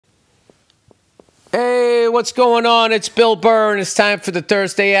Hey, what's going on? It's Bill Burr, and it's time for the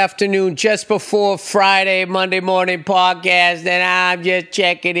Thursday afternoon, just before Friday, Monday morning podcast, and I'm just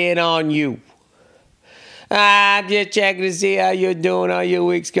checking in on you. I'm just checking to see how you're doing, how your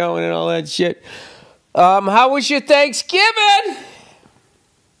week's going, and all that shit. How was your Thanksgiving?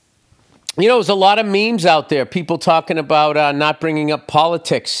 You know, there's a lot of memes out there, people talking about not bringing up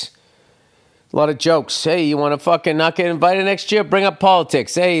politics. A lot of jokes. Hey, you want to fucking not get invited next year? Bring up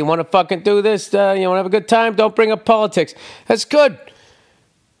politics. Hey, you want to fucking do this? You want to have a good time? Don't bring up politics. That's good.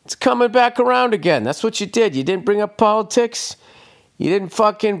 It's coming back around again. That's what you did. You didn't bring up politics. You didn't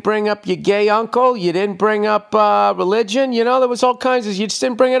fucking bring up your gay uncle. You didn't bring up religion. You know, there was all kinds of... You just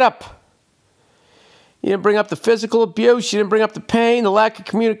didn't bring it up. You didn't bring up the physical abuse. You didn't bring up the pain, the lack of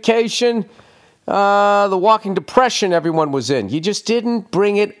communication, the walking depression everyone was in. You just didn't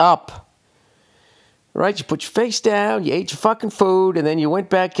bring it up. Right? You put your face down, you ate your fucking food, and then you went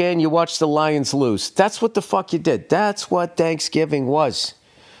back in, you watched the Lions lose. That's what the fuck you did. That's what Thanksgiving was.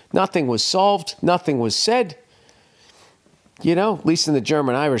 Nothing was solved. Nothing was said. You know, at least in the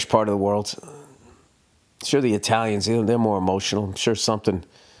German-Irish part of the world. Sure, the Italians, they're more emotional. I'm sure something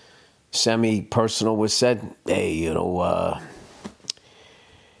semi-personal was said. Hey, you know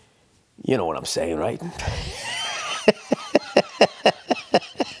what I'm saying, right?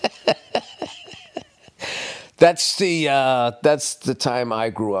 That's the time I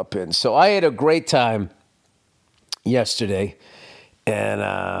grew up in. So I had a great time yesterday, and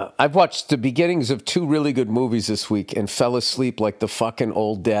I've watched the beginnings of 2 really good movies this week and fell asleep like the fucking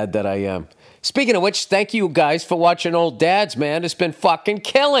old dad that I am. Speaking of which, thank you guys for watching Old Dads, man. It's been fucking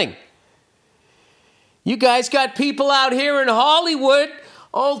killing. You guys got people out here in Hollywood,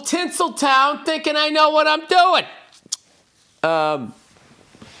 old Tinseltown, thinking I know what I'm doing.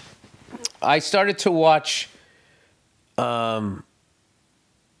 I started to watch... The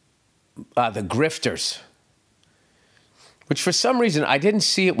Grifters, which for some reason I didn't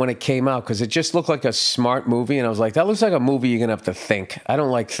see it when it came out because it just looked like a smart movie, and I was like, that looks like a movie you're gonna have to think. I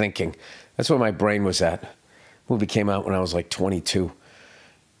don't like thinking. That's where my brain was at. The movie came out when I was like 22,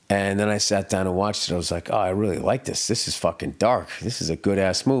 and then I sat down and watched it. I was like, oh, I really like this. This is fucking dark. This is a good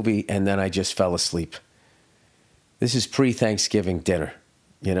ass movie, and then I just fell asleep. This is pre-Thanksgiving dinner,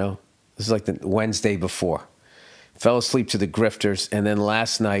 you know. This is like the Wednesday before. Fell asleep to the Grifters, and then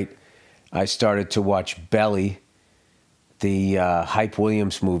last night I started to watch Belly, the Hype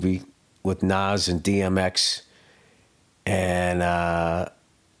Williams movie with Nas and DMX. And I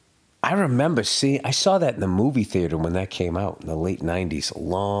remember I saw that in the movie theater when that came out in the late 90s.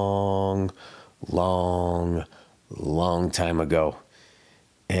 Long time ago.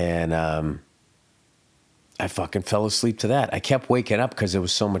 And I fucking fell asleep to that. I kept waking up because there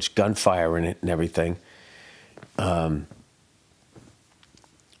was so much gunfire in it and everything. But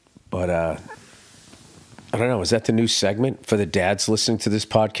I don't know. Is that the new segment for the dads listening to this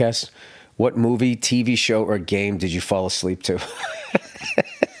podcast? What movie, TV show, or game did you fall asleep to?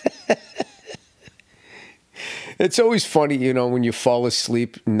 It's always funny, you know, when you fall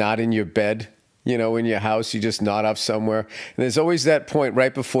asleep not in your bed, you know, in your house, you just nod off somewhere. And there's always that point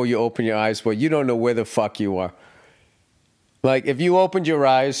right before you open your eyes where you don't know where the fuck you are. Like, if you opened your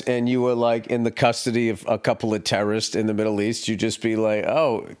eyes and you were, like, in the custody of a couple of terrorists in the Middle East, you'd just be like,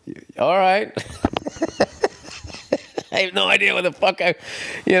 oh, all right. I have no idea where the fuck you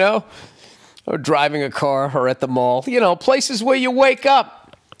know, or driving a car or at the mall. You know, places where you wake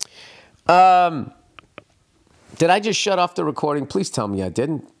up. Did I just shut off the recording? Please tell me I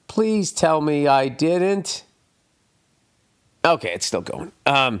didn't. Please tell me I didn't. Okay, it's still going.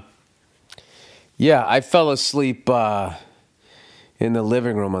 Yeah, I fell asleep... in the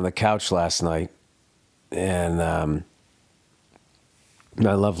living room on the couch last night, and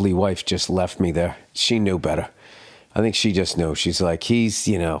my lovely wife just left me there. She knew better. I think she just knew. She's like, he's,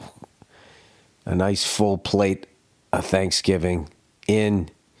 you know, a nice full plate of Thanksgiving in.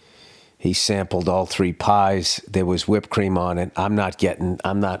 He sampled all 3 pies. There was whipped cream on it. I'm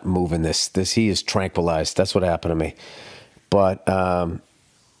not moving this. He is tranquilized. That's what happened to me. But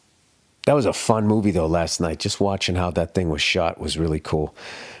that was a fun movie, though, last night. Just watching how that thing was shot was really cool.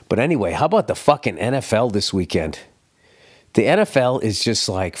 But anyway, how about the fucking NFL this weekend? The NFL is just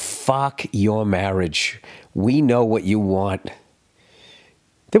like, fuck your marriage. We know what you want.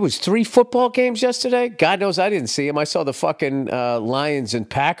 There was 3 football games yesterday. God knows I didn't see them. I saw the fucking Lions and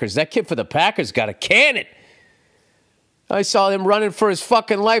Packers. That kid for the Packers got a cannon. I saw him running for his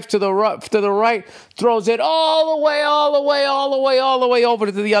fucking life to the right, throws it all the way over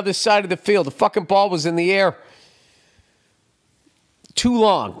to the other side of the field. The fucking ball was in the air too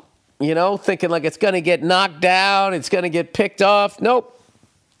long, you know, thinking like it's going to get knocked down, it's going to get picked off. Nope.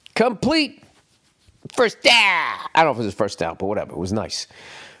 Complete First down. I don't know if it was his first down, but whatever. It was nice.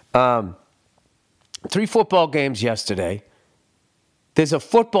 3 football games yesterday. There's a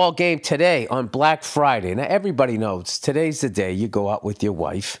football game today on Black Friday. Now, everybody knows today's the day you go out with your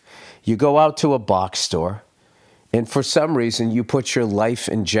wife. You go out to a box store. And for some reason, you put your life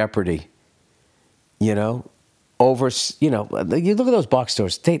in jeopardy. You know, over, you look at those box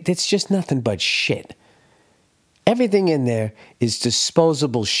stores. It's just nothing but shit. Everything in there is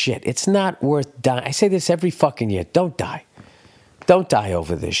disposable shit. It's not worth dying. I say this every fucking year. Don't die. Don't die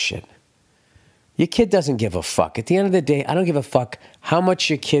over this shit. Your kid doesn't give a fuck. At the end of the day, I don't give a fuck how much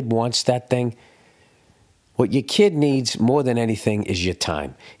your kid wants that thing. What your kid needs more than anything is your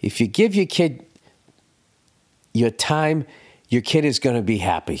time. If you give your kid your time, your kid is going to be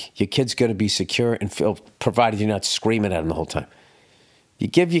happy. Your kid's going to be secure and feel, provided you're not screaming at him the whole time. You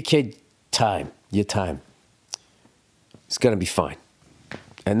give your kid time, your time. It's going to be fine.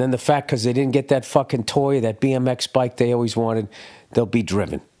 And then the fact, because they didn't get that fucking toy, that BMX bike they always wanted, they'll be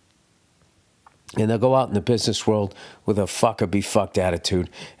driven. And they'll go out in the business world with a fuck or be fucked attitude,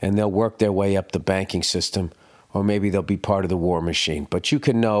 and they'll work their way up the banking system, or maybe they'll be part of the war machine. But you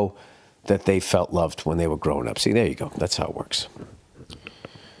can know that they felt loved when they were growing up. See, there you go. That's how it works.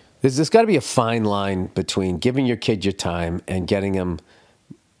 There's got to be a fine line between giving your kid your time and getting them,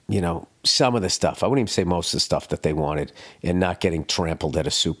 some of the stuff. I wouldn't even say most of the stuff that they wanted, and not getting trampled at a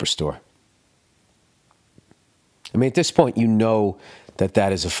superstore. I mean, at this point, you know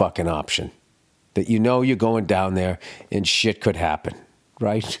that is a fucking option. That you know you're going down there and shit could happen,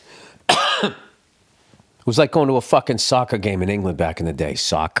 right? It was like going to a fucking soccer game in England back in the day. A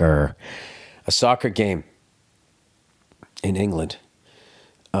soccer game in England.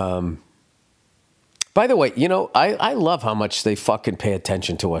 By the way, I love how much they fucking pay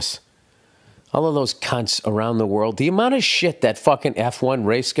attention to us. All of those cunts around the world. The amount of shit that fucking F1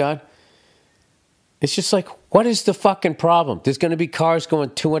 race got. It's just like, what is the fucking problem? There's going to be cars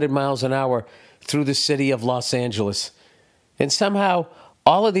going 200 miles an hour through the city of Los Angeles. And somehow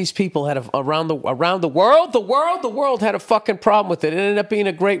all of these people had around the world had a fucking problem with it. It ended up being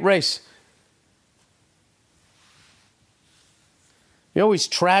a great race. You're always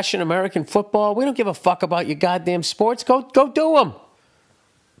trashing American football. We don't give a fuck about your goddamn sports. Go do them.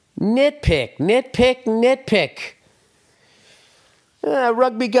 Nitpick.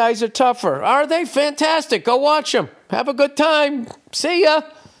 Rugby guys are tougher. Are they? Fantastic. Go watch them. Have a good time. See ya.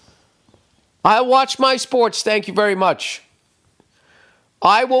 I watch my sports. Thank you very much.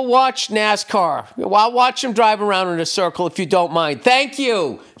 I will watch NASCAR. I'll watch them drive around in a circle if you don't mind. Thank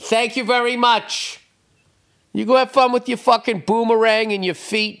you. Thank you very much. You go have fun with your fucking boomerang and your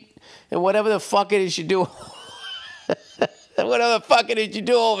feet and whatever the fuck it is you do. Whatever the fuck it is you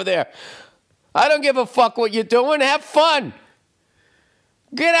do over there. I don't give a fuck what you're doing. Have fun.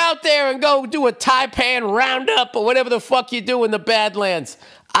 Get out there and go do a Taipan roundup or whatever the fuck you do in the Badlands.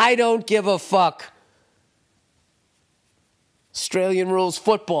 I don't give a fuck. Australian rules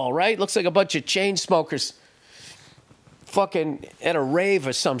football, right? Looks like a bunch of chain smokers fucking at a rave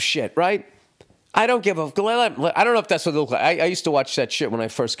or some shit, right? I don't give a... I don't know if that's what it looked like. I used to watch that shit when I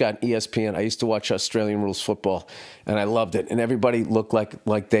first got ESPN. I used to watch Australian rules football, and I loved it. And everybody looked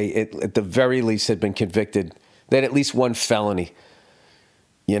like they, at the very least, had been convicted. They had at least one felony.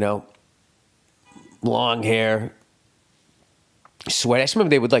 Long hair, sweat. I just remember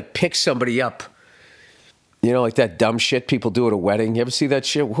they would pick somebody up. Like that dumb shit people do at a wedding. You ever see that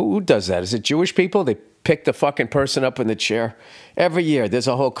shit? Who does that? Is it Jewish people? They pick the fucking person up in the chair. Every year, there's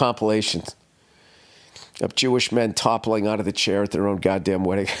a whole compilation of Jewish men toppling out of the chair at their own goddamn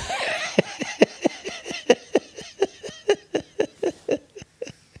wedding.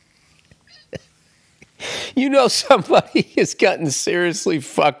 Somebody has gotten seriously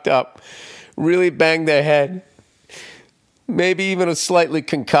fucked up, really banged their head, maybe even a slightly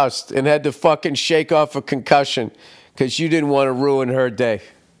concussed, and had to fucking shake off a concussion because you didn't want to ruin her day.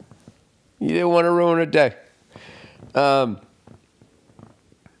 You didn't want to ruin her day. I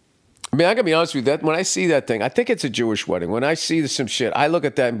gotta be honest with you, that when I see that thing, I think it's a Jewish wedding. When I see some shit, I look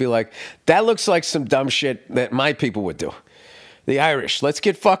at that and be like, that looks like some dumb shit that my people would do. The Irish, let's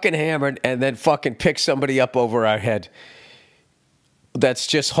get fucking hammered and then fucking pick somebody up over our head that's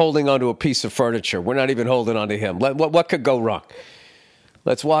just holding onto a piece of furniture. We're not even holding onto him. What could go wrong?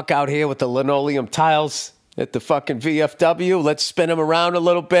 Let's walk out here with the linoleum tiles at the fucking VFW. Let's spin him around a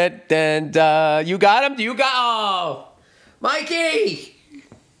little bit. And you got him? Oh, Mikey!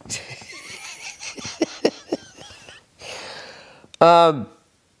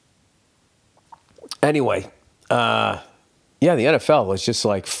 Anyway, yeah, the NFL was just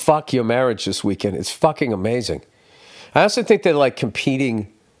like, fuck your marriage this weekend. It's fucking amazing. I also think they're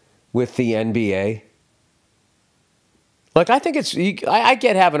competing with the NBA Like, I think I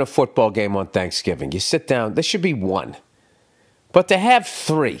get having a football game on Thanksgiving. You sit down, there should be one. But to have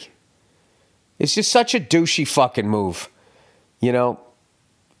three, it's just such a douchey fucking move, you know,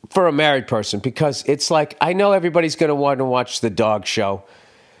 for a married person. Because it's like, I know everybody's going to want to watch the dog show.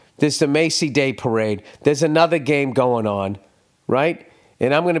 There's the Macy Day Parade. There's another game going on, right?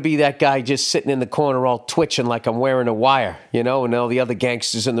 And I'm going to be that guy just sitting in the corner all twitching like I'm wearing a wire, you know, and all the other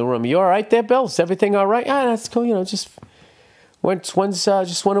gangsters in the room. You all right there, Bill? Is everything all right? Ah, that's cool, you know, just...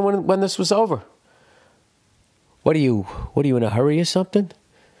 just wondering when this was over. What are you in a hurry or something?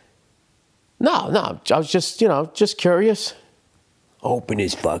 No, I was just curious. Open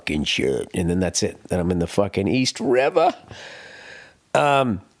his fucking shirt. And then that's it. Then I'm in the fucking East River.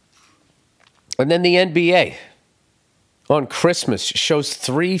 And then the NBA on Christmas shows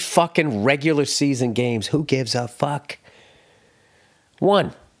 3 fucking regular season games. Who gives a fuck?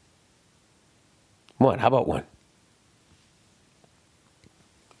 One. How about one?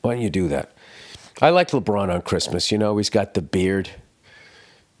 Why don't you do that? I like LeBron on Christmas. You know, he's got the beard,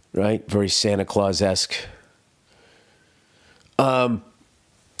 right? Very Santa Claus-esque. All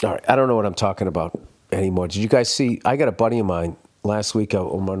right, I don't know what I'm talking about anymore. Did you guys see? I got a buddy of mine last week,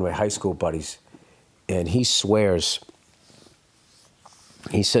 one of my high school buddies, and he swears.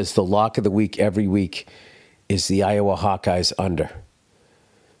 He says the lock of the week every week is the Iowa Hawkeyes under.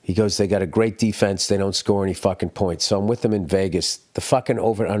 He goes, they got a great defense. They don't score any fucking points. So I'm with them in Vegas. The fucking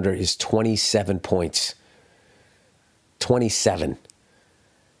over-under is 27 points. 27.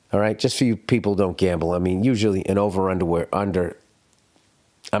 All right? Just for you people who don't gamble. I mean, usually an over-under,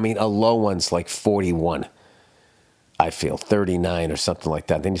 I mean, a low one's like 41, I feel. 39 or something like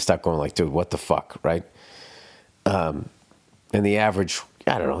that. Then you start going like, dude, what the fuck, right? And the average,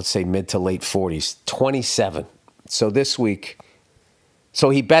 I don't know, let's say mid to late 40s. 27. So this week... So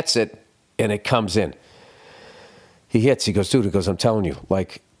he bets it, and it comes in. He hits. He goes, dude, I'm telling you,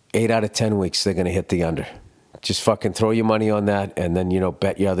 like 8 out of 10 weeks, they're going to hit the under. Just fucking throw your money on that, and then, you know,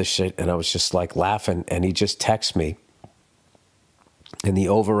 bet your other shit. And I was just like laughing, and he just texts me. And the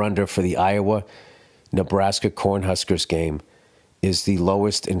over-under for the Iowa-Nebraska Cornhuskers game is the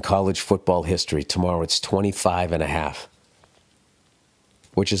lowest in college football history. Tomorrow it's 25.5,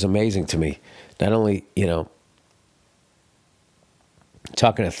 which is amazing to me. Not only, you know,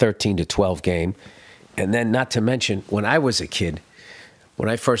 talking a 13-12 game. And then not to mention, when I was a kid, when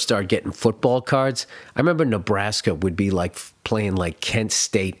I first started getting football cards, I remember Nebraska would be like playing like Kent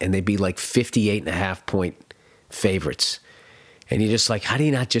State, and they'd be like 58.5 point favorites. And you're just like, how do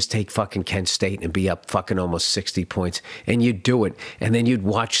you not just take fucking Kent State and be up fucking almost 60 points? And you'd do it. And then you'd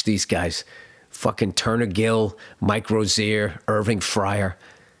watch these guys, fucking Turner Gill, Mike Rozier, Irving Fryer,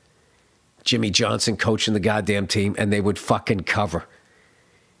 Jimmy Johnson coaching the goddamn team, and they would fucking cover.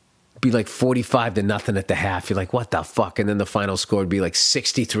 Be like 45-0 at the half. You're like, what the fuck? And then the final score would be like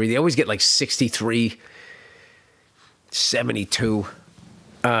 63. They always get like 63, 72.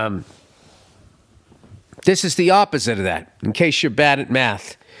 This is the opposite of that, in case you're bad at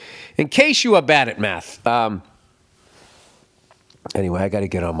math. In case you are bad at math. Anyway, I got to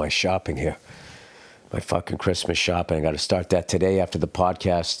get on my shopping here. My fucking Christmas shopping. I got to start that today after the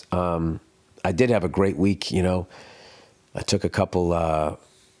podcast. I did have a great week, you know. I took a couple...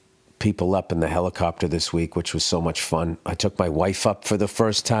 people up in the helicopter this week, which was so much fun. I took my wife up for the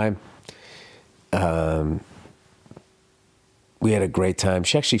first time. We had a great time.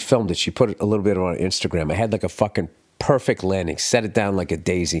 She actually filmed it. She put a little bit on Instagram. I had like a fucking perfect landing, set it down like a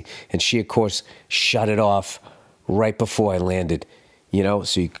daisy. And she, of course, shut it off right before I landed, you know,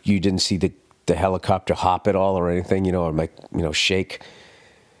 so you didn't see the helicopter hop at all or anything, you know, or like, you know, shake.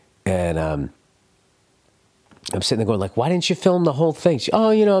 And I'm sitting there going like, why didn't you film the whole thing? She,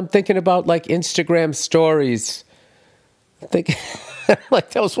 oh, you know, I'm thinking about like Instagram stories. I think like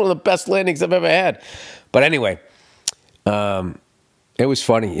that was one of the best landings I've ever had. But anyway, it was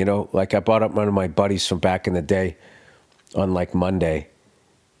funny, you know, like I brought up one of my buddies from back in the day on like Monday.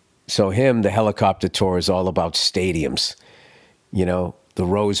 So him, the helicopter tour is all about stadiums, you know, the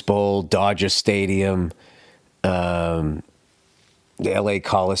Rose Bowl, Dodger Stadium, the LA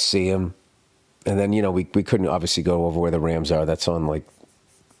Coliseum. And then, you know, we couldn't obviously go over where the Rams are. That's on like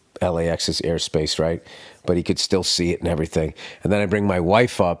LAX's airspace, right? But he could still see it and everything. And then I bring my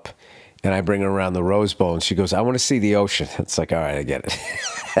wife up and I bring her around the Rose Bowl and she goes, I want to see the ocean. It's like, all right, I get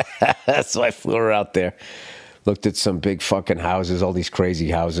it. So I flew her out there, looked at some big fucking houses, all these crazy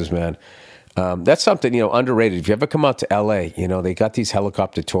houses, man. That's something, you know, underrated. If you ever come out to LA, you know, they got these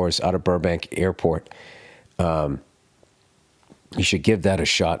helicopter tours out of Burbank Airport. You should give that a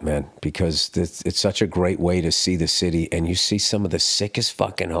shot, man, because it's such a great way to see the city, and you see some of the sickest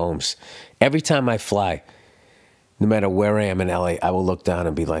fucking homes. Every time I fly, No matter where I am in LA, I will look down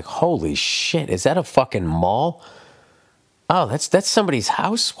and be like, holy shit, is that a fucking mall? Oh, that's somebody's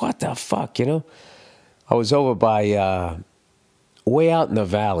house? What the fuck, you know? I was over by, way out in the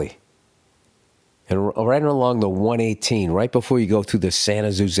valley. And right along the 118, right before you go through the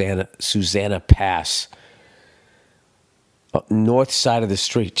Santa Susana Pass. North side of the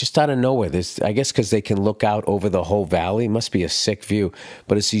street, just out of nowhere. I guess because they can look out over the whole valley. It must be a sick view.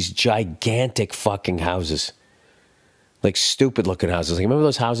 But it's these gigantic fucking houses. Like stupid looking houses. Like, remember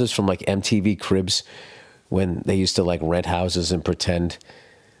those houses from like MTV Cribs when they used to like rent houses and pretend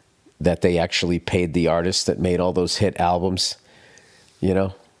that they actually paid the artists that made all those hit albums? You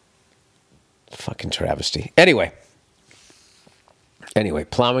know? Fucking travesty. Anyway,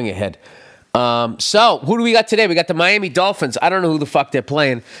 plowing ahead. So, who do we got today? We got the Miami Dolphins. I don't know who the fuck they're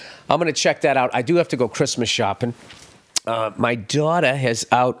playing. I'm going to check that out. I do have to go Christmas shopping. My daughter has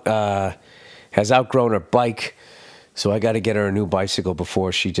outgrown her bike, so I got to get her a new bicycle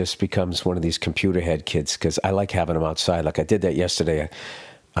before she just becomes one of these computer head kids, because I like having them outside. Like I did that yesterday.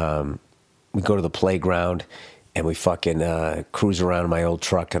 We go to the playground, and we fucking cruise around in my old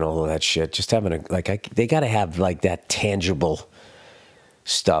truck and all of that shit. Just having they got to have like that tangible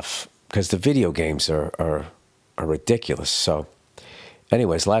stuff, because the video games are ridiculous. So,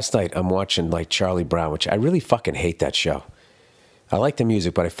 anyways, last night I'm watching like Charlie Brown, which I really fucking hate that show. I like the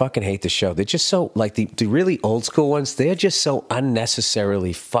music, but I fucking hate the show. They're just so, like the really old school ones, they're just so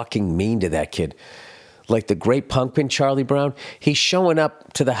unnecessarily fucking mean to that kid. Like the great punkpin Charlie Brown, he's showing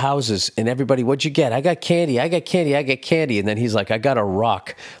up to the houses and everybody, what'd you get? I got candy, I got candy, I got candy. And then he's like, I got a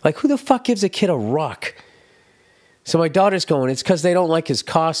rock. Like, who the fuck gives a kid a rock? So my daughter's going, it's because they don't like his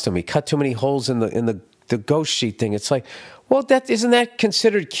costume. He cut too many holes in the ghost sheet thing. It's like, well, isn't that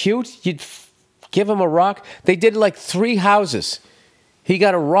considered cute? You'd give him a rock? They did like 3 houses. He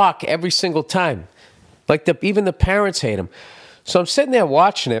got a rock every single time. Like even the parents hate him. So I'm sitting there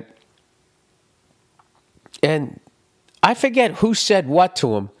watching it, and I forget who said what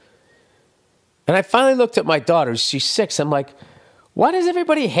to him. And I finally looked at my daughter. She's 6. I'm like, why does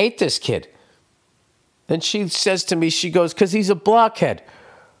everybody hate this kid? And she says to me, she goes, because he's a blockhead.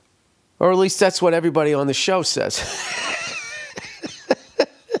 Or at least that's what everybody on the show says.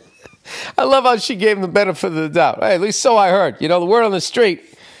 I love how she gave him the benefit of the doubt. Hey, at least so I heard. You know, the word on the street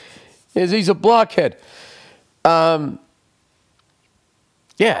is he's a blockhead. Yeah,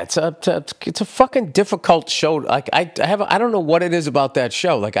 it's a fucking difficult show. Like I don't know what it is about that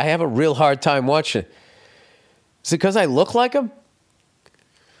show. Like I have a real hard time watching it. Is it because I look like him?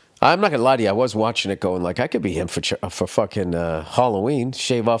 I'm not gonna lie to you. I was watching it, going like, I could be him for fucking Halloween.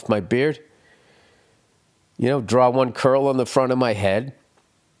 Shave off my beard. You know, draw one curl on the front of my head.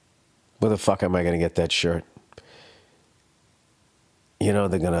 Where the fuck am I gonna get that shirt? You know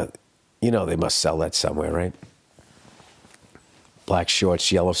they must sell that somewhere, right? Black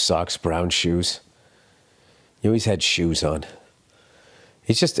shorts, yellow socks, brown shoes. He always had shoes on.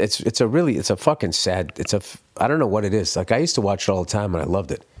 It's a fucking sad. I don't know what it is. Like I used to watch it all the time and I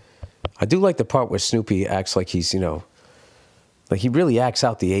loved it. I do like the part where Snoopy acts like he's, like he really acts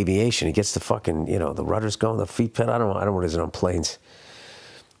out the aviation. He gets the fucking, the rudders going, the feet pedal. I don't know what it is on planes.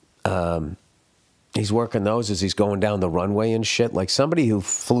 He's working those as he's going down the runway and shit. Like somebody who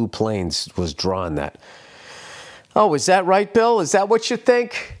flew planes was drawing that. Oh, is that right, Bill? Is that what you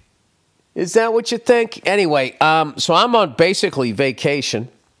think? Is that what you think? Anyway, so I'm on basically vacation,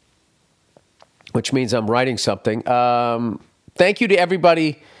 which means I'm writing something. Thank you to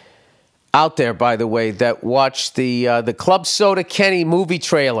everybody out there, by the way, that watched the Club Soda Kenny movie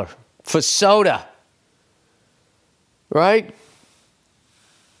trailer for Soda. Right?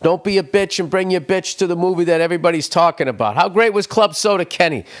 Don't be a bitch and bring your bitch to the movie that everybody's talking about. How great was Club Soda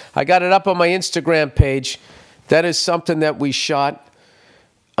Kenny? I got it up on my Instagram page. That is something that we shot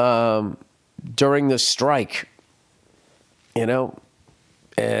during the strike, and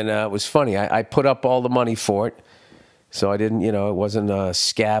it was funny. I put up all the money for it, so I didn't, it wasn't a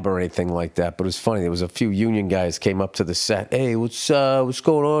scab or anything like that, but it was funny. There was a few union guys came up to the set. Hey, what's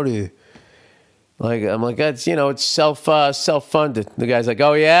going on here? Like, I'm like, that's, it's self-funded. The guy's like,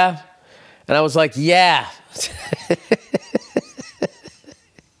 oh yeah? And I was like, yeah.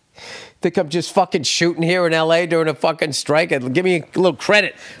 Think I'm just fucking shooting here in L.A. during a fucking strike? Give me a little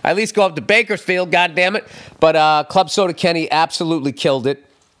credit. I at least go up to Bakersfield, goddammit. But Club Soda Kenny absolutely killed it.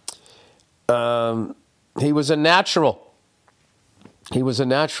 He was a natural.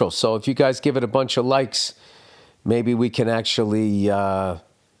 So if you guys give it a bunch of likes, maybe we can actually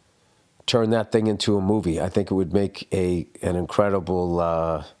turn that thing into a movie. I think it would make an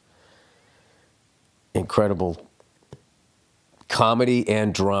incredible comedy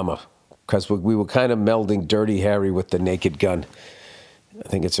and drama. because we were kind of melding Dirty Harry with the Naked Gun. I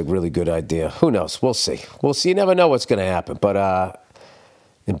think it's a really good idea. Who knows? We'll see. We'll see. You never know what's going to happen. But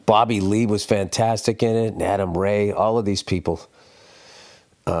and Bobby Lee was fantastic in it, and Adam Ray, all of these people.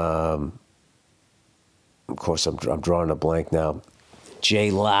 Of course, I'm drawing a blank now.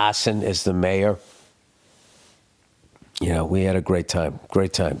 Jay Larson is the mayor. You know, we had a great time.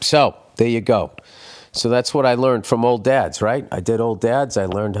 Great time. So, there you go. So that's what I learned from Old Dads, right? I did Old Dads. I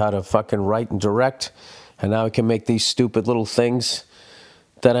learned how to fucking write and direct. And now I can make these stupid little things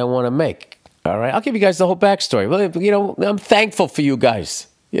that I want to make. All right? I'll give you guys the whole backstory. Well, you know, I'm thankful for you guys,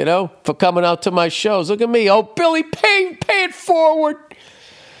 you know, for coming out to my shows. Look at me. Oh, Billy, pay it forward.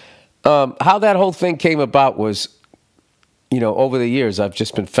 How that whole thing came about was, you know, over the years, I've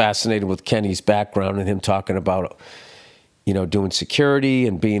just been fascinated with Kenny's background and him talking about, you know, doing security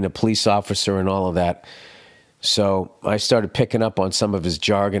and being a police officer and all of that. So I started picking up on some of his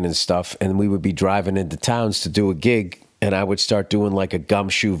jargon and stuff, and we would be driving into towns to do a gig, and I would start doing like a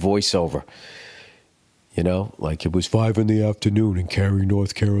gumshoe voiceover. You know, like it was 5 PM in Cary,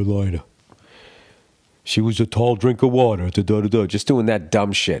 North Carolina. She was a tall drink of water, da-da-da-da, just doing that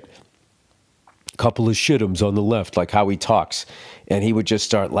dumb shit. Couple of shit'ems on the left, like how he talks. And he would just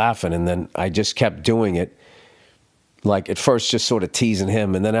start laughing, and then I just kept doing it. Like, at first, just sort of teasing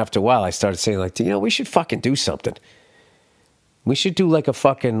him. And then after a while, I started saying, like, you know, we should fucking do something. We should do, like, a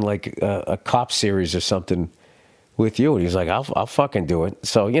fucking, like, a cop series or something with you. And he was like, I'll fucking do it.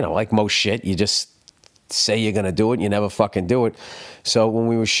 So, you know, like most shit, you just say you're going to do it, and you never fucking do it. So when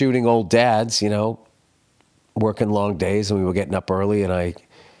we were shooting Old Dads, you know, working long days, and we were getting up early, and I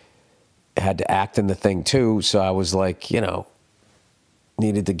had to act in the thing, too. So I was like, you know,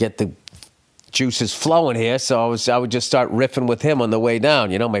 needed to get the juices flowing here, so I would just start riffing with him on the way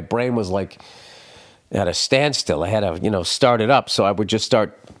down. You know, my brain was like at a standstill. I had to, you know, start it up, so I would just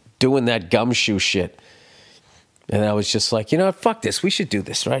start doing that gumshoe shit. And I was just like, you know what, fuck this, we should do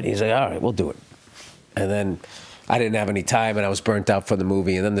this, right? And he's like, all right, we'll do it. And then I didn't have any time, and I was burnt out from the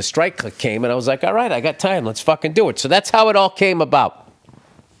movie. And then the strike came, and I was like, all right, I got time, let's fucking do it. So that's how it all came about.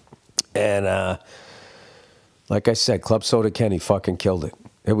 And like I said, Club Soda Kenny fucking killed it.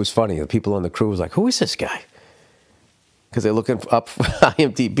 It was funny. The people on the crew was like, who is this guy? Because they're looking up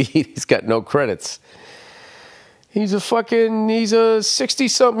IMDb. He's got no credits. He's a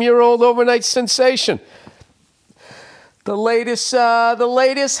 60-something-year-old overnight sensation. The latest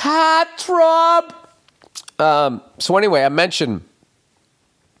hot throb. So anyway, I mentioned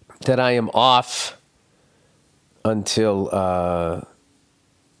that I am off until I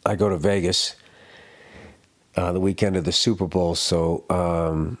go to Vegas. The weekend of the Super Bowl, so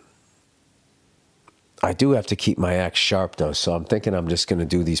I do have to keep my act sharp, though, so I'm thinking I'm just going to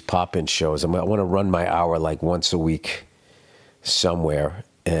do these pop-in shows. I want to run my hour like once a week somewhere,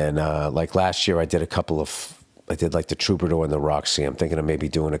 and like last year I did like the Troubadour and the Roxy. I'm thinking of maybe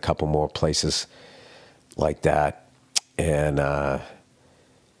doing a couple more places like that, and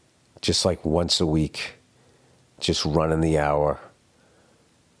just like once a week, just running the hour,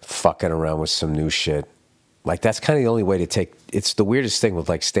 fucking around with some new shit. Like, that's kind of the only way to take... It's the weirdest thing with,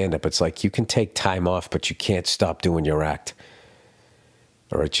 like, stand-up. It's like you can take time off, but you can't stop doing your act.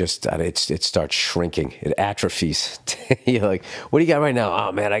 Or it starts shrinking. It atrophies. You're like, what do you got right now?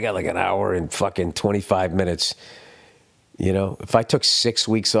 Oh, man, I got like an hour and fucking 25 minutes. You know, if I took 6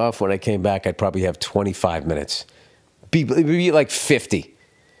 weeks off, when I came back, I'd probably have 25 minutes. It'd be like 50.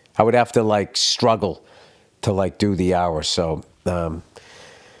 I would have to, like, struggle to, like, do the hour. So...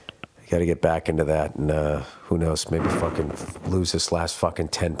 got to get back into that, and who knows, maybe fucking lose this last fucking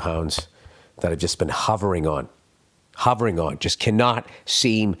 10 pounds that I've just been hovering on, just cannot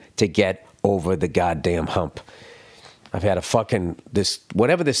seem to get over the goddamn hump. I've had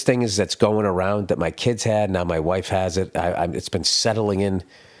whatever this thing is that's going around that my kids had, now my wife has it, it's been settling in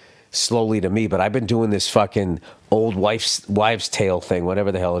slowly to me, but I've been doing this fucking old wives' tale thing,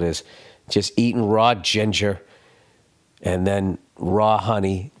 whatever the hell it is, just eating raw ginger, and then raw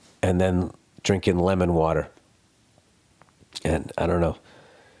honey, and then drinking lemon water. And I don't know.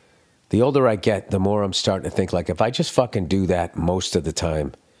 The older I get, the more I'm starting to think, like, if I just fucking do that most of the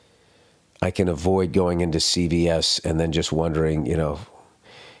time, I can avoid going into CVS and then just wondering, you know,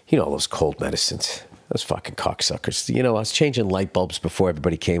 those cold medicines, those fucking cocksuckers. You know, I was changing light bulbs before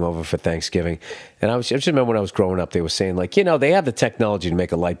everybody came over for Thanksgiving. And I just remember when I was growing up, they were saying, like, you know, they have the technology to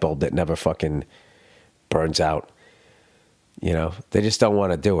make a light bulb that never fucking burns out. You know, they just don't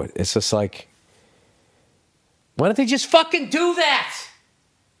want to do it. It's just like, why don't they just fucking do that?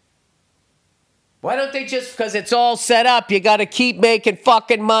 Why don't they just, because it's all set up, you got to keep making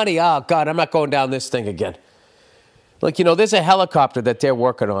fucking money. Oh, God, I'm not going down this thing again. Like, there's a helicopter that they're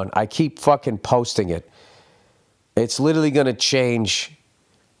working on. I keep fucking posting it. It's literally going to change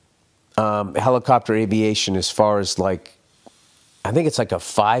helicopter aviation as far as, like, I think it's like a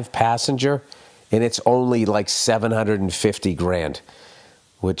 5-passenger, and it's only like $750,000,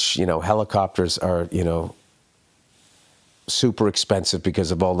 which, helicopters are, super expensive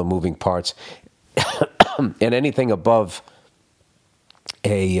because of all the moving parts. And anything above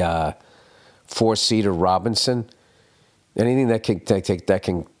a 4-seater Robinson, anything that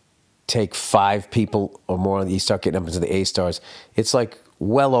can take 5 people or more, you start getting up into the A-stars, it's like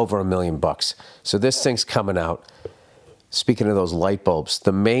well over $1 million. So this thing's coming out. Speaking of those light bulbs,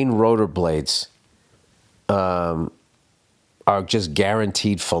 the main rotor blades are just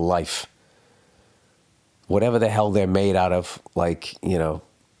guaranteed for life. Whatever the hell they're made out of, like,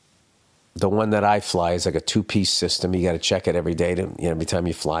 the one that I fly is like a 2-piece system. You got to check it every day every time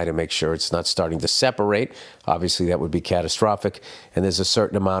you fly to make sure it's not starting to separate. Obviously, that would be catastrophic. And there's a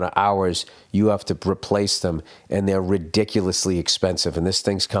certain amount of hours you have to replace them, and they're ridiculously expensive. And this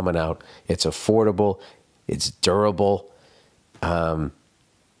thing's coming out. It's affordable. It's durable. And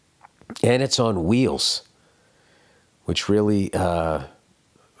it's on wheels, which really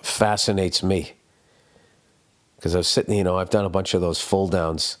fascinates me. Because I was sitting, I've done a bunch of those fold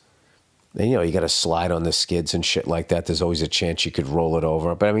downs. And, you got to slide on the skids and shit like that. There's always a chance you could roll it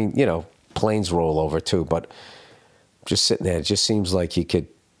over. But, I mean, planes roll over too. But just sitting there, it just seems like you could,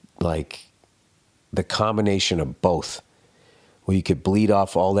 like, the combination of both, where you could bleed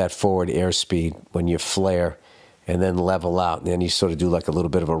off all that forward airspeed when you flare and then level out. And then you sort of do, like, a little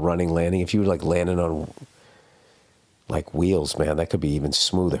bit of a running landing. If you were, like, landing on, like, wheels, man, that could be even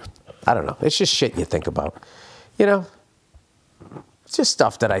smoother. I don't know. It's just shit you think about. It's just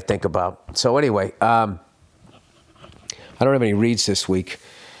stuff that I think about. So anyway, I don't have any reads this week,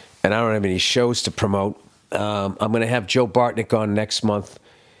 and I don't have any shows to promote. I'm going to have Joe Bartnick on next month.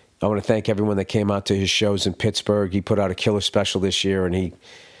 I want to thank everyone that came out to his shows in Pittsburgh. He put out a killer special this year, and he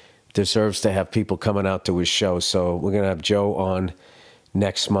deserves to have people coming out to his show. So we're going to have Joe on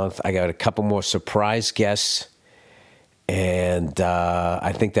next month. I got a couple more surprise guests, and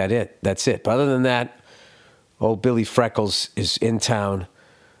I think that's it. But other than that, old Billy Freckles is in town.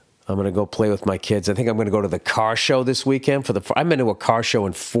 I'm going to go play with my kids. I think I'm going to go to the car show this weekend. I've been to a car show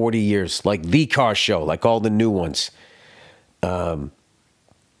in 40 years, like the car show, like all the new ones. I'm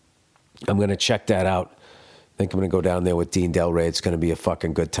going to check that out. I think I'm going to go down there with Dean Del Rey. It's going to be a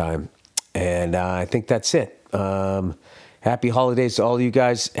fucking good time. And I think that's it. Happy holidays to all you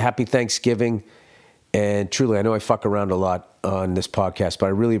guys. Happy Thanksgiving. And truly, I know I fuck around a lot on this podcast, but I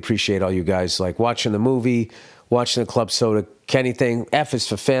really appreciate all you guys, like, watching the movie, watching the Club Soda, Kenny thing. F is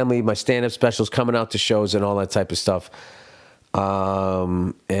for family, my stand-up specials, coming out to shows and all that type of stuff.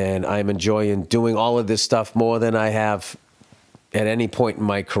 And I'm enjoying doing all of this stuff more than I have at any point in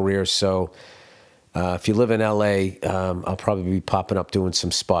my career. So if you live in L.A., I'll probably be popping up doing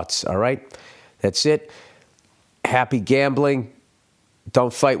some spots. All right? That's it. Happy gambling.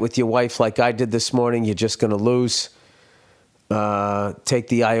 Don't fight with your wife like I did this morning. You're just going to lose. Take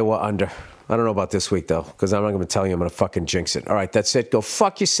the Iowa under. I don't know about this week, though, because I'm not going to tell you I'm going to fucking jinx it. All right, that's it. Go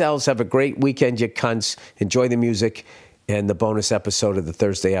fuck yourselves. Have a great weekend, you cunts. Enjoy the music and the bonus episode of the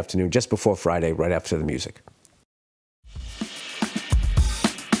Thursday afternoon, just before Friday, right after the music.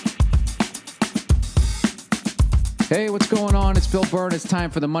 Hey, what's going on? It's Bill Burr, and it's time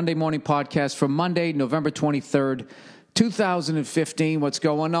for the Monday Morning Podcast for Monday, November 23rd, 2015. What's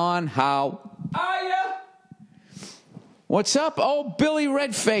going on? How are ya? What's up? Oh, Billy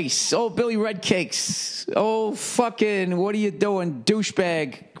Redface. Oh, Billy Redcakes. Oh, fucking, what are you doing?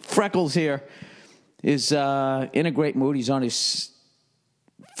 Douchebag Freckles here is in a great mood. He's on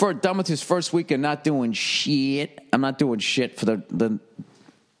done with his first week and not doing shit. I'm not doing shit for the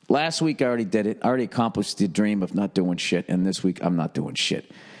last week. I already did it. I already accomplished the dream of not doing shit. And this week I'm not doing shit.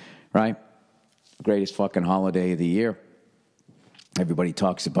 Right? Greatest fucking holiday of the year. Everybody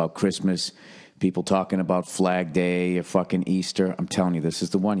talks about Christmas. People talking about Flag Day or fucking Easter. I'm telling you, this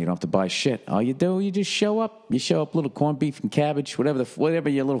is the one. You don't have to buy shit. All you do, you just show up. You show up, little corned beef and cabbage, whatever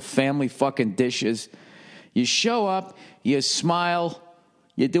your little family fucking dish is. You show up, you smile,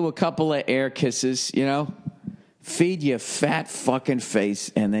 you do a couple of air kisses, feed your fat fucking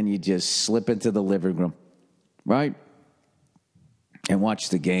face, and then you just slip into the living room, right? And watch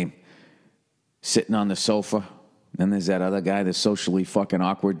the game. Sitting on the sofa. Then there's that other guy, the socially fucking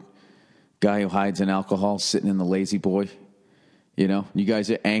awkward guy who hides in alcohol, sitting in the lazy boy. You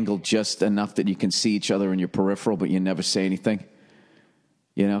guys are angled just enough that you can see each other in your peripheral, but you never say anything.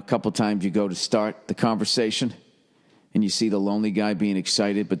 A couple times you go to start the conversation, and you see the lonely guy being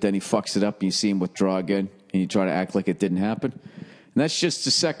excited, but then he fucks it up, and you see him withdraw again. and you try to act like it didn't happen. And that's just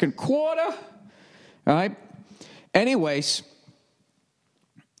the second quarter. All right? Anyways,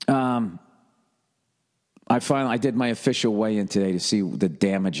 I did my official weigh-in today to see the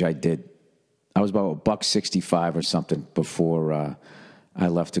damage I did. I was about $165 or something before I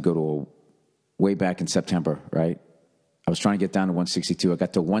left to go to way back in September, right? I was trying to get down to 162. I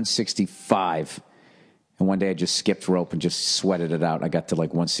got to 165, and one day I just skipped rope and just sweated it out. I got to like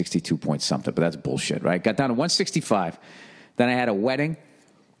 162 point something, but that's bullshit, right? Got down to 165. Then I had a wedding,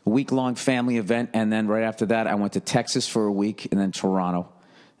 a week-long family event, and then right after that I went to Texas for a week and then Toronto.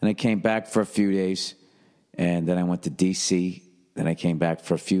 And I came back for a few days, and then I went to D.C., then I came back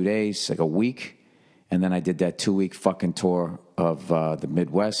for a few days, like a week, and then I did that 2-week fucking tour of the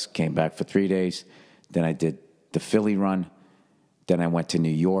Midwest, came back for 3 days, then I did the Philly run, then I went to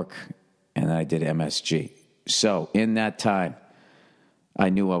New York, and then I did MSG. So in that time, I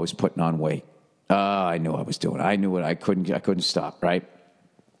knew I was putting on weight. I knew I was doing it. I knew it. I couldn't stop, right?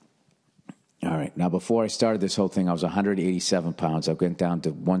 All right. Now, before I started this whole thing, I was 187 pounds. I went down to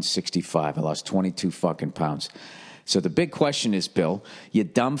 165. I lost 22 fucking pounds. So the big question is, Bill, you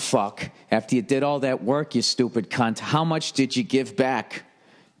dumb fuck, after you did all that work, you stupid cunt, how much did you give back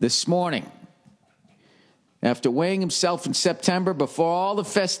this morning? After weighing himself in September, before all the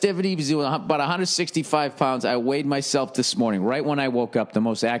festivities, he was about 165 pounds. I weighed myself this morning, right when I woke up, the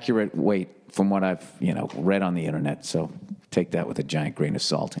most accurate weight from what I've, read on the internet. So take that with a giant grain of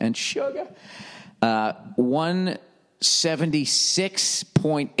salt and sugar.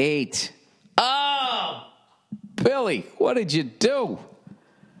 176.8. Oh, Billy, what did you do?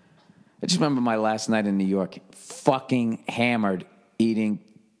 I just remember my last night in New York, fucking hammered, eating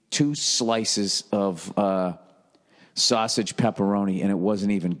 2 slices of sausage pepperoni, and it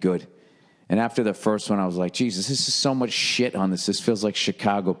wasn't even good. And after the first one, I was like, Jesus, this is so much shit on this. This feels like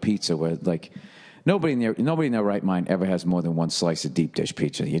Chicago pizza, where like nobody in their right mind ever has more than 1 slice of deep dish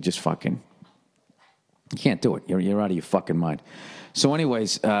pizza. You just fucking, you can't do it. You're out of your fucking mind. So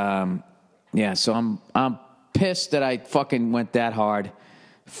anyways, so I'm pissed that I fucking went that hard,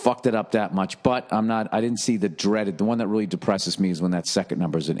 fucked it up that much, but I didn't see the dreaded, the one that really depresses me is when that second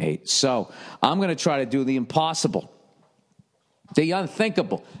number is an 8. So I'm going to try to do the impossible, the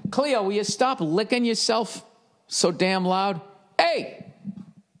unthinkable. Cleo, will you stop licking yourself so damn loud? Hey,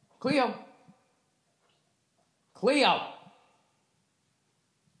 Cleo.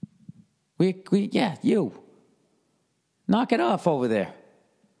 You. Knock it off over there.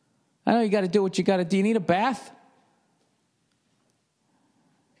 I know you got to do what you got to do. You need a bath?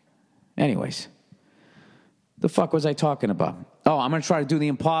 Anyways, the fuck was I talking about? Oh, I'm going to try to do the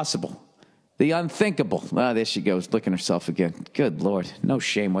impossible, the unthinkable. Ah, there she goes, licking herself again. Good Lord, no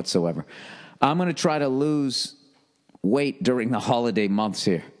shame whatsoever. I'm going to try to lose weight during the holiday months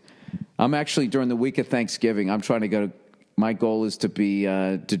here. I'm actually, during the week of Thanksgiving, I'm trying to go. My goal is to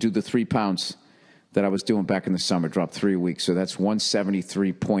do the 3 pounds that I was doing back in the summer, drop 3 weeks. So that's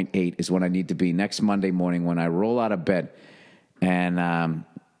 173.8 is what I need to be next Monday morning when I roll out of bed. And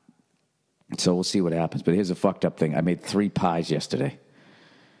so we'll see what happens. But here's a fucked up thing. I made 3 pies yesterday.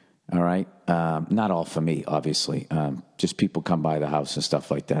 All right? Not all for me, obviously. Just people come by the house and stuff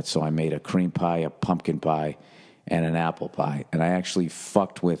like that. So I made a cream pie, a pumpkin pie, and an apple pie. And I actually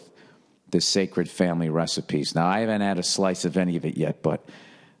fucked with the Sacred Family recipes. Now, I haven't had a slice of any of it yet, but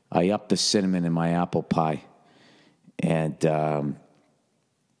I upped the cinnamon in my apple pie, and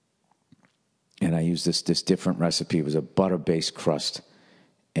I used this different recipe. It was a butter-based crust,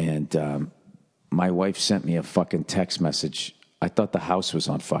 and my wife sent me a fucking text message. I thought the house was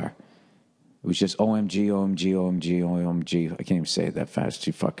on fire. It was just OMG, OMG, OMG, OMG. I can't even say it that fast.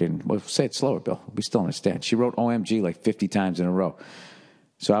 She fucking, well, say it slower, Bill. We still understand. She wrote OMG like 50 times in a row.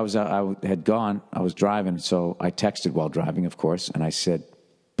 So I was driving, so I texted while driving, of course, and I said,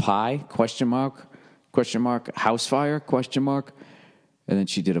 pie, question mark, house fire, question mark. And then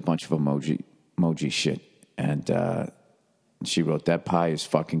she did a bunch of emoji shit. And she wrote, that pie is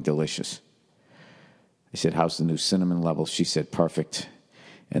fucking delicious. I said, how's the new cinnamon level? She said, perfect.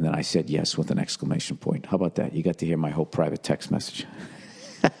 And then I said, yes, with an exclamation point. How about that? You got to hear my whole private text message.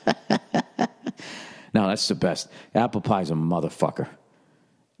 No, that's the best. Apple pie's a motherfucker.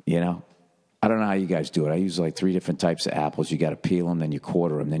 You know? I don't know how you guys do it. I use like 3 different types of apples. You got to peel them, then you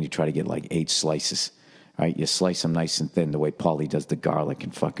quarter them, then you try to get like 8 slices. Right? You slice them nice and thin, the way Paulie does the garlic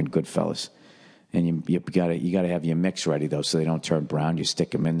and fucking Goodfellas. And you gotta have your mix ready though, so they don't turn brown. You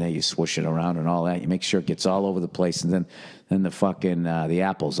stick them in there, you swoosh it around and all that. You make sure it gets all over the place, and then the fucking the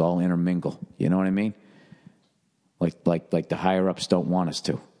apples all intermingle. You know what I mean? Like the higher ups don't want us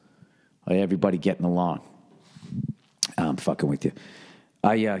to. Like everybody getting along. I'm fucking with you.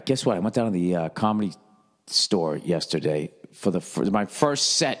 I guess what? I went down to the Comedy store yesterday for my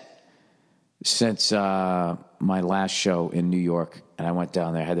first set since my last show in New York. And I went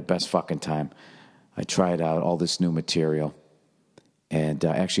down there. I had the best fucking time. I tried out all this new material. And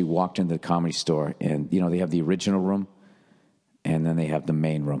I actually walked into the Comedy Store. And, they have the original room. And then they have the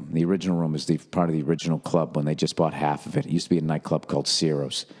main room. The original room is part of the original club when they just bought half of it. It used to be a nightclub called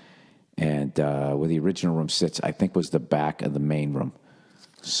Ciro's. And where the original room sits, I think was the back of the main room.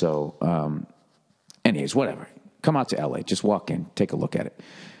 So, anyways, whatever. Come out to L.A. Just walk in. Take a look at it.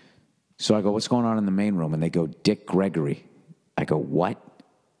 So I go, what's going on in the main room? And they go, Dick Gregory. I go, what?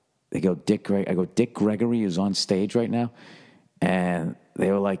 They go, Dick Gregory. I go, Dick Gregory is on stage right now? And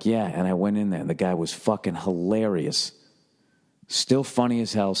they were like, yeah. And I went in there, and the guy was fucking hilarious. Still funny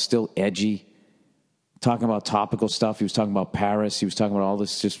as hell, still edgy, talking about topical stuff. He was talking about Paris. He was talking about all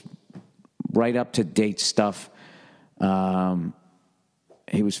this just right up-to-date stuff.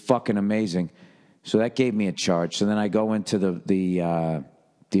 He was fucking amazing. So that gave me a charge. So then I go into the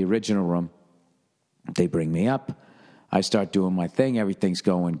original room. They bring me up. I start doing my thing. Everything's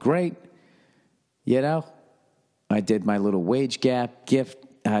going great. I did my little wage gap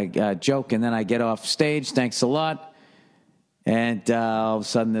joke, and then I get off stage. Thanks a lot. And all of a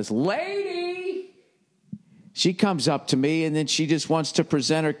sudden, this lady, she comes up to me, and then she just wants to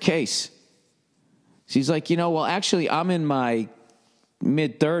present her case. She's like, well, actually, I'm in my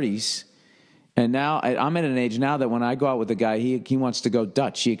mid-30s, and now I'm at an age now that when I go out with a guy, he wants to go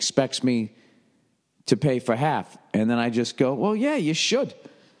Dutch. He expects me to pay for half. And then I just go, well, yeah, you should.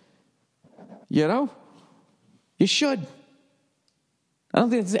 You should. I don't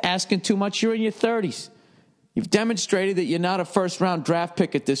think it's asking too much. You're in your 30s. You've demonstrated that you're not a first-round draft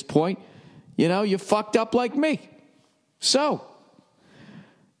pick at this point. You're fucked up like me. So,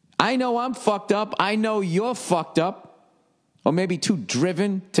 I know I'm fucked up. I know you're fucked up. Or maybe too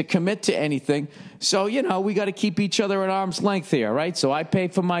driven to commit to anything. So, we got to keep each other at arm's length here, right? So I pay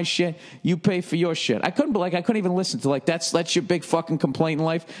for my shit, you pay for your shit. I couldn't even listen to that's your big fucking complaint in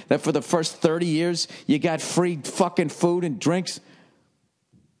life, that for the first 30 years you got free fucking food and drinks.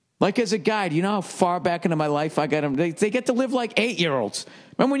 Like as a guide, you know how far back into my life I got them? They get to live like 8-year-olds.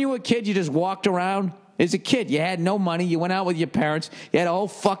 Remember when you were a kid, you just walked around? As a kid, you had no money. You went out with your parents. You had a whole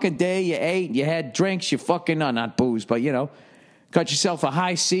fucking day. You ate. You had drinks. You fucking, not booze, but, got yourself a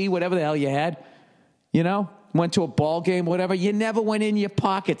high C, whatever the hell you had. Went to a ball game, whatever. You never went in your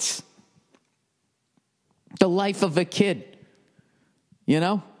pockets. The life of a kid.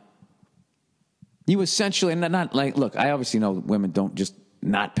 You essentially, not like, look, I obviously know women don't just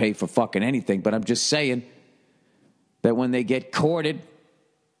not pay for fucking anything, but I'm just saying that when they get courted,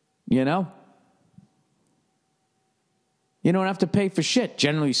 you don't have to pay for shit,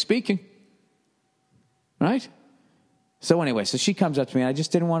 generally speaking. Right? So anyway, so she comes up to me, and I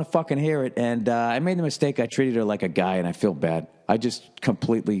just didn't want to fucking hear it, and I made the mistake. I treated her like a guy, and I feel bad. I just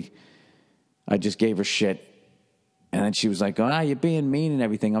gave her shit. And then she was like, you're being mean and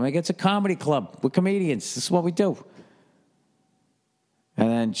everything. I'm like, it's a comedy club. We're comedians. This is what we do. And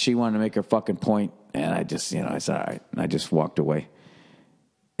then she wanted to make her fucking point, and I just, I said, all right. And I just walked away.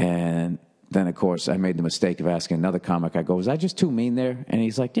 And then, of course, I made the mistake of asking another comic. I go, was I just too mean there? And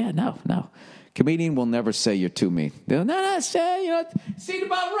he's like, yeah, no. Comedian will never say you're too mean. They'll, no, say, seemed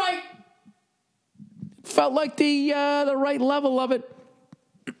about right. Felt like the right level of it.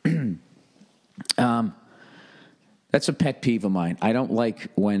 That's a pet peeve of mine. I don't like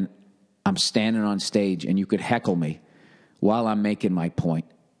when I'm standing on stage and you could heckle me while I'm making my point.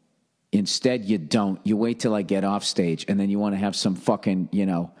 Instead, you don't. You wait till I get off stage, and then you want to have some fucking,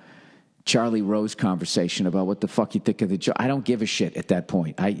 Charlie Rose conversation about what the fuck you think of the joke. I don't give a shit at that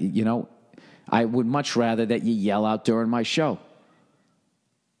point. I would much rather that you yell out during my show.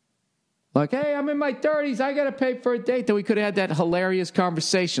 Like, hey, I'm in my 30s. I got to pay for a date. Then we could have had that hilarious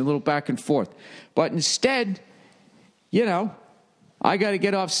conversation, a little back and forth. But instead, I got to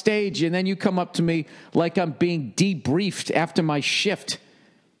get off stage, and then you come up to me like I'm being debriefed after my shift.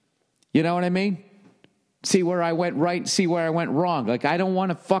 You know what I mean? See where I went right, see where I went wrong. Like, I don't want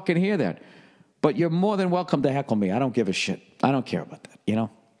to fucking hear that. But you're more than welcome to heckle me. I don't give a shit. I don't care about that,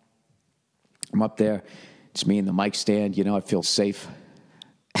 I'm up there. It's me and the mic stand. I feel safe.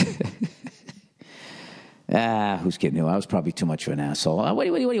 Who's kidding you? I was probably too much of an asshole. What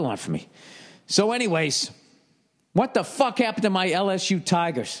do you want from me? So anyways, what the fuck happened to my LSU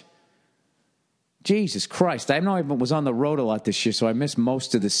Tigers? Jesus Christ. I know I was on the road a lot this year, so I missed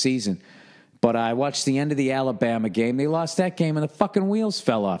most of the season. But I watched the end of the Alabama game. They lost that game, and the fucking wheels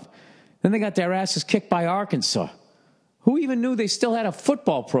fell off. Then they got their asses kicked by Arkansas. Who even knew they still had a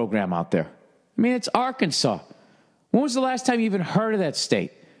football program out there? I mean, it's Arkansas. When was the last time you even heard of that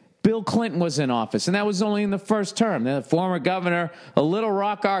state? Bill Clinton was in office, and that was only in the first term. The former governor of Little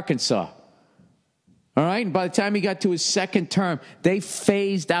Rock, Arkansas. All right? And by the time he got to his second term, they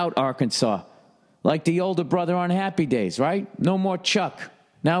phased out Arkansas. Like the older brother on Happy Days, right? No more Chuck.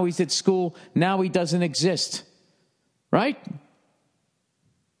 Now he's at school. Now he doesn't exist. Right?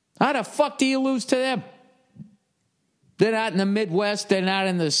 How the fuck do you lose to them? They're not in the Midwest. They're not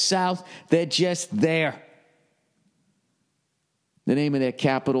in the South. They're just there. The name of their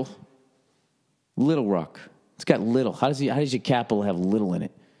capital, Little Rock. It's got little. How does your capital have little in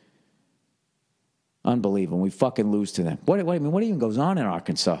it? Unbelievable. We fucking lose to them. What even goes on in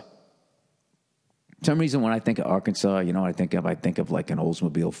Arkansas? For some reason, when I think of Arkansas, you know what I think of? I think of like an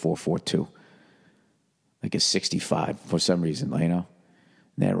Oldsmobile 442. Like a 65 for some reason, you know?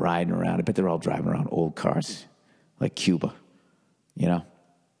 And they're riding around. I bet they're all driving around old cars. Like Cuba, you know?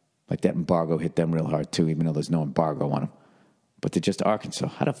 Like that embargo hit them real hard, too, even though there's no embargo on them. But they're just Arkansas.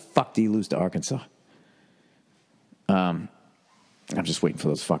 How the fuck do you lose to Arkansas? I'm just waiting for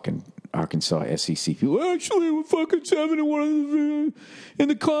those fucking Arkansas SEC people. Actually, we're fucking 7-1 in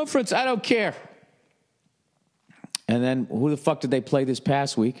the conference. I don't care. And then who the fuck did they play this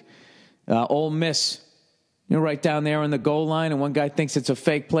past week? Ole Miss. You know, right down there on the goal line, and one guy thinks it's a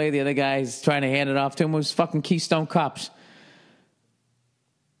fake play. The other guy is trying to hand it off to him. It was fucking Keystone Cops.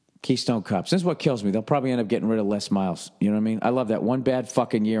 Keystone Cops. This is what kills me. They'll probably end up getting rid of Les Miles. You know what I mean? I love that. One bad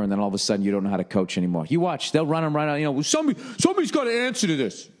fucking year, and then all of a sudden you don't know how to coach anymore. You watch. They'll run them right out. You know, well, somebody's got to answer to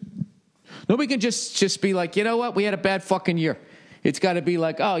this. Nobody can just be like, you know what? We had a bad fucking year. It's got to be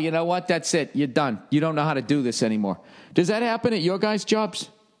like, oh, you know what? That's it. You're done. You don't know how to do this anymore. Does that happen at your guys' jobs?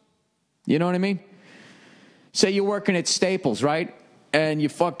 You know what I mean? Say you're working at Staples, right? And you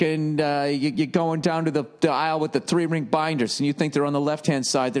fucking, you're going down to the aisle with the 3-ring binders, and you think they're on the left-hand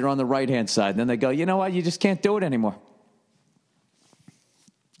side, they're on the right-hand side. And then they go, you know what? You just can't do it anymore.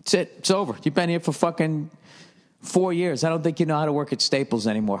 That's it. It's over. You've been here for fucking 4 years. I don't think you know how to work at Staples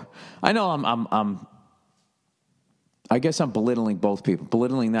anymore. I know I guess I'm belittling both people.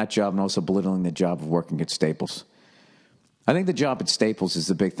 Belittling that job and also belittling the job of working at Staples. I think the job at Staples is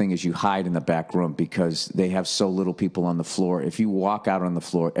the big thing is you hide in the back room because they have so little people on the floor. If you walk out on the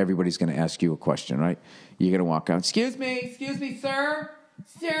floor, everybody's going to ask you a question, right? You're going to walk out. Excuse me, sir?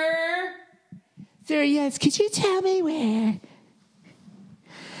 Sir, yes, could you tell me where?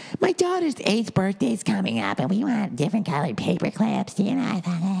 My daughter's 8th birthday is coming up, and we want different colored paper clips. You know, I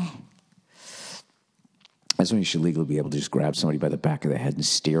thought, That's when you should legally be able to just grab somebody by the back of the head and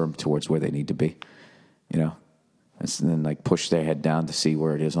steer them towards where they need to be, you know? And then, like, push their head down to see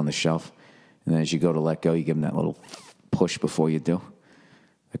where it is on the shelf. And then as you go to let go, you give them that little push before you do.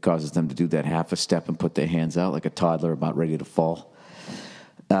 It causes them to do that half a step and put their hands out like a toddler about ready to fall.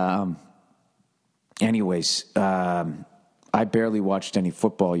 Anyways, I barely watched any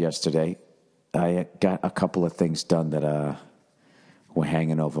football yesterday. I got a couple of things done that were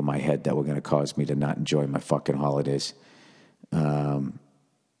hanging over my head that were going to cause me to not enjoy my fucking holidays.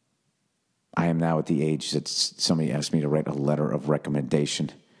 I am now at the age that somebody asked me to write a letter of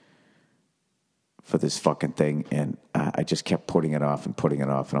recommendation for this fucking thing, and I just kept putting it off. And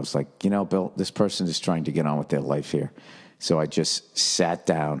I was like, you know, Bill, this person is trying to get on with their life here. So I just sat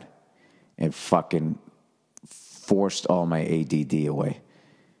down and fucking forced all my ADD away.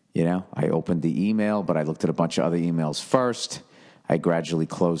 You know, I opened the email, but I looked at a bunch of other emails first. I gradually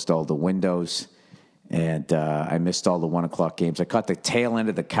closed all the windows, and I missed all the 1 o'clock games. I caught the tail end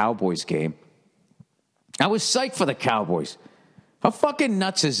of the Cowboys game. I was psyched for the Cowboys. How fucking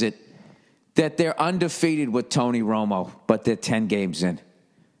nuts is it that they're undefeated with Tony Romo, but they're 10 games in?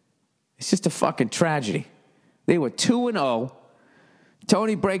 It's just a fucking tragedy. They were 2-0.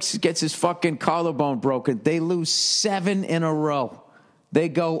 Tony gets his fucking collarbone broken. They lose 7 in a row. They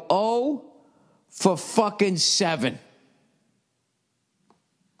go 0 for fucking 7.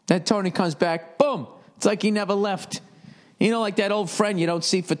 Then Tony comes back, boom. It's like he never left. You know, like that old friend you don't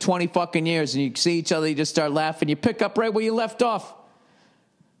see for 20 fucking years, and you see each other, you just start laughing. You pick up right where you left off.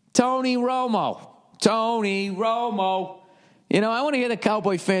 Tony Romo. You know, I want to hear the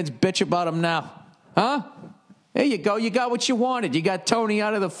Cowboy fans bitch about him now. Huh? There you go. You got what you wanted. You got Tony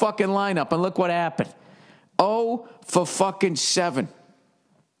out of the fucking lineup, and look what happened. 0 for fucking 7.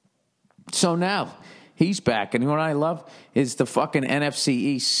 So now, he's back, and what I love is the fucking NFC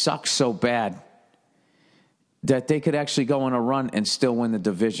East sucks so bad that they could actually go on a run and still win the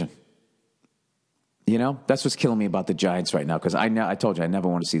division. You know? That's what's killing me about the Giants right now, because I told you I never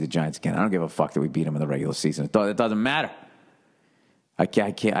want to see the Giants again. I don't give a fuck that we beat them in the regular season. It doesn't matter. I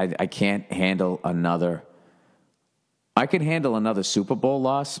can't handle another. I can handle another Super Bowl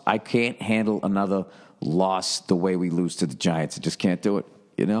loss. I can't handle another loss the way we lose to the Giants. I just can't do it.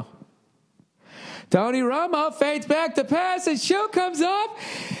 you know? Tony Romo fades back to pass. His shoe comes off.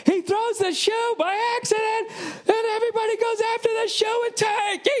 He throws the shoe by accident. And everybody goes after the shoe and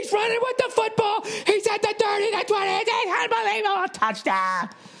take. He's running with the football. He's at the 30, the 20. It's unbelievable. Touchdown.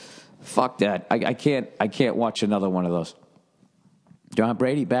 Fuck that. I can't watch another one of those. John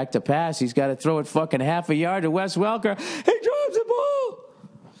Brady back to pass. He's got to throw it fucking half a yard to Wes Welker. He drops the ball.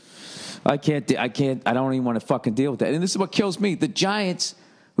 I don't even want to fucking deal with that. And this is what kills me. The Giants,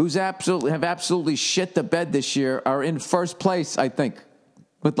 have absolutely shit the bed this year, are in first place, I think,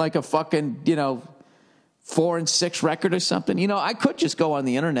 with like a fucking, 4-6 record or something. I could just go on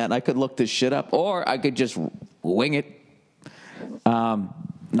the internet and I could look this shit up, or I could just wing it. No,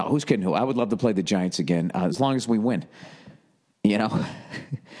 who's kidding who? I would love to play the Giants again, as long as we win.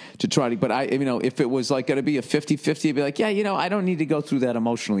 To try to, but if it was like going to be a 50-50, I'd be like, yeah, I don't need to go through that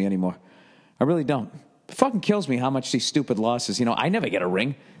emotionally anymore. I really don't. It fucking kills me how much these stupid losses, I never get a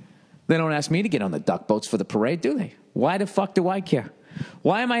ring. They don't ask me to get on the duck boats for the parade, do they? Why the fuck do I care?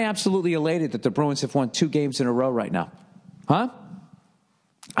 Why am I absolutely elated that the Bruins have won 2 games in a row right now? Huh?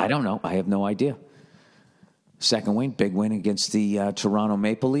 I don't know. I have no idea. Second win, big win against the Toronto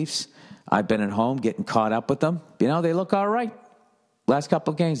Maple Leafs. I've been at home getting caught up with them. They look all right. Last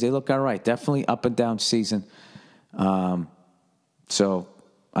couple of games, they look all right. Definitely up and down season. So,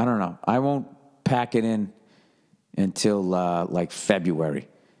 I don't know. I won't pack it in until like February.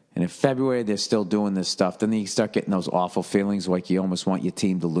 And in February, they're still doing this stuff. Then you start getting those awful feelings like you almost want your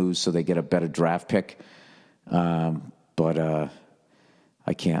team to lose so they get a better draft pick. But I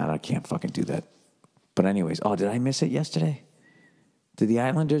can't fucking do that. But anyways, did I miss it yesterday? Did the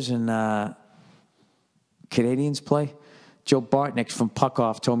Islanders and Canadians play? Joe Bartnick from Puck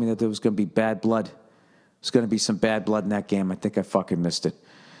Off told me that there was going to be bad blood. There's going to be some bad blood in that game. I think I fucking missed it.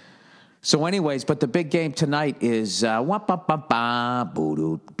 So anyways, but the big game tonight is Patriots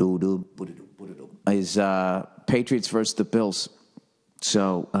versus the Bills.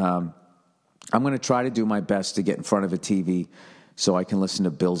 So I'm going to try to do my best to get in front of a TV so I can listen to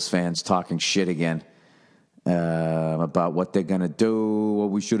Bills fans talking shit again about what they're going to do,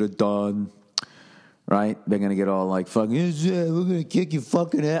 what we should have done. Right? They're going to get all like, fucking, we're going to kick your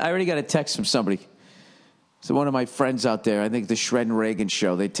fucking ass. I already got a text from somebody. So one of my friends out there, I think the Shred and Reagan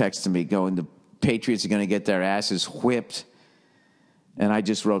show, they texted me going, the Patriots are going to get their asses whipped. And I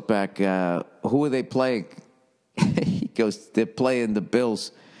just wrote back, who are they playing? He goes, they're playing the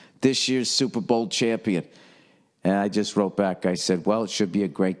Bills, this year's Super Bowl champion. And I just wrote back, I said, well, it should be a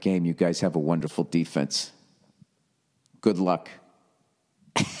great game. You guys have a wonderful defense. Good luck.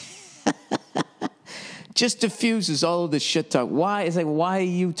 Just diffuses all of this shit talk. Why? It's like, why are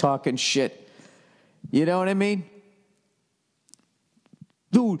you talking shit? You know what I mean?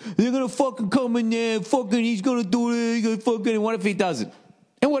 Dude, they're going to fucking come in there, fucking, he's going to do it, he's going to fucking, and what if he doesn't?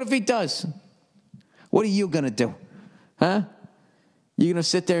 And what if he does? What are you going to do? Huh? You going to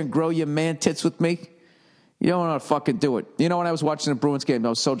sit there and grow your man tits with me? You don't want to fucking do it. When I was watching the Bruins game, I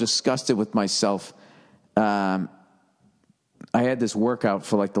was so disgusted with myself. I had this workout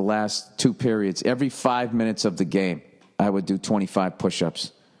for like the last 2 periods. Every 5 minutes of the game, I would do 25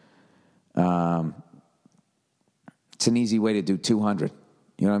 push-ups. It's an easy way to do 200.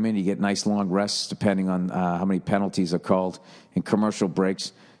 You know what I mean? You get nice long rests depending on how many penalties are called and commercial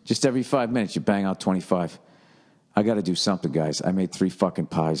breaks. Just every 5 minutes, you bang out 25. I got to do something, guys. I made 3 fucking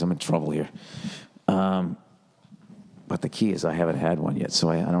pies. I'm in trouble here. But the key is I haven't had one yet, so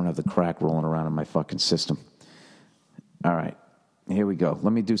I don't have the crack rolling around in my fucking system. All right. Here we go.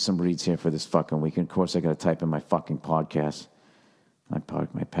 Let me do some reads here for this fucking week. And of course, I got to type in my fucking podcast. My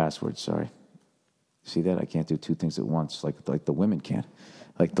password, sorry. See that? I can't do 2 things at once like the women can.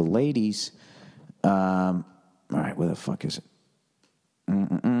 Like the ladies. All right, where the fuck is it?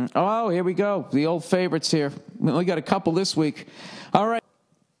 Oh, here we go. The old favorites here. We only got a couple this week. All right.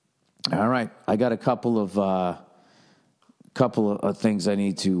 I got a couple of things I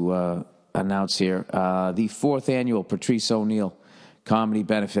need to announce here. The 4th annual Patrice O'Neill Comedy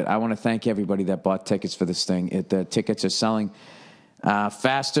Benefit. I want to thank everybody that bought tickets for this thing. The tickets are selling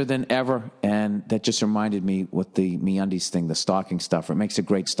faster than ever, and that just reminded me with the MeUndies thing, the stocking stuffer. It makes a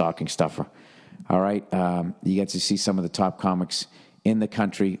great stocking stuffer. All right? You get to see some of the top comics in the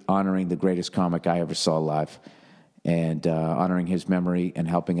country honoring the greatest comic I ever saw live and honoring his memory and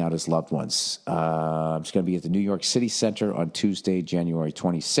helping out his loved ones. It's going to be at the New York City Center on Tuesday, January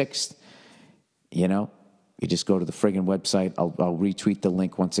 26th. You just go to the friggin' website. I'll retweet the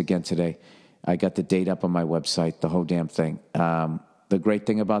link once again today. I got the date up on my website, the whole damn thing. The great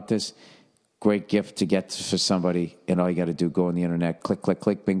thing about this, great gift to get for somebody, and all you got to do, go on the internet,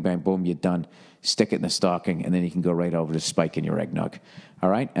 click, bing, bang, boom, you're done. Stick it in the stocking, and then you can go right over to spiking your eggnog. All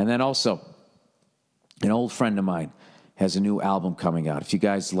right? And then also, an old friend of mine has a new album coming out. If you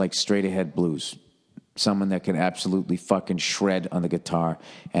guys like straight ahead blues, someone that can absolutely fucking shred on the guitar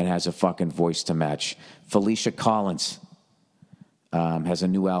and has a fucking voice to match. Felicia Collins has a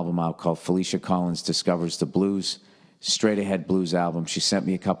new album out called Felicia Collins Discovers the Blues. Straight ahead blues album. She sent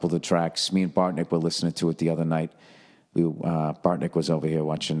me a couple of the tracks. Me and Bartnick were listening to it the other night. Bartnick was over here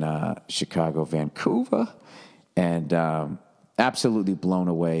watching Chicago, Vancouver, and absolutely blown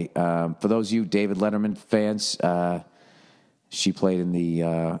away. For those of you David Letterman fans, she played in the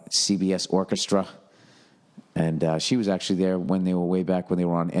CBS Orchestra, and she was actually there when they were way back when they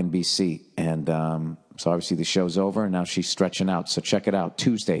were on NBC. And so obviously the show's over, and now she's stretching out. So check it out.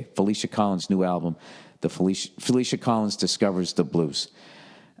 Tuesday, Felicia Collins' new album, the Felicia Collins Discovers the Blues.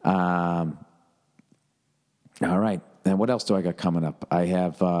 All right. And what else do I got coming up? I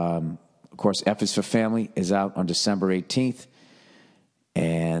have, of course, F is for Family is out on December 18th.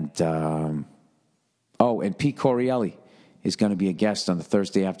 And, and Pete Corielli is going to be a guest on the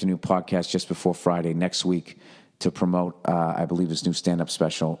Thursday afternoon podcast just before Friday next week to promote, I believe, his new stand-up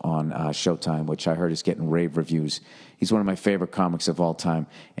special on Showtime, which I heard is getting rave reviews. He's one of my favorite comics of all time,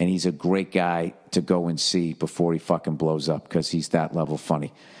 and he's a great guy to go and see before he fucking blows up because he's that level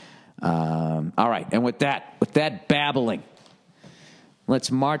funny. All right, and with that babbling,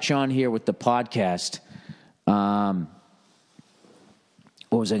 let's march on here with the podcast. What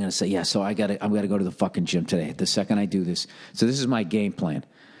was I going to say? Yeah, so I'm going to go to the fucking gym today. The second I do this. So this is my game plan.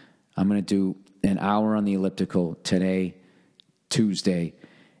 I'm going to do an hour on the elliptical today, Tuesday,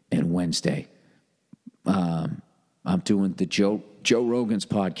 and Wednesday. I'm doing the Joe Rogan's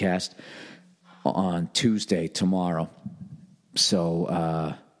podcast on Tuesday, tomorrow. So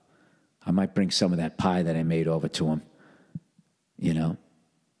I might bring some of that pie that I made over to him,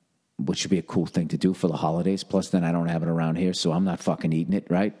 which would be a cool thing to do for the holidays. Plus, then I don't have it around here, so I'm not fucking eating it,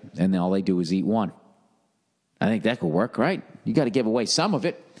 right? And then all they do is eat one. I think that could work, right? You got to give away some of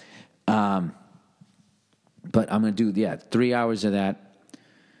it. But I'm going to do, 3 hours of that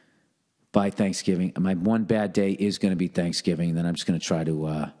by Thanksgiving. My one bad day is going to be Thanksgiving, and then I'm just going to try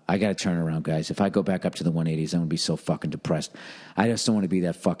to, I got to turn around, guys. If I go back up to the 180s, I'm going to be so fucking depressed. I just don't want to be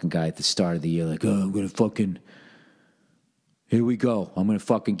that fucking guy at the start of the year, like, I'm going to fucking, here we go. I'm going to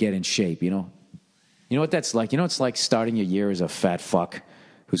fucking get in shape, You know what that's like? It's like starting your year as a fat fuck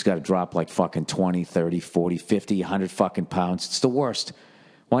who's got to drop like fucking 20, 30, 40, 50, 100 fucking pounds. It's the worst.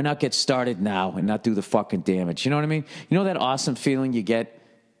 Why not get started now and not do the fucking damage? You know what I mean? You know that awesome feeling you get,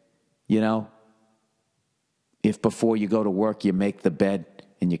 if before you go to work you make the bed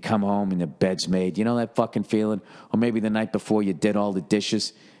and you come home and the bed's made. You know that fucking feeling? Or maybe the night before you did all the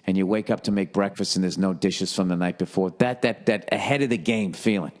dishes and you wake up to make breakfast and there's no dishes from the night before. That ahead of the game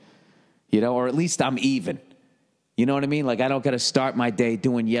feeling, or at least I'm even. You know what I mean? Like I don't got to start my day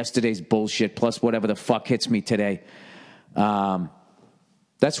doing yesterday's bullshit plus whatever the fuck hits me today.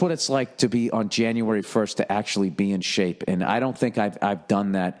 That's what it's like to be on January 1st to actually be in shape. And I don't think I've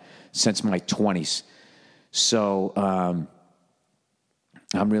done that since my 20s. So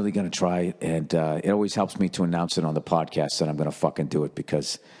I'm really going to try it. And it always helps me to announce it on the podcast that I'm going to fucking do it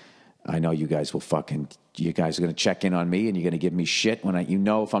because I know you guys you guys are going to check in on me and you're going to give me shit when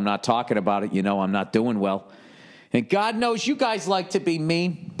if I'm not talking about it, I'm not doing well. And God knows you guys like to be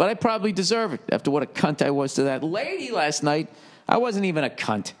mean, but I probably deserve it after what a cunt I was to that lady last night. I wasn't even a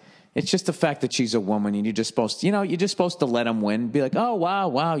cunt. It's just the fact that she's a woman and you're just supposed to let them win. Be like, oh,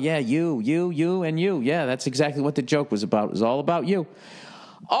 wow, yeah, you, and you. Yeah, that's exactly what the joke was about. It was all about you.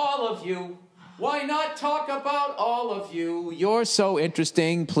 All of you. Why not talk about all of you? You're so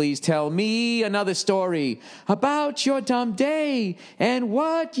interesting. Please tell me another story about your dumb day and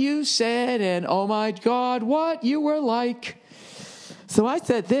what you said and, oh, my God, what you were like. So I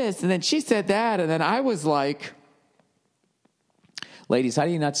said this, and then she said that, and then I was like... Ladies, how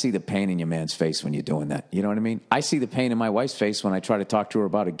do you not see the pain in your man's face when you're doing that? You know what I mean? I see the pain in my wife's face when I try to talk to her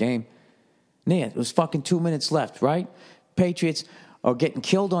about a game. Nia, it was fucking 2 minutes left, right? Patriots are getting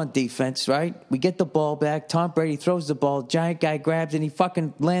killed on defense, right? We get the ball back. Tom Brady throws the ball. Giant guy grabs it, and he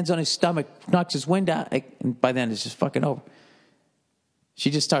fucking lands on his stomach, knocks his wind out. And by then, it's just fucking over.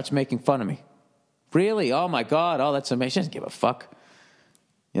 She just starts making fun of me. Really? Oh, my God. Oh, that's amazing. She doesn't give a fuck.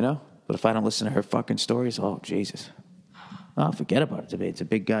 But if I don't listen to her fucking stories, oh, Jesus. Oh, forget about it. It's a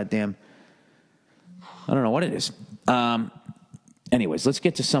big goddamn... I don't know what it is. Anyways, let's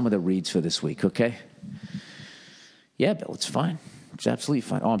get to some of the reads for this week, okay? Yeah, Bill, it's fine. It's absolutely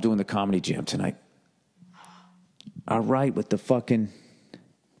fine. Oh, I'm doing the comedy jam tonight. All right, with the fucking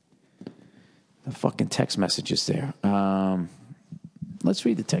text messages there. Let's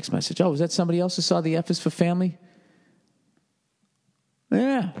read the text message. Oh, was that somebody else who saw the F is for Family?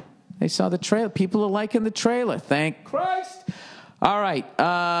 Yeah. They saw the trailer. People are liking the trailer. Thank Christ. All right.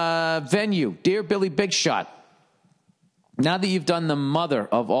 Venue. Dear Billy Big Shot, now that you've done the mother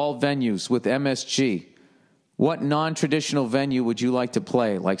of all venues with MSG, what non-traditional venue would you like to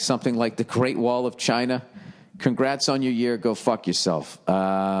play? Like something like the Great Wall of China? Congrats on your year. Go fuck yourself.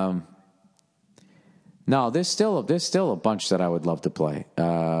 No, there's still a bunch that I would love to play.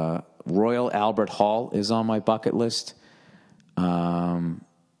 Royal Albert Hall is on my bucket list. And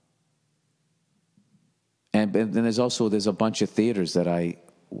then there's a bunch of theaters that I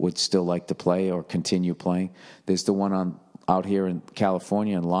would still like to play or continue playing. There's the one out here in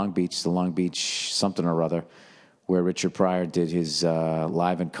California in Long Beach, the Long Beach something or other, where Richard Pryor did his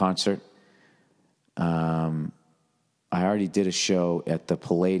live in concert. I already did a show at the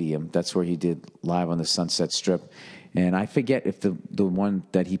Palladium. That's where he did live on the Sunset Strip. And I forget if the one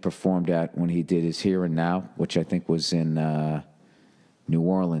that he performed at when he did his Here and Now, which I think was in New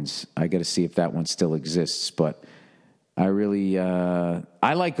Orleans. I got to see if that one still exists. But I really,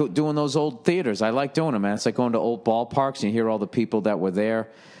 I like doing those old theaters. I like doing them, man. It's like going to old ballparks and you hear all the people that were there.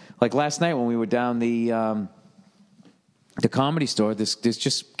 Like last night when we were down the Comedy Store, there's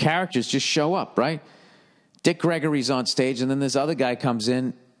just characters just show up, right? Dick Gregory's on stage, and then this other guy comes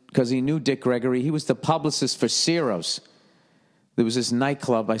in because he knew Dick Gregory. He was the publicist for Ciro's. There was this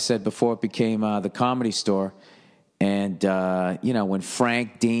nightclub, I said before it became the Comedy Store. And, when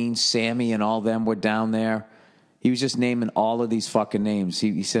Frank, Dean, Sammy, and all them were down there, he was just naming all of these fucking names.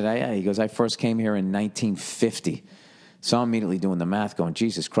 He said, he goes, I first came here in 1950. So I'm immediately doing the math going,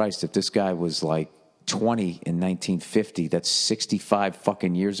 Jesus Christ, if this guy was like 20 in 1950, that's 65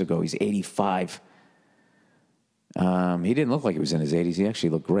 fucking years ago. He's 85. He didn't look like he was in his 80s. He actually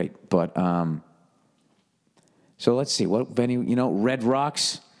looked great. But so let's see. What venue? Red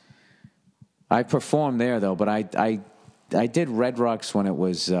Rocks. I performed there, though. But I did Red Rocks when it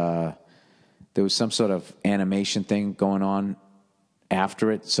was there was some sort of animation thing going on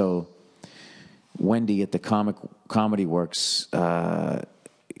after it. So Wendy at the Comedy Works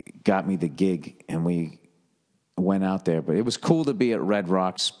got me the gig, and we went out there. But it was cool to be at Red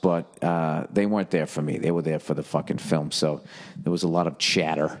Rocks, but they weren't there for me. They were there for the fucking film. So there was a lot of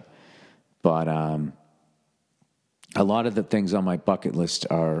chatter. But a lot of the things on my bucket list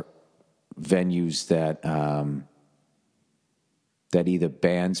are venues that that either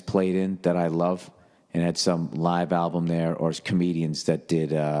bands played in that I love and had some live album there, or comedians that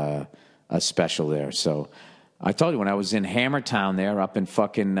did a special there. So I told you, when I was in Hammertown there up in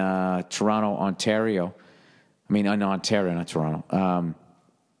fucking Toronto, Ontario, in Ontario, not Toronto.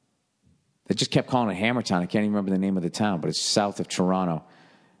 They just kept calling it Hammertown. I can't even remember the name of the town, but it's south of Toronto.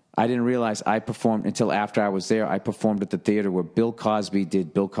 I didn't realize I performed until after I was there. I performed at the theater where Bill Cosby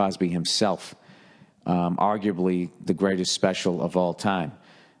did Bill Cosby himself, arguably the greatest special of all time.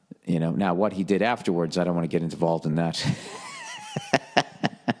 Now what he did afterwards, I don't want to get involved in that.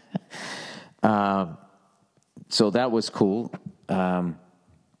 So that was cool. I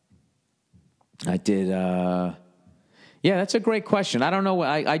did. Yeah, that's a great question. I don't know.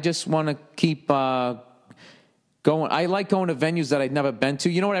 I just want to keep going. I like going to venues that I'd never been to.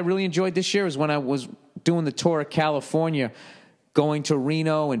 You know what I really enjoyed this year is when I was doing the tour of California, going to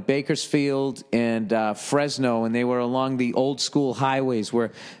Reno and Bakersfield and Fresno, and they were along the old school highways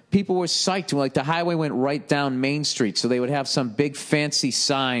where people were psyched. Like the highway went right down Main Street, so they would have some big fancy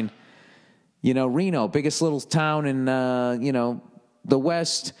sign. Reno, biggest little town in the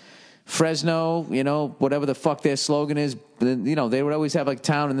West. Fresno, whatever the fuck their slogan is, they would always have like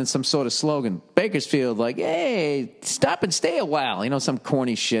town and then some sort of slogan. Bakersfield, like, hey, stop and stay a while, some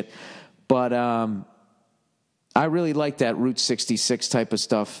corny shit. But I really like that Route 66 type of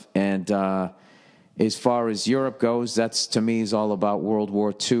stuff. And as far as Europe goes, that's to me is all about World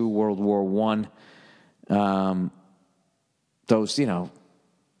War II, World War I.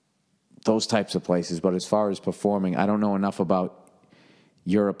 Those types of places. But as far as performing, I don't know enough about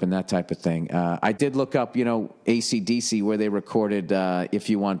Europe and that type of thing. I did look up, AC/DC, where they recorded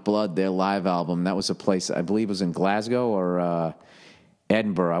If You Want Blood, their live album. That was a place, I believe it was in Glasgow or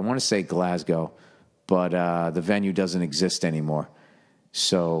Edinburgh. I want to say Glasgow, but the venue doesn't exist anymore.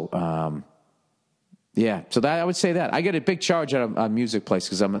 So, yeah, so that I would say that. I get a big charge at a music place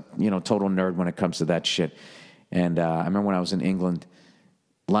because I'm a total nerd when it comes to that shit. And I remember when I was in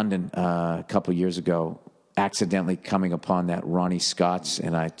London, a couple years ago, accidentally coming upon that Ronnie Scott's,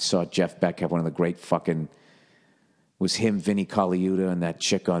 and I saw Jeff Beck have one of the great fucking, was him, Vinnie Colaiuta, and that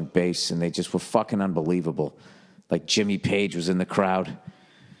chick on bass, and they just were fucking unbelievable. Like Jimmy Page was in the crowd,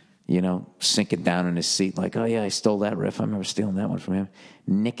 sinking down in his seat, like, oh yeah, I stole that riff. I remember stealing that one from him.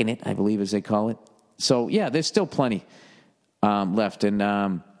 Nicking it, I believe, as they call it. So yeah, there's still plenty. left. And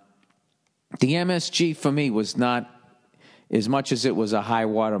the MSG for me was not, as much as it was a high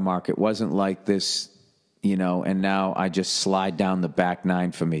water mark, it wasn't like this, and now I just slide down the back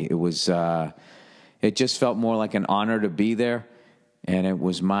nine for me. It was, it just felt more like an honor to be there. And it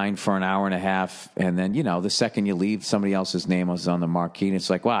was mine for an hour and a half. And then, the second you leave, somebody else's name was on the marquee. And it's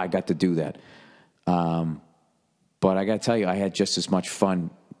like, wow, I got to do that. But I got to tell you, I had just as much fun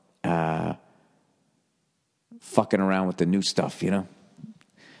fucking around with the new stuff,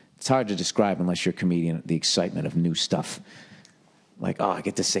 It's hard to describe unless you're a comedian, the excitement of new stuff. Like, oh, I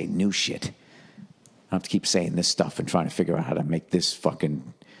get to say new shit. I have to keep saying this stuff and trying to figure out how to make this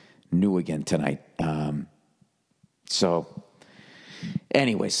fucking new again tonight.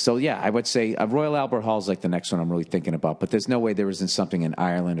 Anyways, so yeah, I would say Royal Albert Hall is like the next one I'm really thinking about. But there's no way there isn't something in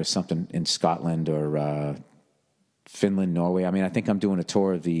Ireland or something in Scotland or Finland, Norway. I mean, I think I'm doing a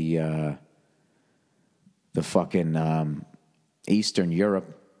tour of the fucking Eastern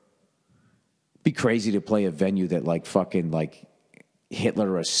Europe. Be crazy to play a venue that like fucking like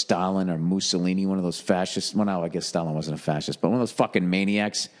Hitler or Stalin or Mussolini, one of those fascists. Well, no, I guess Stalin wasn't a fascist, but one of those fucking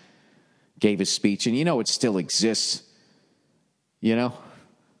maniacs gave his speech, and it still exists.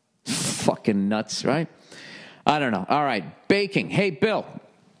 Fucking nuts, right? I don't know. All right, baking. Hey, Bill.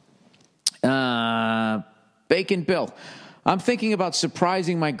 Bacon Bill. I'm thinking about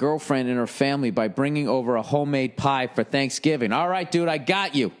surprising my girlfriend and her family by bringing over a homemade pie for Thanksgiving. All right, dude, I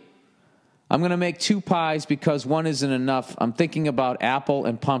got you. I'm going to make 2 pies because one isn't enough. I'm thinking about apple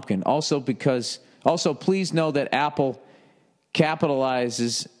and pumpkin. Also, please know that apple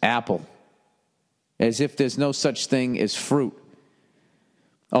capitalizes apple, as if there's no such thing as fruit.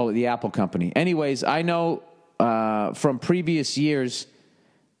 Oh, the Apple Company. Anyways, I know from previous years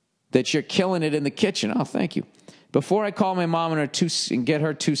that you're killing it in the kitchen. Oh, thank you. Before I call my mom and get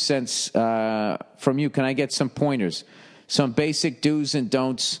her 2 cents from you, can I get some pointers? Some basic do's and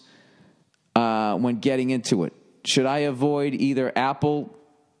don'ts when getting into it. Should I avoid either apple,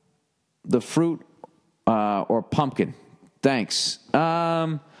 the fruit, or pumpkin? Thanks.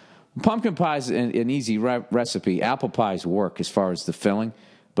 Pumpkin pie is an easy recipe. Apple pies work as far as the filling,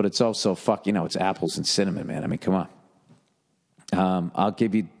 but it's also it's apples and cinnamon, man. I mean, come on. I'll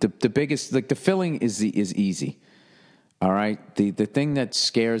give you the biggest, like the filling is easy. All right. The thing that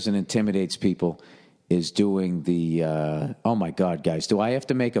scares and intimidates people is doing the, oh my God, guys, do I have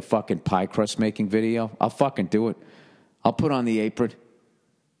to make a fucking pie crust making video? I'll fucking do it. I'll put on the apron.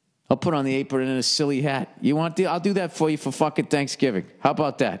 I'll put on the apron and a silly hat. I'll do that for you for fucking Thanksgiving. How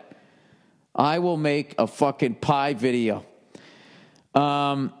about that? I will make a fucking pie video.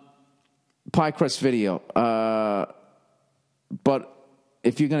 Pie crust video. But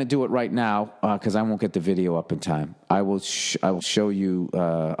if you're going to do it right now, because I won't get the video up in time, I will show you,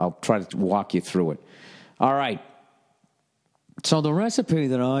 I'll try to walk you through it. All right. So the recipe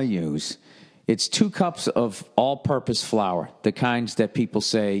that I use, it's 2 cups of all-purpose flour, the kinds that people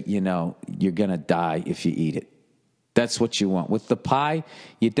say, you're going to die if you eat it. That's what you want. With the pie,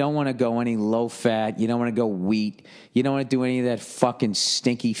 you don't want to go any low-fat. You don't want to go wheat. You don't want to do any of that fucking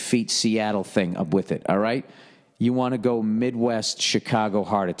stinky feet Seattle thing with it, all right? You want to go Midwest Chicago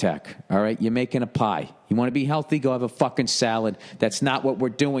heart attack, all right? You're making a pie. You want to be healthy? Go have a fucking salad. That's not what we're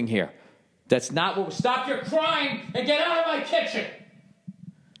doing here. That's not what... Stop your crying and get out of my kitchen!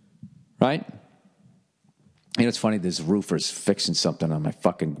 Right? It's funny, there's roofers fixing something on my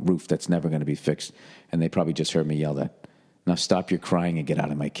fucking roof that's never going to be fixed, and they probably just heard me yell that. Now stop your crying and get out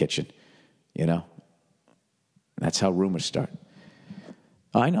of my kitchen. That's how rumors start.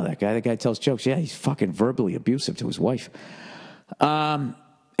 Oh, I know that guy. That guy tells jokes. Yeah, he's fucking verbally abusive to his wife.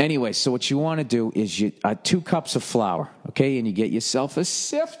 Anyway, so what you want to do is 2 cups of flour, okay? And you get yourself a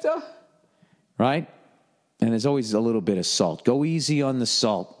sifter, right? And there's always a little bit of salt. Go easy on the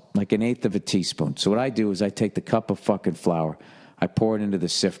salt. Like 1/8 of a teaspoon. So what I do is I take the cup of fucking flour, I pour it into the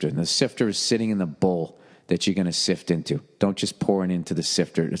sifter, and the sifter is sitting in the bowl that you're going to sift into. Don't just pour it into the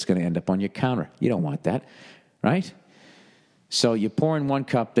sifter. It's going to end up on your counter. You don't want that, right? So you pour in 1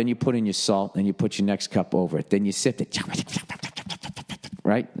 cup, then you put in your salt, then you put your next cup over it. Then you sift it,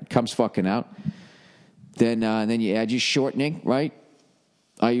 right? It comes fucking out. Then you add your shortening, right?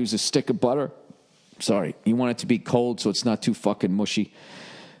 I use a stick of butter. Sorry. You want it to be cold so it's not too fucking mushy.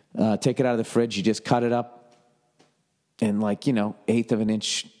 Take it out of the fridge. You just cut it up in 1/8 of an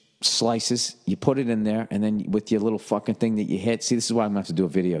inch slices. You put it in there, and then with your little fucking thing that you hit. See, this is why I'm going to have to do a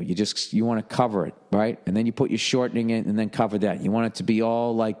video. You want to cover it, right? And then you put your shortening in, and then cover that. You want it to be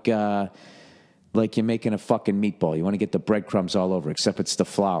all like you're making a fucking meatball. You want to get the breadcrumbs all over, except it's the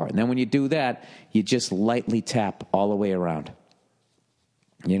flour. And then when you do that, you just lightly tap all the way around.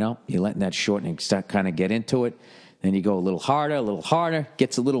 You're letting that shortening start kind of get into it. Then you go a little harder,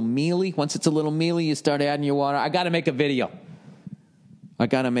 gets a little mealy. Once it's a little mealy, you start adding your water. I got to make a video.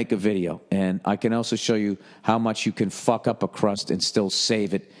 And I can also show you how much you can fuck up a crust and still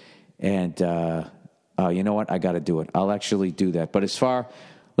save it. And you know what? I got to do it. I'll actually do that. But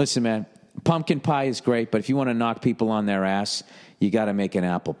listen, man, pumpkin pie is great, but if you want to knock people on their ass, you got to make an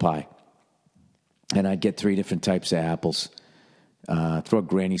apple pie. And I'd get 3 different types of apples. Throw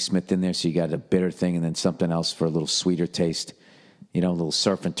Granny Smith in there so you got a bitter thing and then something else for a little sweeter taste. You know, a little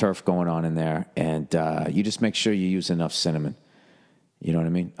surf and turf going on in there. And you just make sure you use enough cinnamon. You know what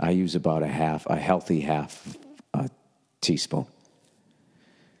I mean? I use about a healthy half teaspoon.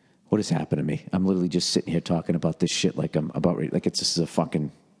 What has happened to me? I'm literally just sitting here talking about this shit like this is a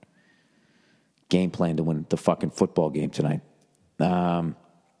fucking game plan to win the fucking football game tonight. All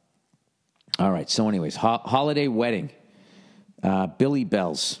right. So anyways, holiday wedding. Billy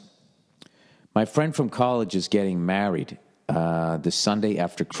Bells. My friend from college is getting married the Sunday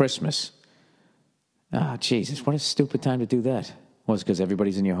after Christmas. Jesus, what a stupid time to do that. Well, it's because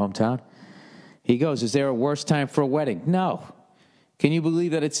everybody's in your hometown? He goes, is there a worse time for a wedding? No. Can you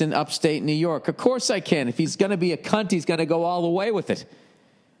believe that it's in upstate New York? Of course I can. If he's going to be a cunt, he's going to go all the way with it.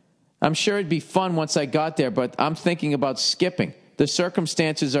 I'm sure it'd be fun once I got there, but I'm thinking about skipping. The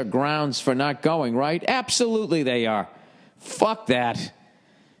circumstances are grounds for not going, right? Absolutely they are. Fuck that.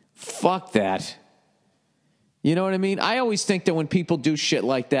 You know what I mean? I always think that when people do shit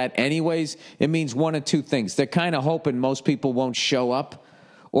like that anyways, it means one of two things. They're kind of hoping most people won't show up.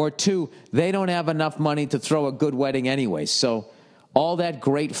 Or 2, they don't have enough money to throw a good wedding anyway. So all that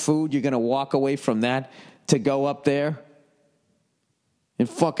great food, you're going to walk away from that to go up there and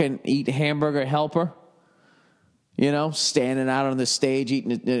fucking eat hamburger helper? You know, standing out on the stage,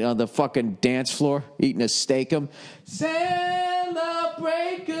 eating on the fucking dance floor, eating a steak-um.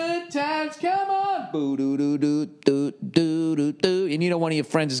 Celebrate good times, come on. Boo-doo-doo-doo-doo-doo-doo. And you know one of your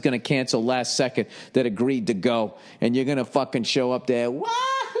friends is going to cancel last second that agreed to go. And you're going to fucking show up there.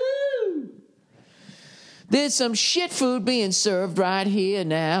 Wahoo! There's some shit food being served right here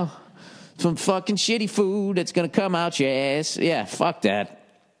now. Some fucking shitty food that's going to come out your ass. Yeah, fuck that.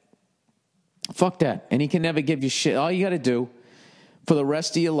 Fuck that. And he can never give you shit. All you got to do for the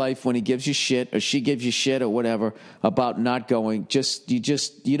rest of your life when he gives you shit or she gives you shit or whatever about not going, you're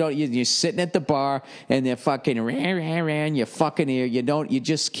sitting at the bar and they're fucking in your fucking ear. You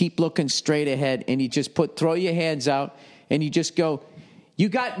just keep looking straight ahead and you just throw your hands out and you just go, you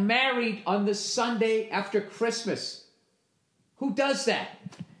got married on the Sunday after Christmas. Who does that?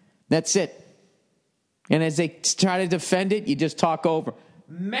 That's it. And as they try to defend it, you just talk over.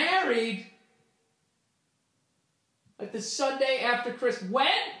 Married? Like the Sunday after Christmas. When?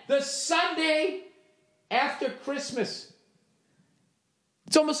 The Sunday after Christmas.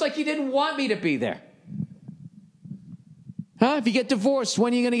 It's almost like you didn't want me to be there. Huh? If you get divorced,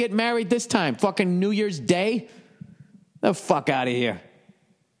 when are you going to get married this time? Fucking New Year's Day? The fuck out of here.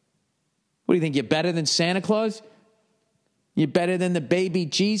 What do you think? You're better than Santa Claus? You're better than the baby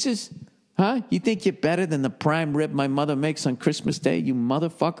Jesus? Huh? You think you're better than the prime rib my mother makes on Christmas Day, you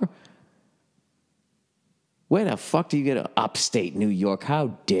motherfucker? Where the fuck do you get to upstate New York?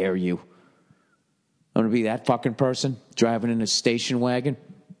 How dare you? I'm going to be that fucking person driving in a station wagon?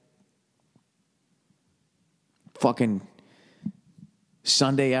 Fucking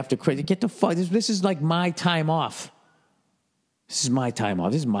Sunday after Christmas. Get the fuck. This is like my time off. This is my time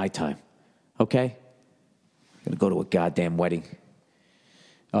off. This is my time. Okay? I'm going to go to a goddamn wedding.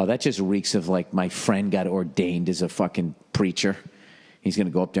 Oh, that just reeks of like my friend got ordained as a fucking preacher. He's going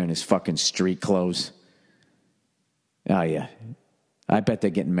to go up there in his fucking street clothes. Oh, yeah. I bet they're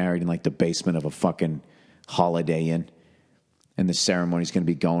getting married in like the basement of a fucking Holiday Inn. And the ceremony's going to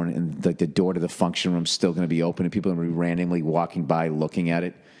be going, and the door to the function room's still going to be open, and people are going to be randomly walking by looking at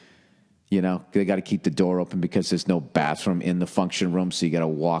it. You know, they got to keep the door open because there's no bathroom in the function room, so you got to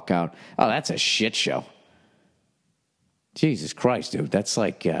walk out. Oh, that's a shit show. Jesus Christ, dude. That's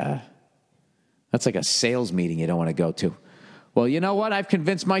like a sales meeting you don't want to go to. Well, you know what? I've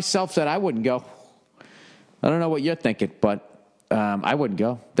convinced myself that I wouldn't go. I don't know what you're thinking, but I wouldn't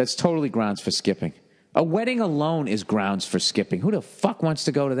go. That's totally grounds for skipping. A wedding alone is grounds for skipping. Who the fuck wants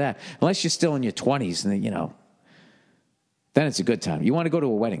to go to that? Unless you're still in your 20s, and then it's a good time. You want to go to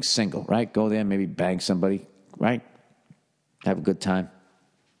a wedding single, right? Go there, maybe bang somebody, right? Have a good time.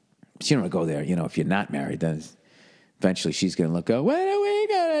 But you don't want to go there, if you're not married, then eventually she's going to look, when are we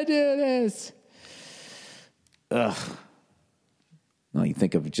going to do this? Ugh. No, you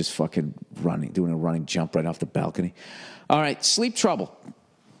think of it just fucking doing a running jump right off the balcony. All right, sleep trouble.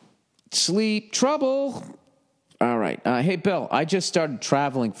 Sleep trouble. All right. Hey, Bill, I just started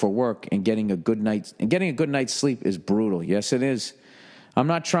traveling for work and getting a good night's sleep is brutal. Yes, it is. I'm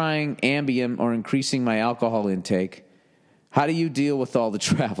not trying Ambien or increasing my alcohol intake. How do you deal with all the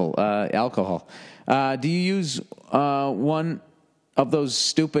travel? Alcohol. Do you use one of those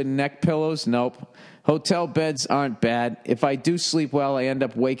stupid neck pillows? Nope. Hotel beds aren't bad. If I do sleep well, I end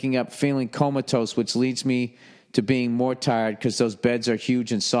up waking up feeling comatose, which leads me to being more tired because those beds are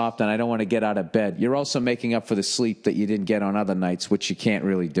huge and soft and I don't want to get out of bed. You're also making up for the sleep that you didn't get on other nights, which you can't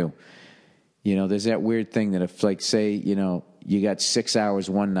really do. You know, there's that weird thing that if, like, say, you know, you got 6 hours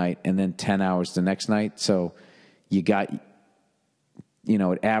one night and then 10 hours the next night, so you got, you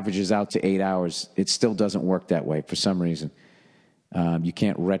know, it averages out to 8 hours. It still doesn't work that way for some reason. You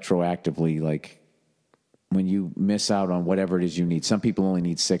can't retroactively, like, when you miss out on whatever it is you need. Some people only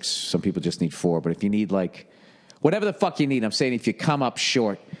need 6. Some people just need 4. But if you need, like, whatever the fuck you need, I'm saying if you come up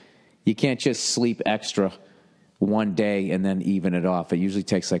short, you can't just sleep extra one day and then even it off. It usually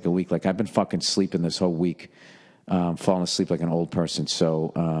takes like a week. Like, I've been fucking sleeping this whole week, falling asleep like an old person.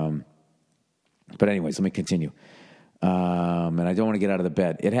 So, but anyways, let me continue. And I don't want to get out of the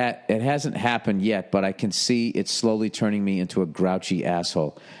bed. It hasn't happened yet, but I can see it slowly turning me into a grouchy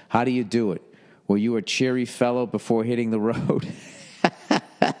asshole. How do you do it? Were you a cheery fellow before hitting the road?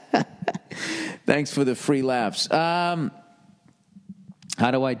 Thanks for the free laughs. How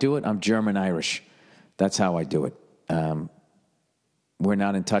do I do it? I'm German-Irish. That's how I do it. We're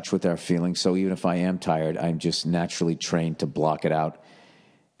not in touch with our feelings, so even if I am tired, I'm just naturally trained to block it out,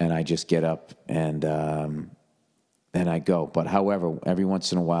 and I just get up and I go. But however, every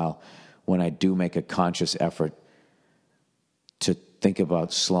once in a while, when I do make a conscious effort to think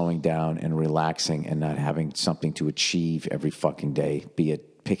about slowing down and relaxing and not having something to achieve every fucking day, be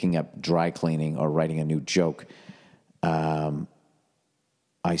it picking up dry cleaning or writing a new joke,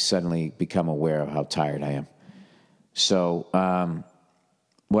 I suddenly become aware of how tired I am. So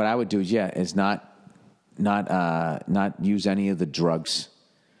what I would do is not use any of the drugs.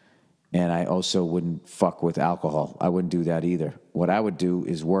 And I also wouldn't fuck with alcohol. I wouldn't do that either. What I would do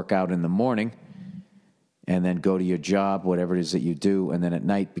is work out in the morning and then go to your job, whatever it is that you do. And then at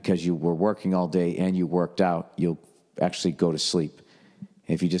night, because you were working all day and you worked out, you'll actually go to sleep.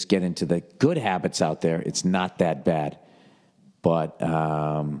 If you just get into the good habits out there, it's not that bad. But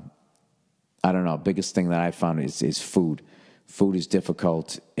I don't know. Biggest thing that I found is food. Food is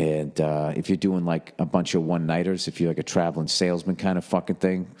difficult, and if you're doing like a bunch of one-nighters, if you're like a traveling salesman kind of fucking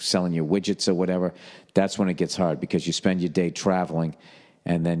thing, selling your widgets or whatever, that's when it gets hard because you spend your day traveling,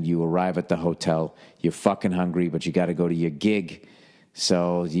 and then you arrive at the hotel, you're fucking hungry, but you got to go to your gig,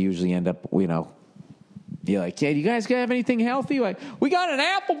 so you usually end up, you know, you're like, hey, do you guys have anything healthy? Like, we got an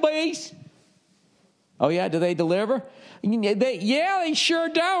Applebee's. Oh, yeah? Do they deliver? They sure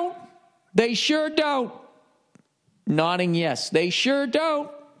don't. They sure don't. Nodding yes. They sure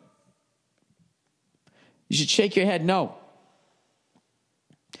don't. You should shake your head no.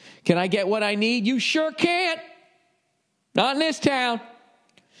 Can I get what I need? You sure can't. Not in this town.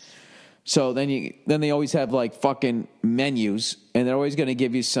 So then they always have like fucking menus, and they're always going to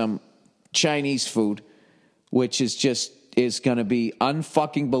give you some Chinese food, which is going to be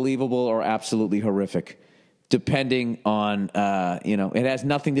unfucking believable or absolutely horrific, depending on it has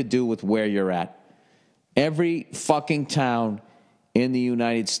nothing to do with where you're at. Every fucking town in the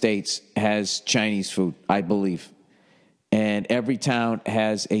United States has Chinese food, I believe. And every town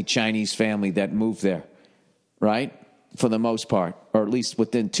has a Chinese family that moved there, right? For the most part, or at least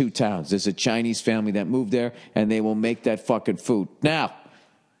within 2 towns. There's a Chinese family that moved there, and they will make that fucking food. Now,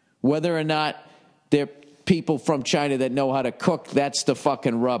 whether or not they're people from China that know how to cook, that's the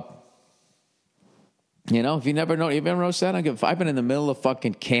fucking rub. You know, if you never noticed that? I've been in the middle of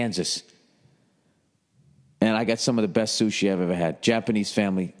fucking Kansas. And I got some of the best sushi I've ever had. Japanese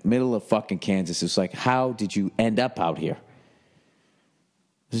family, middle of fucking Kansas. It's like, how did you end up out here?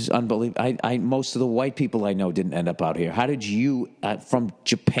 This is unbelievable. Most of the white people I know didn't end up out here. How did you, from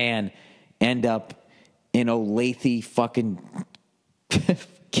Japan, end up in Olathe, fucking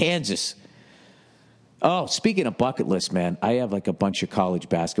Kansas? Oh, speaking of bucket list, man, I have like a bunch of college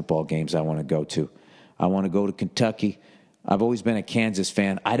basketball games I want to go to. I want to go to Kentucky. I've always been a Kansas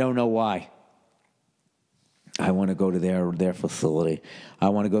fan. I don't know why. I want to go to their facility. I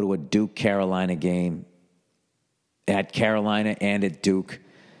want to go to a Duke-Carolina game at Carolina and at Duke.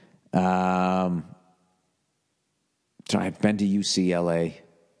 So I've been to UCLA.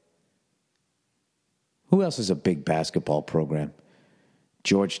 Who else has a big basketball program?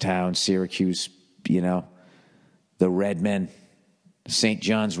 Georgetown, Syracuse, the Redmen, St.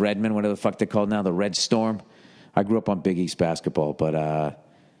 John's Redmen, whatever the fuck they're called now, the Red Storm. I grew up on Big East basketball, but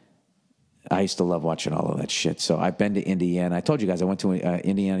I used to love watching all of that shit. So I've been to Indiana. I told you guys I went to an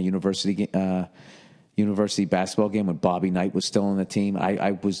Indiana University basketball game when Bobby Knight was still on the team.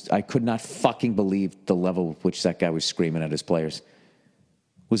 I could not fucking believe the level with which that guy was screaming at his players.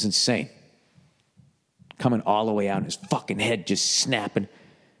 It was insane. Coming all the way out, and his fucking head just snapping.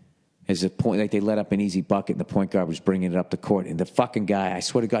 As a point, like they let up an easy bucket, and the point guard was bringing it up the court. And the fucking guy, I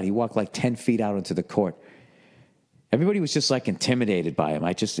swear to God, he walked like 10 feet out into the court. Everybody was just like intimidated by him.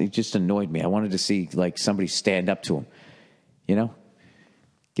 It just annoyed me. I wanted to see like somebody stand up to him, you know,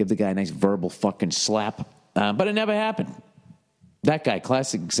 give the guy a nice verbal fucking slap. But it never happened. That guy,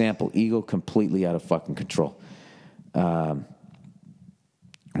 classic example, ego completely out of fucking control. When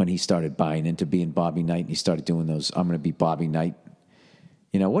he started buying into being Bobby Knight, and he started doing those, I'm going to be Bobby Knight.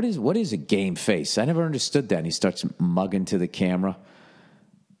 You know, what is a game face? I never understood that. And he starts mugging to the camera.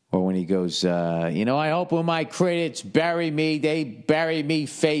 Or when he goes, I hope when my critics bury me, they bury me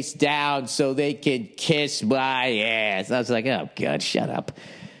face down so they can kiss my ass. I was like, oh, God, shut up.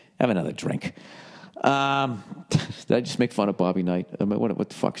 Have another drink. Did I just make fun of Bobby Knight? I mean, what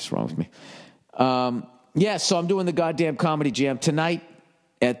the fuck is wrong with me? So I'm doing the goddamn Comedy Jam tonight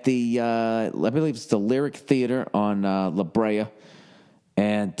at the, I believe it's the Lyric Theater on La Brea.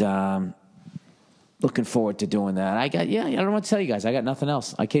 And looking forward to doing that. I don't know what to tell you guys. I got nothing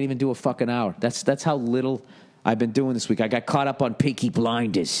else. I can't even do a fucking hour. That's how little I've been doing this week. I got caught up on Peaky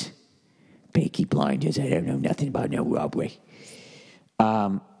Blinders. Peaky Blinders. I don't know nothing about no robbery.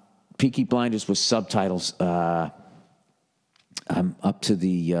 Peaky Blinders with subtitles. I'm up to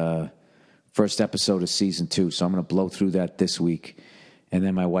the first episode of season 2, so I'm going to blow through that this week. And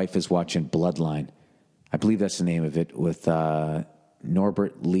then my wife is watching Bloodline. I believe that's the name of it, with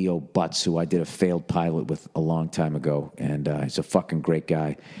Norbert Leo Butz, who I did a failed pilot with a long time ago. And he's a fucking great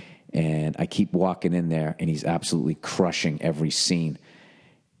guy. And I keep walking in there, and he's absolutely crushing every scene.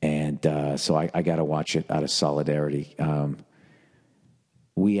 And so I got to watch it out of solidarity.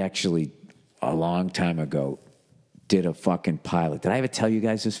 We actually, a long time ago, did a fucking pilot. Did I ever tell you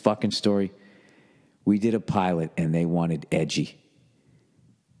guys this fucking story? We did a pilot, and they wanted edgy.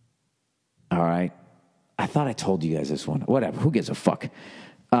 All right? I thought I told you guys this one. Whatever. Who gives a fuck?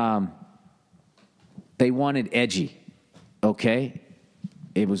 They wanted edgy. Okay?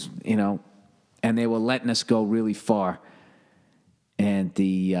 It was, and they were letting us go really far. And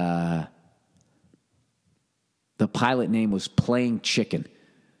the pilot name was Playing Chicken,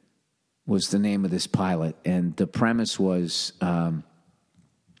 was the name of this pilot. And the premise was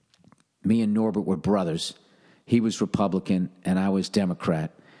me and Norbert were brothers. He was Republican, and I was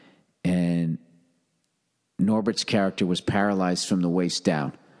Democrat. And Norbert's character was paralyzed from the waist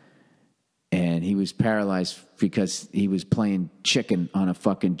down. And he was paralyzed because he was playing chicken on a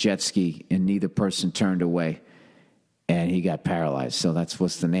fucking jet ski, and neither person turned away. And he got paralyzed. So that's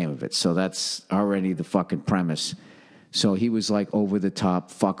what's the name of it. So that's already the fucking premise. So he was like over the top,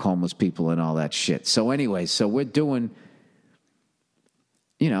 fuck homeless people and all that shit. So anyway, so we're doing,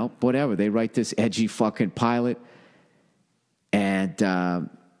 whatever. They write this edgy fucking pilot. And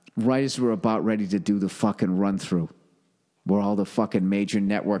right as we're about ready to do the fucking run through, where all the fucking major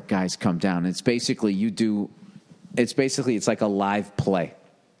network guys come down. It's basically it's like a live play.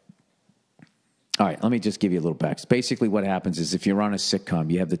 All right, let me just give you a little back. Basically what happens is if you're on a sitcom,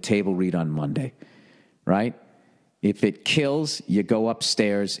 you have the table read on Monday, right? If it kills, you go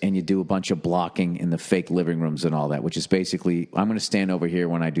upstairs and you do a bunch of blocking in the fake living rooms and all that, which is basically, I'm going to stand over here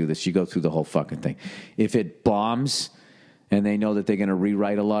when I do this. You go through the whole fucking thing. If it bombs and they know that they're going to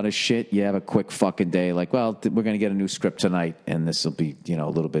rewrite a lot of shit, you have a quick fucking day like, well, we're going to get a new script tonight, and this will be, a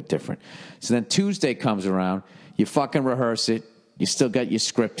little bit different. So then Tuesday comes around, you fucking rehearse it, you still got your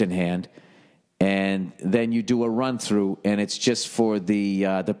script in hand, and then you do a run-through, and it's just for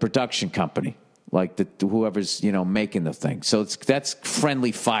the production company, like whoever's, making the thing. So that's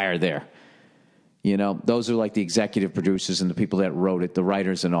friendly fire there. Those are like the executive producers and the people that wrote it, the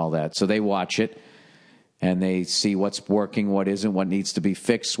writers and all that. So they watch it, and they see what's working, what isn't, what needs to be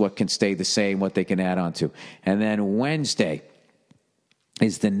fixed, what can stay the same, what they can add on to. And then Wednesday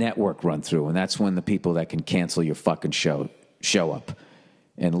is the network run-through, and that's when the people that can cancel your fucking show up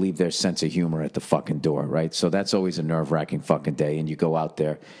and leave their sense of humor at the fucking door, right? So that's always a nerve-wracking fucking day, and you go out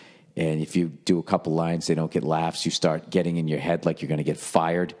there, and if you do a couple lines, they don't get laughs, you start getting in your head like you're going to get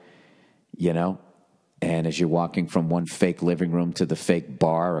fired, And as you're walking from one fake living room to the fake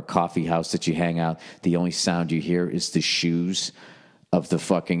bar or coffee house that you hang out, the only sound you hear is the shoes of the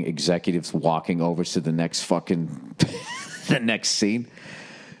fucking executives walking over to the next fucking, the next scene.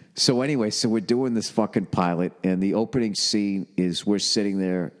 So anyway, so we're doing this fucking pilot, and the opening scene is we're sitting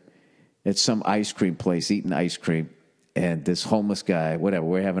there at some ice cream place eating ice cream, And this homeless guy, whatever,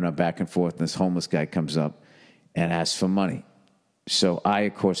 we're having a back and forth, and this homeless guy comes up and asks for money. So I,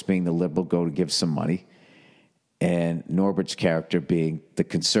 of course, being the liberal, go to give some money. And Norbert's character, being the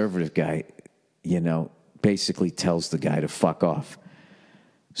conservative guy, basically tells the guy to fuck off.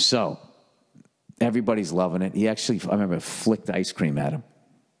 So everybody's loving it. He actually, I remember, flicked ice cream at him.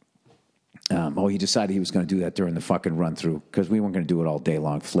 He decided he was going to do that during the fucking run-through because we weren't going to do it all day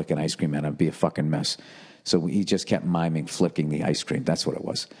long, flicking ice cream at him. It'd be a fucking mess. So he just kept miming flicking the ice cream. That's what it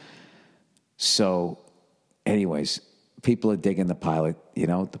was. So anyways, people are digging the pilot.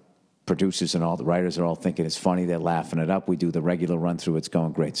 The producers and all the writers are all thinking it's funny. They're laughing it up. We do the regular run-through. It's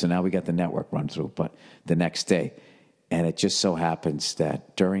going great. So now we got the network run-through, but the next day. And it just so happens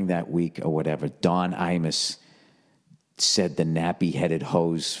that during that week or whatever, Don Imus said the nappy-headed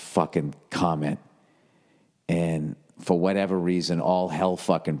hose fucking comment. And for whatever reason, all hell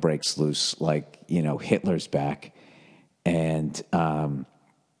fucking breaks loose. Like, Hitler's back. And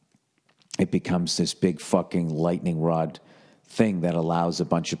it becomes this big fucking lightning rod thing that allows a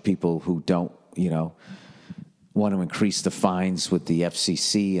bunch of people who don't, want to increase the fines with the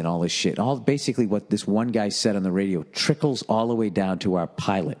FCC and all this shit. All basically what this one guy said on the radio trickles all the way down to our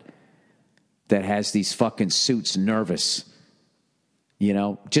pilot that has these fucking suits nervous,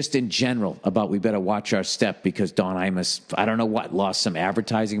 just in general about we better watch our step because Don Imus, I don't know what, lost some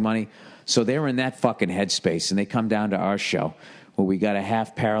advertising money. So they're in that fucking headspace and they come down to our show where we got a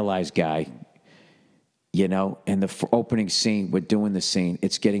half paralyzed guy, and the opening scene, we're doing the scene.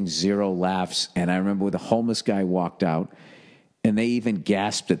 It's getting zero laughs. And I remember when the homeless guy walked out, and they even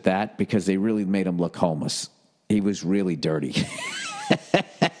gasped at that because they really made him look homeless. He was really dirty.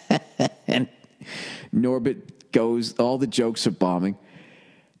 And Norbert goes, all the jokes are bombing.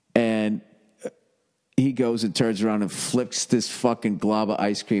 And he goes and turns around and flips this fucking glob of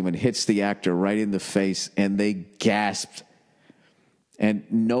ice cream and hits the actor right in the face. And they gasped. And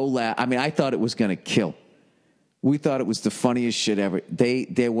no laugh. I mean, I thought it was going to kill. We thought it was the funniest shit ever.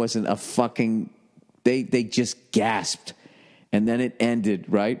 There wasn't a fucking, they just gasped. And then it ended,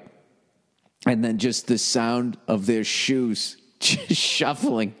 right? And then just the sound of their shoes just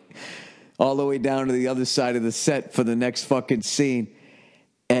shuffling all the way down to the other side of the set for the next fucking scene.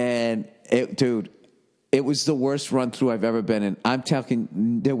 And it was the worst run through I've ever been in. I'm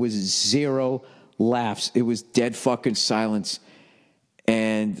talking, there was zero laughs. It was dead fucking silence.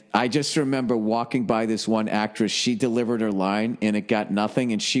 And I just remember walking by this one actress. She delivered her line, and it got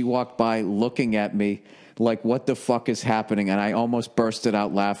nothing. And she walked by looking at me like, what the fuck is happening? And I almost bursted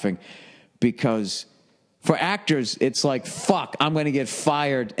out laughing because for actors, it's like, fuck, I'm going to get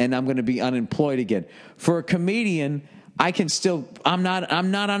fired and I'm going to be unemployed again. For a comedian, I can still, I'm not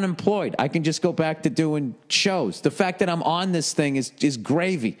unemployed. I can just go back to doing shows. The fact that I'm on this thing is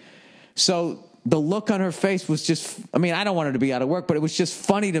gravy. So the look on her face was just, I mean, I don't want her to be out of work, but it was just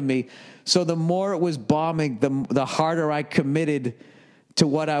funny to me. So the more it was bombing, the harder I committed to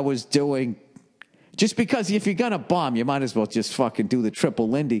what I was doing. Just because if you're going to bomb, you might as well just fucking do the triple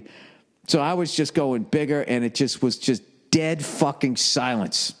Lindy. So I was just going bigger, and it just was just dead fucking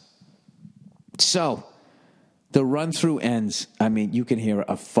silence. So the run-through ends. I mean, you can hear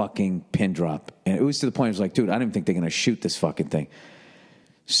a fucking pin drop. And it was to the point, I was like, dude, I don't even think they're going to shoot this fucking thing.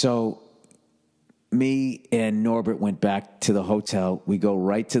 So me and Norbert went back to the hotel. We go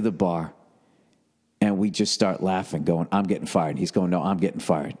right to the bar, and we just start laughing, going, I'm getting fired. He's going, no, I'm getting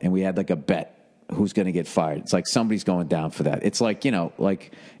fired. And we had like a bet. Who's going to get fired? It's like somebody's going down for that. It's like,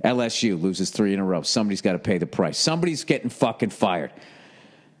 like LSU loses 3 in a row. Somebody's got to pay the price. Somebody's getting fucking fired.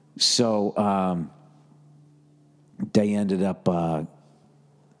 So they ended up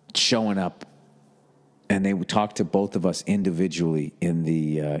showing up, and they would talk to both of us individually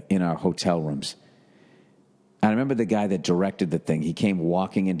in our hotel rooms. I remember the guy that directed the thing. He came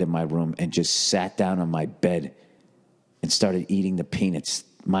walking into my room and just sat down on my bed and started eating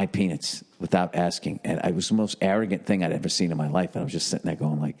my peanuts, without asking. And it was the most arrogant thing I'd ever seen in my life. And I was just sitting there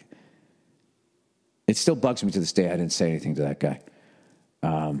going like, it still bugs me to this day. I didn't say anything to that guy.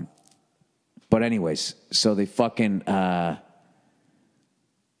 But anyways, so they fucking, so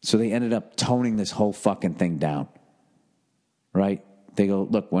they ended up toning this whole fucking thing down. Right? They go,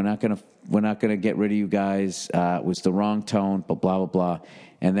 look, we're not going to get rid of you guys. It was the wrong tone, but blah, blah, blah.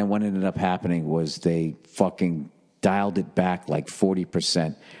 And then what ended up happening was they fucking dialed it back like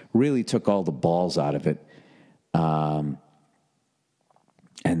 40%, really took all the balls out of it. And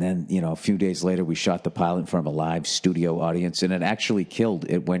then, a few days later, we shot the pilot in front of a live studio audience, and it actually killed.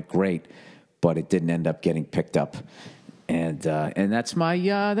 It went great, but it didn't end up getting picked up. And that's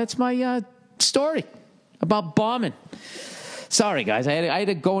my story about bombing. Sorry, guys. I had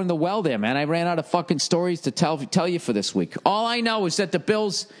to go in the well there, man. I ran out of fucking stories to tell you for this week. All I know is that the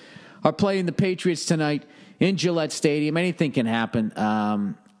Bills are playing the Patriots tonight in Gillette Stadium. Anything can happen.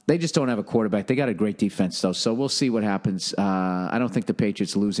 They just don't have a quarterback. They got a great defense, though, so we'll see what happens. I don't think the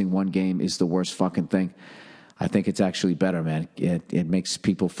Patriots losing one game is the worst fucking thing. I think it's actually better, man. It makes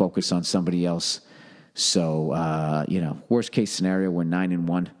people focus on somebody else. So, worst case scenario, we're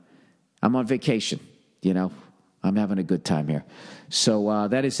 9-1. I'm on vacation, I'm having a good time here. So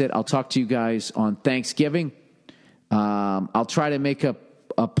that is it. I'll talk to you guys on Thanksgiving. I'll try to make a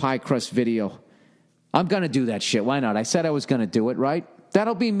pie crust video. I'm going to do that shit. Why not? I said I was going to do it, right?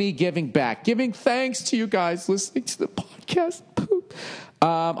 That'll be me giving back, giving thanks to you guys listening to the podcast.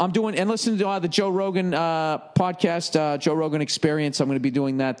 I'm doing and listening to the Joe Rogan podcast, Joe Rogan Experience. I'm going to be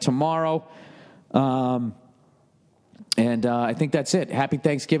doing that tomorrow. And I think that's it. Happy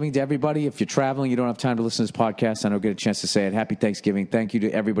Thanksgiving to everybody. If you're traveling, you don't have time to listen to this podcast, I don't get a chance to say it. Happy Thanksgiving. Thank you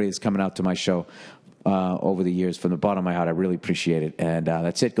to everybody that's coming out to my show over the years. From the bottom of my heart, I really appreciate it. And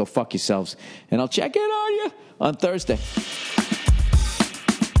that's it. Go fuck yourselves. And I'll check in on you on Thursday.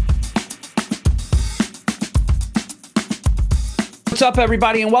 What's up,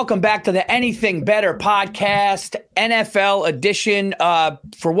 everybody, and welcome back to the Anything Better podcast, NFL edition.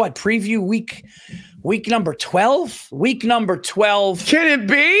 For what? Preview week number 12? Week number 12. Can it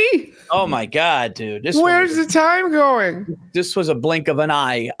be? Oh, my God, dude. Where's the time going? This was a blink of an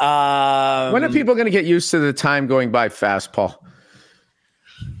eye. When are people going to get used to the time going by fast, Paul?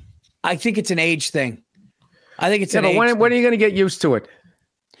 I think it's an age thing. When are you going to get used to it?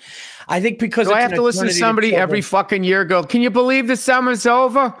 I think because I have to listen to somebody every fucking year go, can you believe the summer's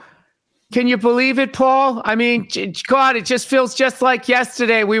over? Can you believe it, Paul? I mean, God, it just feels just like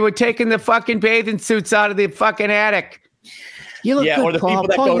yesterday. We were taking the fucking bathing suits out of the fucking attic. You look good, or the Paul. people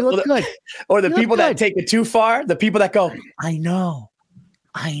that Paul, go, you look good. Or the people that take it too far. The people that go, I know.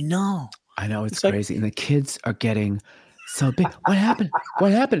 I know, it's crazy. And the kids are getting so big. What happened?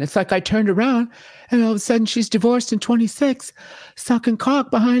 It's like I turned around and all of a sudden she's divorced and 26, sucking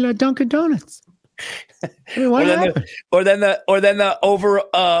cock behind a Dunkin' Donuts. I mean, what happened? Or then the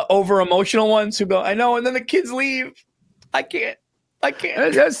over emotional ones who go, I know, and then the kids leave. I can't.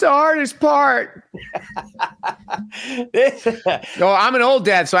 That's the hardest part. No, I'm an old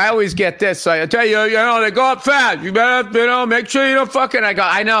dad, so I always get this. So I tell you, they go up fast. You better, make sure you don't fucking. I go,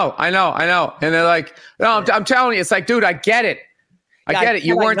 I know. And they're like, no, I'm telling you, it's like, dude, I get it. I get it.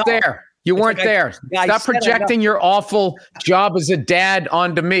 You weren't there. You weren't there. Stop projecting your awful job as a dad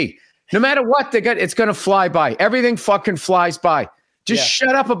onto me. No matter what, it's going to fly by. Everything fucking flies by. Just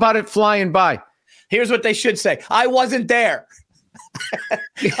shut up about it flying by. Here's what they should say. I wasn't there.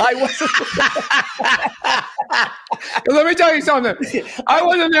 I wasn't. Let me tell you something. I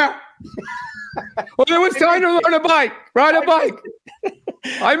wasn't there. Well, it was time to ride a bike.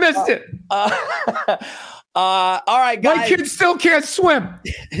 I missed it. All right, guys. My kids still can't swim.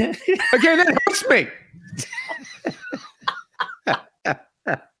 Okay, that hurts me.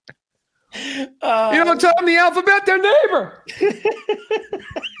 You don't tell them the alphabet, their neighbor.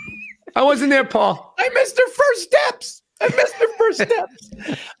 I wasn't there, Paul. I missed their first steps.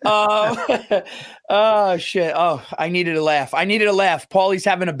 Oh, shit. Oh, I needed a laugh. Paulie's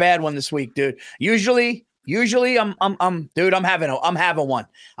having a bad one this week, dude. Usually I'm having one.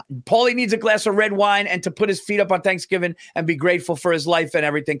 Paulie needs a glass of red wine and to put his feet up on Thanksgiving and be grateful for his life and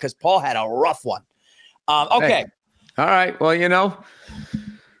everything because Paul had a rough one. Okay. Hey. All right. Well,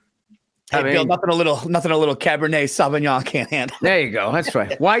 Bill, nothing a little Cabernet Sauvignon can't handle. There you go. That's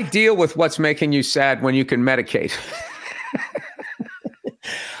right. Why deal with what's making you sad when you can medicate?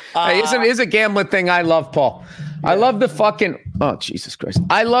 Hey, here's a gambling thing I love, Paul. I love the fucking, oh, Jesus Christ.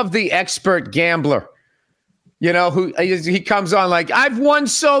 I love the expert gambler, who he comes on like, I've won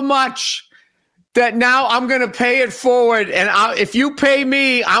so much that now I'm going to pay it forward. And if you pay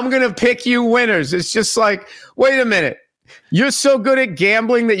me, I'm going to pick you winners. It's just like, wait a minute. You're so good at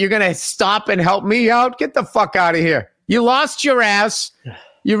gambling that you're going to stop and help me out? Get the fuck out of here. You lost your ass.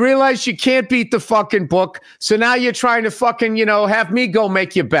 You realize you can't beat the fucking book. So now you're trying to fucking, have me go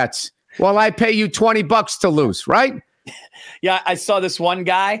make your bets while I pay you $20 to lose, right? Yeah, I saw this one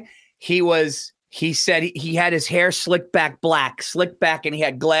guy. He said he had his hair slicked back, and he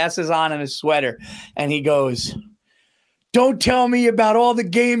had glasses on and a sweater. And he goes, don't tell me about all the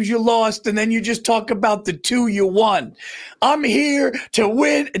games you lost and then you just talk about the 2 you won. I'm here to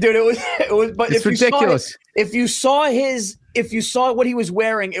win. Dude, it was but it's ridiculous. If you saw what he was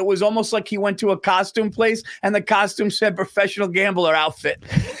wearing, it was almost like he went to a costume place and the costume said professional gambler outfit.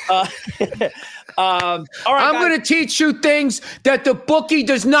 All right, I'm going to teach you things that the bookie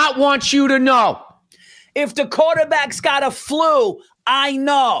does not want you to know. If the quarterback's got a flu, I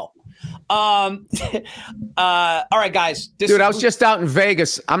know. All right, guys. Dude, I was just out in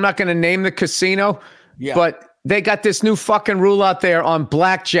Vegas. I'm not going to name the casino, but they got this new fucking rule out there on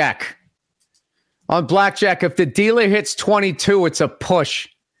blackjack. On blackjack, if the dealer hits 22, it's a push.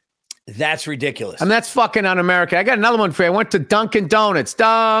 That's ridiculous. And that's fucking un-American. I got another one for you. I went to Dunkin' Donuts.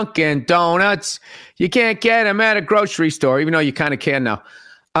 Dunkin' Donuts. You can't get them at a grocery store, even though you kind of can now.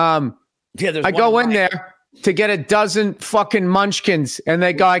 I go in there to get a dozen fucking munchkins, and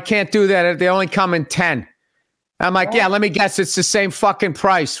they go, I can't do that. They only come in 10. I'm like, yeah, let me guess. It's the same fucking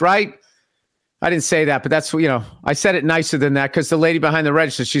price, right? I didn't say that, but that's, I said it nicer than that because the lady behind the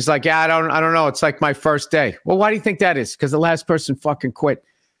register, she's like, yeah, I don't know. It's like my first day. Well, why do you think that is? Because the last person fucking quit.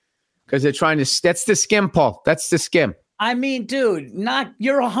 Because they're trying to, that's the skim, Paul. That's the skim. I mean, dude,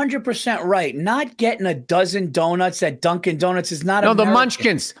 you're 100% right. Not getting a dozen donuts at Dunkin' Donuts is not the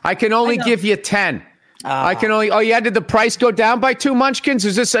munchkins. I can only give you 10. I can only, did the price go down by 2 munchkins?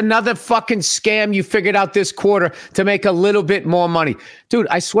 Is this another fucking scam you figured out this quarter to make a little bit more money? Dude,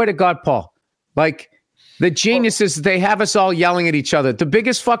 I swear to God, Paul, like the geniuses, they have us all yelling at each other. The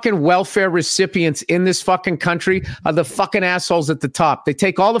biggest fucking welfare recipients in this fucking country are the fucking assholes at the top. They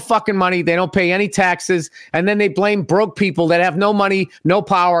take all the fucking money. They don't pay any taxes. And then they blame broke people that have no money, no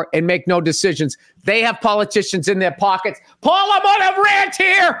power, and make no decisions. They have politicians in their pockets. Paul, I'm on a rant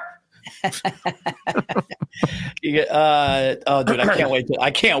here. Dude,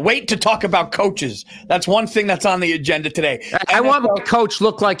 I can't wait to talk about coaches. That's one thing that's on the agenda today. I want my coach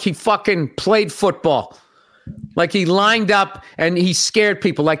look like he fucking played football. Like he lined up and he scared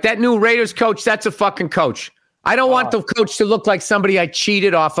people. Like that new Raiders coach, that's a fucking coach. I don't want the coach to look like somebody I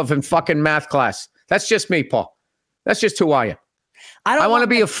cheated off of in fucking math class. That's just me, Paul. That's just who I am. I want to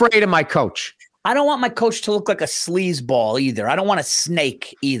be afraid of my coach. I don't want my coach to look like a sleazeball either. I don't want a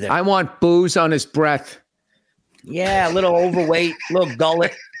snake either. I want booze on his breath. Yeah, a little overweight, a little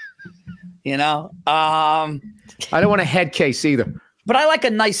gullet. I don't want a head case either. But I like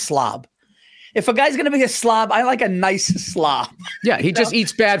a nice slob. If a guy's going to be a slob, I like a nice slob. Yeah, he just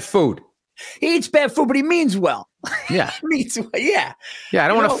eats bad food. He eats bad food, but he means well. Yeah. Yeah. Yeah, I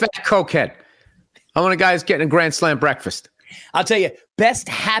don't want a fat cokehead. I want a guy who's getting a Grand Slam breakfast. I'll tell you, best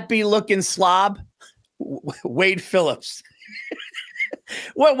happy-looking slob, Wade Phillips.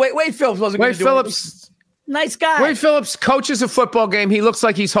 Wade Phillips wasn't going to do Phillips, nice guy. Wade Phillips coaches a football game. He looks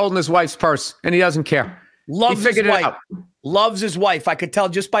like he's holding his wife's purse, and he doesn't care. He figured it out. Loves his wife. I could tell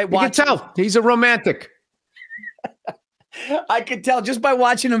just by watching. You can tell. He's a romantic. I could tell just by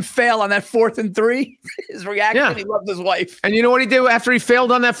watching him fail on that 4th and 3. His reaction, yeah. He loves his wife. And you know what he did after he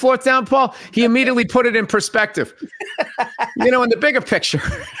failed on that 4th down, Paul? He immediately put it in perspective. In the bigger picture.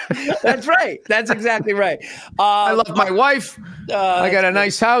 That's right. That's exactly right. I love my wife. I got a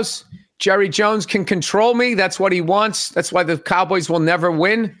nice house. Jerry Jones can control me. That's what he wants. That's why the Cowboys will never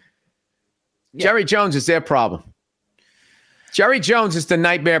win. Yeah. Jerry Jones is their problem. Jerry Jones is the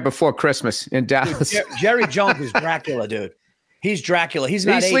nightmare before Christmas in Dallas. Dude, Jerry Jones is Dracula, dude. He's Dracula. He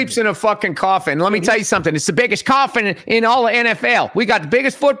sleeps in a fucking coffin. Let me tell you something. It's the biggest coffin in all of NFL. We got the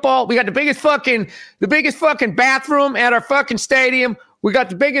biggest football. We got the biggest fucking bathroom at our fucking stadium. We got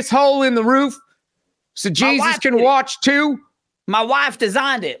the biggest hole in the roof. So Jesus can watch too. My wife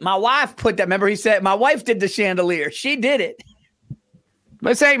designed it. My wife put that. Remember, he said, my wife did the chandelier. She did it.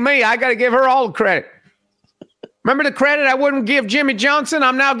 This ain't me. I got to give her all the credit. Remember the credit I wouldn't give Jimmy Johnson?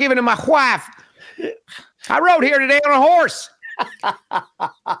 I'm now giving to my wife. I rode here today on a horse.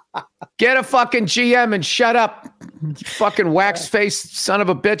 Get a fucking GM and shut up. Fucking wax-faced son of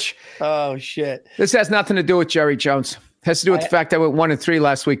a bitch. Oh, shit. This has nothing to do with Jerry Jones. It has to do with the fact that I went 1-3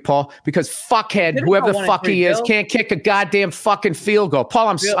 last week, Paul, because fuckhead, whoever the fuck he is, can't kick a goddamn fucking field goal.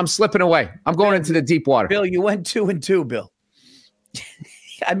 Paul, I'm slipping away. I'm going into the deep water. Bill, you went 2-2, Bill.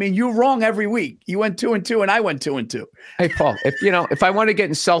 I mean, you're wrong every week. You went 2-2, and I went 2-2. Hey, Paul, if I want to get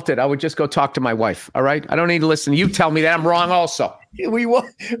insulted, I would just go talk to my wife. All right, I don't need to listen. You tell me that I'm wrong. Also, we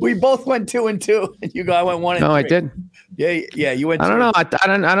both went 2-2, and you go. I went 1-3. No, I did. Yeah, you went. I don't know. I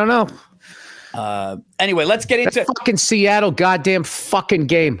don't know. Anyway, let's get into that fucking Seattle goddamn fucking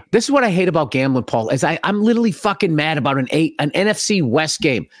game. This is what I hate about gambling, Paul. Is I'm literally fucking mad about an NFC West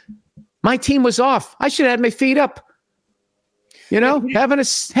game. My team was off. I should have had my feet up. Having a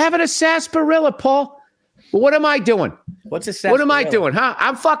sarsaparilla, Paul. Well, what am I doing? What's a sarsaparilla? What am I doing, huh?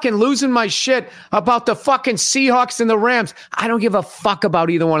 I'm fucking losing my shit about the fucking Seahawks and the Rams. I don't give a fuck about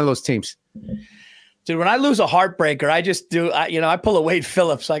either one of those teams. Dude, when I lose a heartbreaker, I just do, I pull a Wade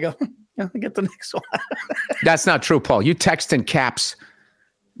Phillips. I go, get the next one. That's not true, Paul. You text in caps.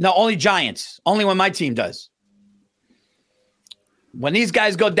 No, only Giants. Only when my team does. When these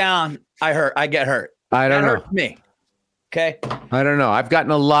guys go down, I get hurt. I don't know. Hurts me. Okay. I don't know. I've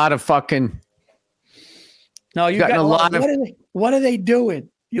gotten a lot of fucking. No, you've gotten a lot of. What are they doing?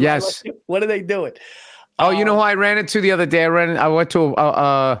 Yes. What are they doing? Oh, you know who I ran into the other day? I went to.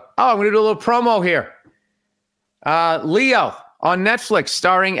 I'm going to do a little promo here. Leo on Netflix,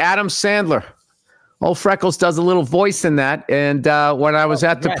 starring Adam Sandler. Old Freckles does a little voice in that, and when I was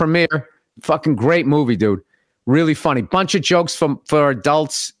at the premiere, fucking great movie, dude. Really funny. Bunch of jokes for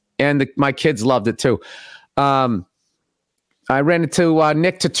adults, and my kids loved it too. I ran into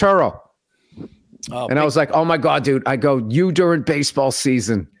Nick Turturro. And I was like, oh my God, dude. I go, you during baseball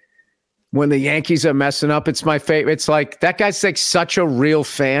season, when the Yankees are messing up, it's my favorite. It's like, that guy's like such a real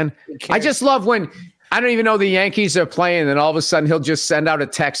fan. I just love when I don't even know the Yankees are playing, and all of a sudden he'll just send out a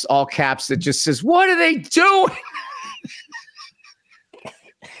text, all caps, that just says, what are they doing?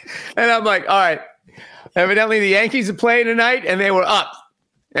 And I'm like, all right, evidently the Yankees are playing tonight, and they were up.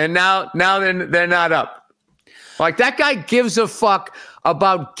 And now they're not up. Like, that guy gives a fuck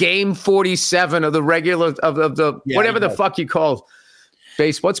about game 47 of the regular of the whatever the fuck you call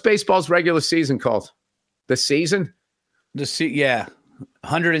what's baseball's regular season called? The season?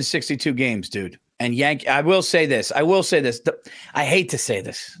 162 games, dude. And I will say this. I hate to say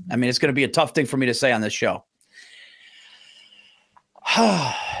this. I mean, it's going to be a tough thing for me to say on this show.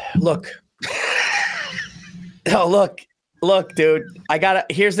 Look. Oh, look, dude.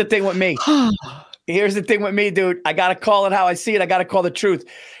 Here's the thing with me. Dude. I got to call it how I see it. I got to call the truth.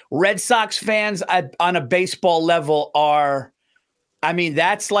 Red Sox fans on a baseball level are, I mean,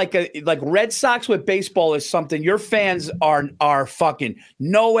 that's like Red Sox with baseball is something. Your fans are fucking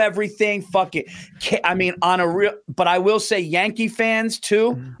know everything. Fucking, I mean, but I will say Yankee fans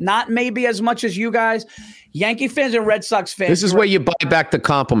too. Not maybe as much as you guys. Yankee fans and Red Sox fans. This is where you buy back the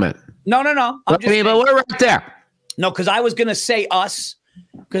compliment. No. But we're right there. No, because I was going to say us.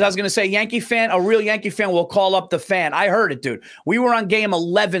 Because I was going to say a real Yankee fan will call up the fan. I heard it, dude. We were on game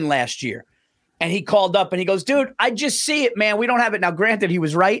 11 last year. And he called up and he goes, dude, I just see it, man. We don't have it. Now, granted, he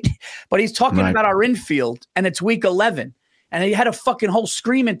was right. But he's talking about our infield. And it's week 11. And he had a fucking whole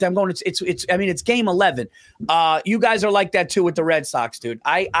scream at them going, it's game 11. You guys are like that, too, with the Red Sox, dude.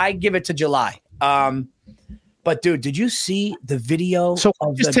 I give it to July. But, dude, did you see the video? So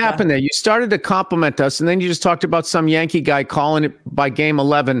what just happened there? You started to compliment us, and then you just talked about some Yankee guy calling it by game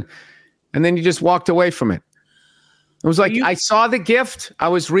 11, and then you just walked away from it. It was like, I saw the gift. I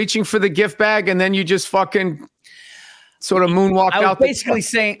was reaching for the gift bag, and then you just fucking sort of moonwalked out. I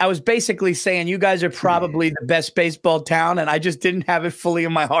was basically saying you guys are probably the best baseball town, and I just didn't have it fully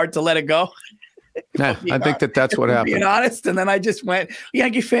in my heart to let it go. Yeah, I think that's what happened. Being honest, and then I just went,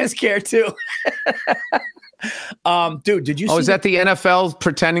 Yankee fans care too. Dude, did you see is that the NFL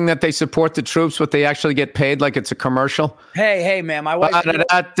pretending that they support the troops, but they actually get paid like it's a commercial? Hey, man, my wife. Dude,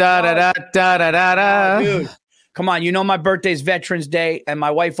 come on, you know my birthday's Veterans Day, and my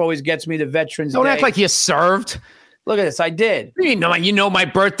wife always gets me the Veterans Day. Don't act like you served. Look at this, I did. You know my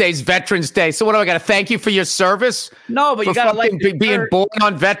birthday's Veterans Day. So what do I got to thank you for your service? No, but you got to like being born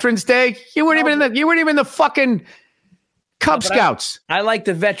on Veterans Day. You weren't even in the fucking Cub Scouts. I like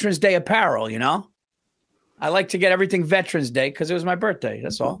the Veterans Day apparel. You know. I like to get everything Veterans Day because it was my birthday.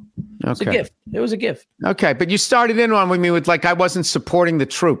 That's all. It's a gift. It was a gift. Okay, but you started in on with me with like I wasn't supporting the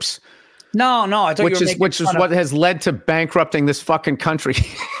troops. No. I thought which is what has led to bankrupting this fucking country.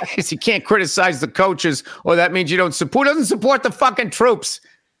 You can't criticize the coaches, or that means you don't support. Who doesn't support the fucking troops?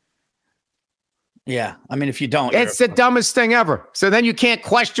 Yeah, I mean, if you don't, it's the dumbest thing ever. So then you can't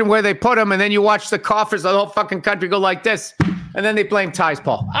question where they put them, and then you watch the coffers of the whole fucking country go like this, and then they blame ties,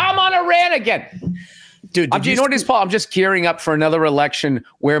 Paul. I'm on a rant again. Dude, you know what it is, Paul? I'm just gearing up for another election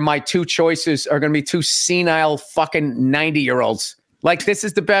where my two choices are going to be two senile fucking 90-year-olds. Like, this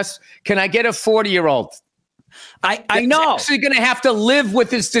is the best. Can I get a 40-year-old? I know. He's actually going to have to live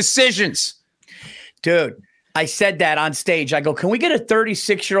with his decisions. Dude, I said that on stage. I go, can we get a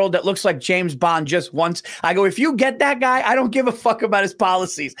 36-year-old that looks like James Bond just once? I go, if you get that guy, I don't give a fuck about his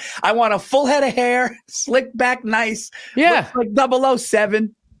policies. I want a full head of hair, slick back, nice. Yeah. Like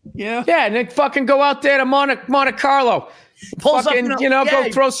 007. Yeah. Yeah, and then fucking go out there to Monte Carlo. Fucking,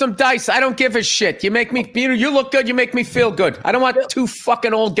 go throw some dice. I don't give a shit. You make me, you look good. You make me feel good. I don't want two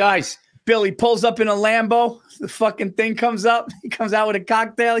fucking old guys. Billy pulls up in a Lambo. The fucking thing comes up. He comes out with a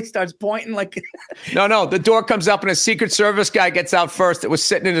cocktail. He starts pointing like. No. The door comes up and a Secret Service guy gets out first. It was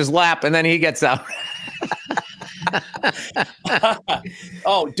sitting in his lap, and then he gets out.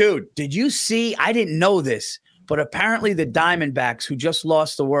 Oh, dude, did you see? I didn't know this. But apparently the Diamondbacks, who just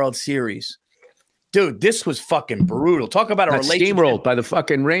lost the World Series, Dude, this was fucking brutal. Talk about a relationship. Steamrolled by the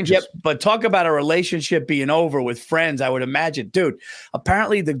fucking Rangers. Yep, but talk about a relationship being over with friends, I would imagine. Dude,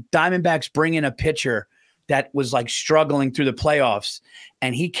 apparently the Diamondbacks bring in a pitcher that was like struggling through the playoffs,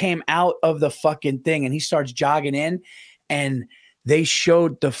 and he came out of the fucking thing and he starts jogging in, and they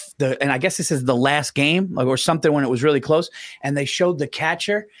showed and I guess this is the last game or something when it was really close, and they showed the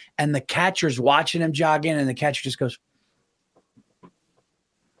catcher, and the catcher's watching him jog in, and the catcher just goes,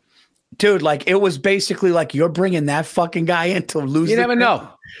 dude, like it was basically like you're bringing that fucking guy in to lose. You never know.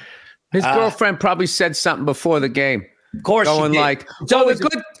 His girlfriend probably said something before the game. Of course, going like, "So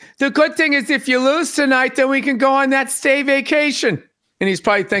the good thing is if you lose tonight, then we can go on that stay vacation." And he's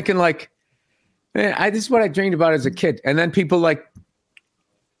probably thinking like, "Man, this is what I dreamed about as a kid." And then people like,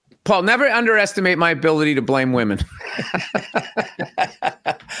 Paul, never underestimate my ability to blame women.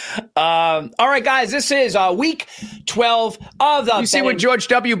 All right, guys, this is week 12 of the. You see when George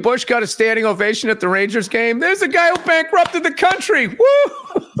W. Bush got a standing ovation at the Rangers game? There's a guy who bankrupted the country.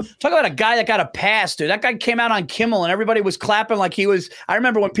 Woo! Talk about a guy that got a pass, dude. That guy came out on Kimmel and everybody was clapping like he was. I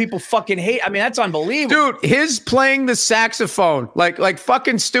remember when people fucking hate. I mean, that's unbelievable. Dude, his playing the saxophone, like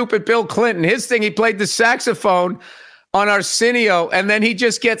fucking stupid Bill Clinton. His thing, he played the saxophone on Arsenio, and then he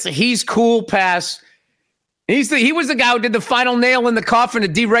just gets he's cool pass. He was the guy who did the final nail in the coffin to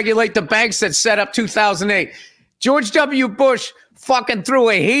deregulate the banks that set up 2008. George W. Bush fucking threw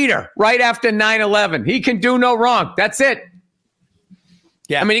a heater right after 9/11. He can do no wrong. That's it.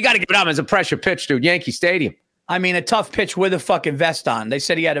 Yeah, I mean, you got to give it up as a pressure pitch, dude. Yankee Stadium. I mean, a tough pitch with a fucking vest on. They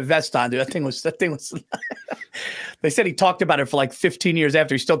said he had a vest on, dude. That thing was. They said he talked about it for like 15 years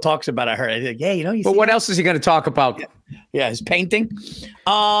after. He still talks about it. I heard. Like, yeah, you know. But what else is he going to talk about? Yeah, his painting,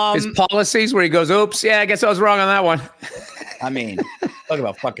 his policies, where he goes, "Oops, yeah, I guess I was wrong on that one." I mean, talk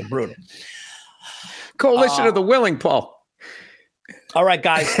about fucking brutal. Coalition of the Willing, Paul. All right,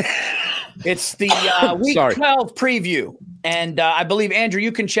 guys. It's the week 12 preview. And I believe, Andrew,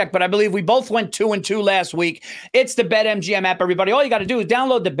 you can check, but I believe we both went 2-2 last week. It's the BetMGM app, everybody. All you got to do is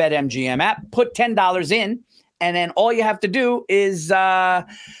download the BetMGM app, put $10 in, and then all you have to do is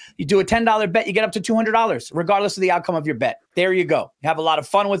you do a $10 bet, you get up to $200, regardless of the outcome of your bet. There you go. You have a lot of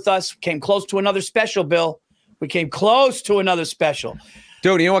fun with us. Came close to another special, Bill. We came close to another special.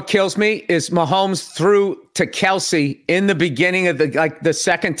 Dude, you know what kills me is Mahomes threw to Kelsey in the beginning of the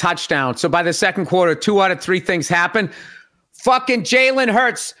second touchdown. So by the second quarter, 2 out of 3 things happen. Fucking Jalen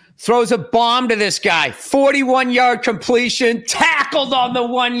Hurts throws a bomb to this guy. 41-yard completion, tackled on the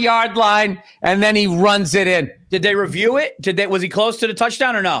 1-yard line, and then he runs it in. Did they review it? Was he close to the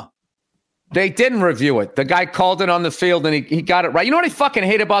touchdown or no? They didn't review it. The guy called it on the field, and he got it right. You know what I fucking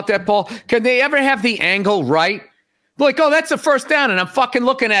hate about that, Paul? Can they ever have the angle right? Like, oh, that's a first down, and I'm fucking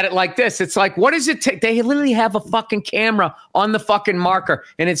looking at it like this. It's like, what does it take? They literally have a fucking camera on the fucking marker,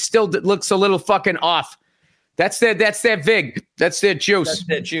 and it still looks a little fucking off. That's their vig. That's their juice. That's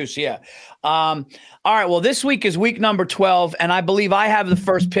their juice, yeah. All right, well, this week is week number 12, and I believe I have the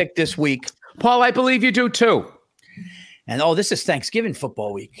first pick this week. Paul, I believe you do too. And, this is Thanksgiving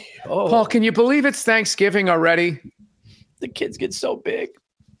football week. Oh. Paul, can you believe it's Thanksgiving already? The kids get so big.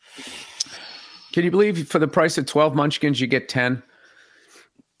 Can you believe for the price of 12 munchkins, you get 10?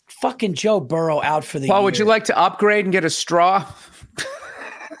 Fucking Joe Burrow out for the year. Paul, would you like to upgrade and get a straw?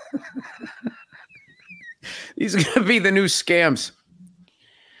 These are going to be the new scams.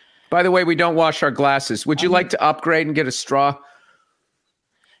 By the way, we don't wash our glasses. Would you like to upgrade and get a straw?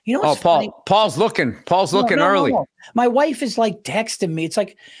 You know what's Paul, funny? Paul's looking. Paul's looking early. No. My wife is like texting me. It's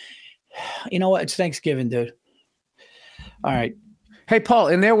like, you know what? It's Thanksgiving, dude. All right. Hey, Paul,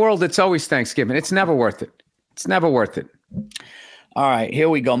 in their world, it's always Thanksgiving. It's never worth it. It's never worth it. All right, here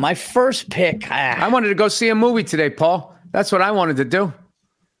we go. My first pick. I wanted to go see a movie today, Paul. That's what I wanted to do.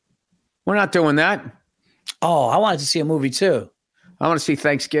 We're not doing that. Oh, I wanted to see a movie too. I want to see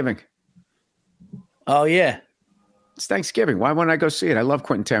Thanksgiving. Oh, yeah. It's Thanksgiving. Why wouldn't I go see it? I love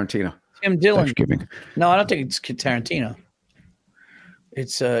Quentin Tarantino. Tim Dillon. Thanksgiving. No, I don't think it's Tarantino.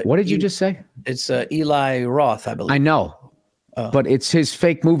 It's what did you just say? It's Eli Roth, I believe. I know. But it's his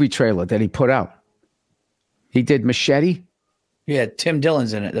fake movie trailer that he put out. He did Machete. Yeah, Tim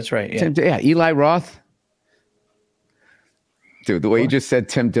Dillon's in it. That's right. Yeah, Eli Roth. Dude, the way you just said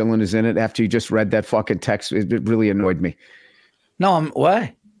Tim Dillon is in it after you just read that fucking text, it really annoyed me. No,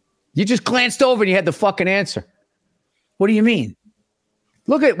 why? You just glanced over and you had the fucking answer. What do you mean?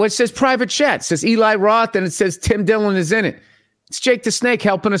 Look at what says private chat. It says Eli Roth and it says Tim Dillon is in it. It's Jake the Snake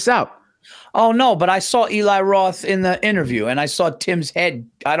helping us out. Oh, no, but I saw Eli Roth in the interview, and I saw Tim's head.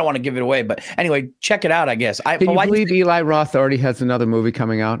 I don't want to give it away, but anyway, check it out, I guess. Can you believe Eli Roth already has another movie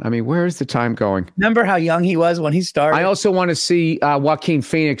coming out? I mean, where is the time going? Remember how young he was when he started? I also want to see Joaquin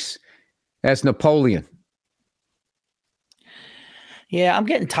Phoenix as Napoleon. Yeah, I'm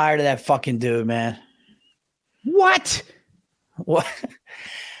getting tired of that fucking dude, man. What? What?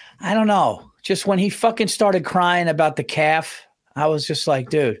 I don't know. Just when he fucking started crying about the calf, I was just like,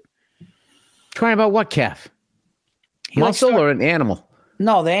 dude. Crying about what calf? Muscle or an animal?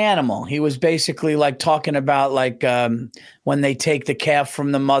 No, the animal. He was basically like talking about like when they take the calf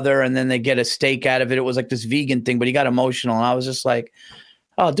from the mother and then they get a steak out of it. It was like this vegan thing, but he got emotional. And I was just like,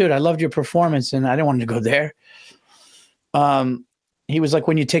 oh, dude, I loved your performance and I didn't want to go there. He was like,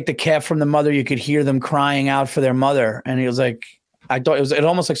 when you take the calf from the mother, you could hear them crying out for their mother. And he was like, I thought it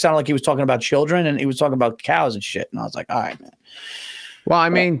almost like sounded like he was talking about children and he was talking about cows and shit. And I was like, all right, man. Well, I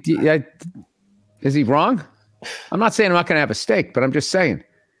mean, is he wrong? I'm not saying I'm not going to have a steak, but I'm just saying.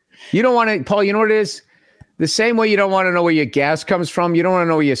 You don't want to, Paul, you know what it is? The same way you don't want to know where your gas comes from, you don't want to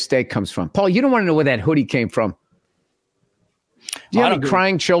know where your steak comes from. Paul, you don't want to know where that hoodie came from. Do you have any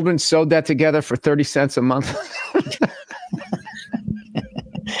crying children sewed that together for 30 cents a month?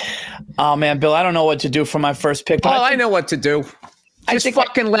 Oh, man, Bill, I don't know what to do for my first pick. Paul, I know what to do. Just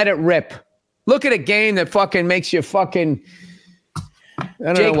fucking let it rip. Look at a game that fucking makes you fucking...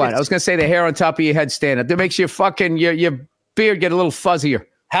 I don't know what. I was going to say the hair on top of your head stand up. That makes your fucking, your beard get a little fuzzier.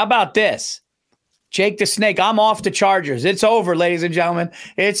 How about this? Jake the Snake, I'm off the Chargers. It's over, ladies and gentlemen.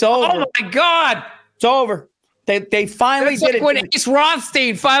 It's over. Oh, my God. It's over. They finally did it. When Ace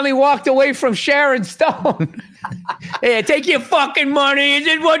Rothstein finally walked away from Sharon Stone. Hey, take your fucking money. Is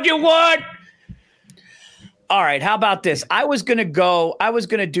it what you want? All right, how about this? I was going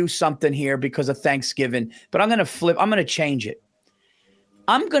to do something here because of Thanksgiving, but I'm going to change it.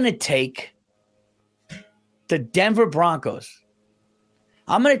 I'm going to take the Denver Broncos.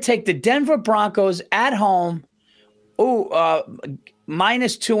 I'm going to take the Denver Broncos at home.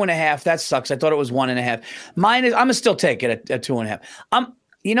 Minus 2.5. That sucks. I thought it was 1.5. I'm going to still take it at 2.5.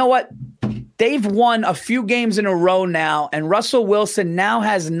 You know what? They've won a few games in a row now, and Russell Wilson now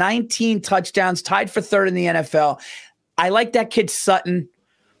has 19 touchdowns, tied for third in the NFL. I like that kid Sutton.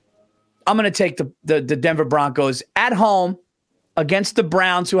 I'm going to take the Denver Broncos at home against the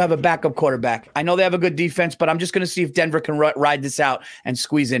Browns, who have a backup quarterback. I know they have a good defense, but I'm just going to see if Denver can ride this out and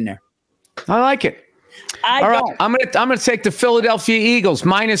squeeze in there. I like it. All right, I'm going to take the Philadelphia Eagles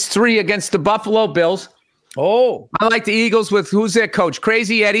 -3 against the Buffalo Bills. Oh, I like the Eagles with who's their coach?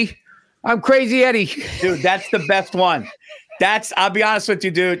 Crazy Eddie. I'm Crazy Eddie. Dude, that's the best one. I'll be honest with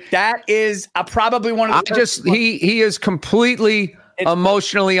you, dude. That is probably one of the he is completely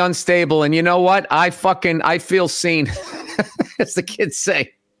emotionally unstable. And you know what? I feel seen. As the kids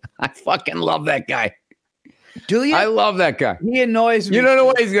say. I fucking love that guy. Do you? I love that guy. He annoys me. You don't know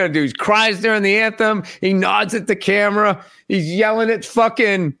what he's going to do. He cries during the anthem. He nods at the camera. He's yelling at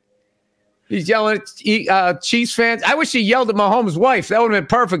Chiefs fans. I wish he yelled at Mahomes' wife. That would have been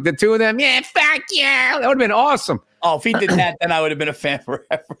perfect. The two of them. Yeah, fuck yeah. That would have been awesome. Oh, if he did that, then I would have been a fan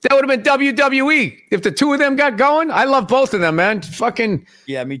forever. That would have been WWE. If the two of them got going, I love both of them, man. Fucking.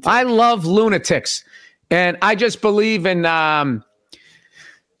 Yeah, me too. I love lunatics. And I just believe in Jalen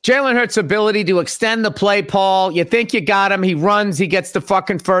Hurts' ability to extend the play, Paul. You think you got him. He runs. He gets the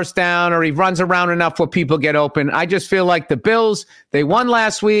fucking first down, or he runs around enough where people get open. I just feel like the Bills, they won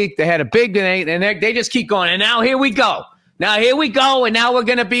last week. They had a big day, and they just keep going. And now here we go. And now we're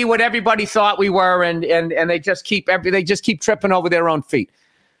going to be what everybody thought we were, and they just keep tripping over their own feet.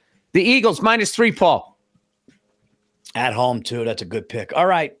 The Eagles -3, Paul. At home, too. That's a good pick. All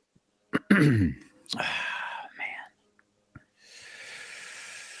right. Man.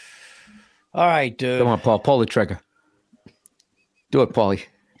 All right, dude. Come on, Paul. Pull the trigger. Do it, Paulie.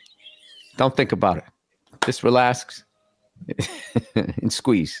 Don't think about it. Just relax and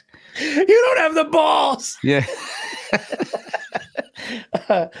squeeze. You don't have the balls. Yeah.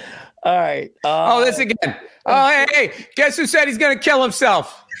 All right. This again. Oh, hey, guess who said he's going to kill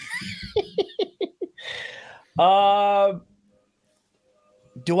himself?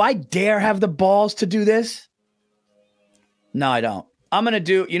 Do I dare have the balls to do this? No, I don't. I'm going to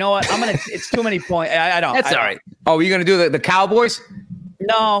do, you know what? It's too many points. I don't. That's all right. Oh, you're going to do the Cowboys?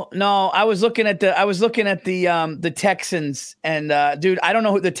 No. I was looking at the Texans, and dude, I don't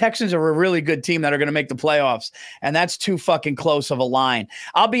know who the Texans are. A really good team that are going to make the playoffs, and that's too fucking close of a line.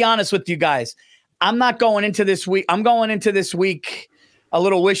 I'll be honest with you guys. I'm not going into this week. I'm going into this week a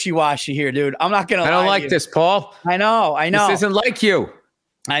little wishy-washy here, dude. I'm not going to. I don't like this, Paul. I know. This isn't like you.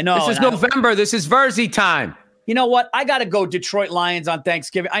 I know. This is November. This is Verzi time. You know what? I got to go Detroit Lions on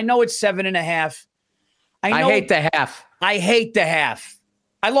Thanksgiving. I know it's 7.5. I hate the half. I hate the half.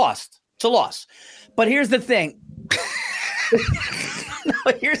 I lost. It's a loss. But here's the thing. No,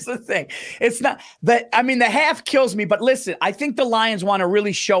 here's the thing. It's not that. I mean, the half kills me. But listen, I think the Lions want to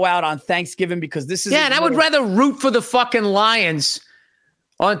really show out on Thanksgiving because this is. Yeah, and I would rather root for the fucking Lions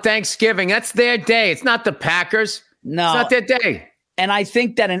on Thanksgiving. That's their day. It's not the Packers. No, it's not their day. And I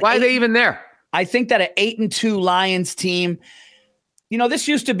think that why are they even there? I think that an 8-2 Lions team. You know, this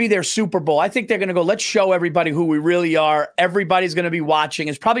used to be their Super Bowl. I think they're going to go, let's show everybody who we really are. Everybody's going to be watching.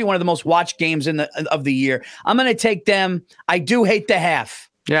 It's probably one of the most watched games of the year. I'm going to take them. I do hate the half.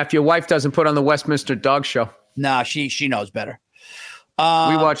 Yeah, if your wife doesn't put on the Westminster Dog Show. No, she knows better. We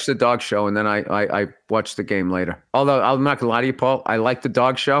watched the dog show, and then I watched the game later. Although, I'm not going to lie to you, Paul, I like the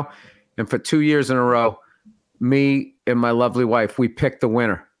dog show. And for 2 years in a row, me and my lovely wife, we picked the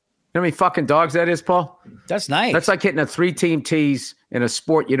winner. You know how many fucking dogs that is, Paul? That's nice. That's like hitting a 3-team tease in a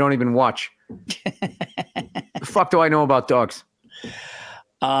sport you don't even watch. The fuck do I know about dogs?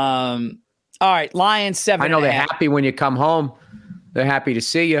 All right, Lions 7. I know they're happy when you come home. They're happy to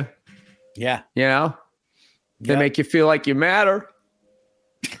see you. Yeah. You know? They make you feel like you matter.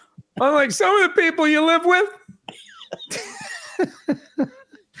 Unlike some of the people you live with.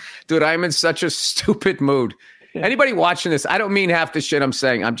 Dude, I'm in such a stupid mood. Anybody watching this, I don't mean half the shit I'm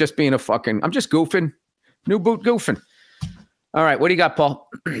saying. I'm just being I'm just goofing. New boot goofing. All right, what do you got, Paul?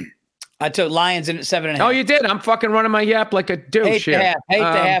 I took Lions in at 7.5. Oh, you did? I'm fucking running my yap like a douche here. Hate the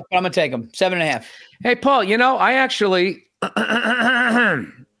half, but I'm going to take them. 7.5. Hey, Paul, you know, I actually... yeah,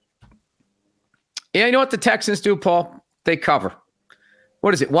 you know what the Texans do, Paul? They cover.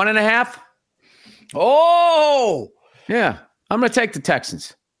 What is it, 1.5? Oh! Yeah, I'm going to take the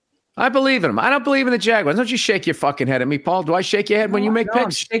Texans. I believe in them. I don't believe in the Jaguars. Don't you shake your fucking head at me, Paul. Do I shake your head when you make picks?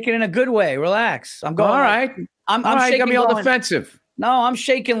 I'm shaking in a good way. Relax. I'm going. All right. I'm shaking. You Got me all defensive. No, I'm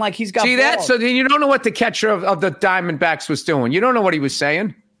shaking like he's got. See balls. that? So then you don't know what the catcher of the Diamondbacks was doing. You don't know what he was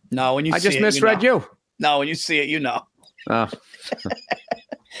saying. No, when you I see just it, misread you. No, when you see it, you know. You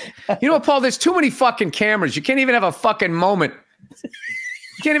know what, Paul? There's too many fucking cameras. You can't even have a fucking moment. You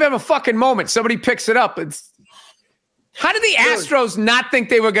can't even have a fucking moment. Somebody picks it up. How did the Astros not think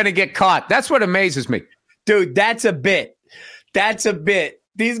they were going to get caught? That's what amazes me. Dude, that's a bit. That's a bit.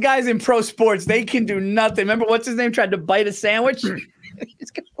 These guys in pro sports, they can do nothing. Remember, what's his name tried to bite a sandwich?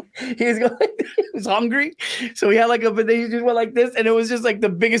 he was hungry. So he had like he just went like this, and it was just like the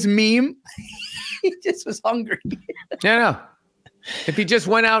biggest meme. He just was hungry. Yeah, no. If he just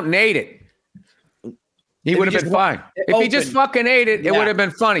went out and ate it, he would have been fine. If he just fucking ate it, it would have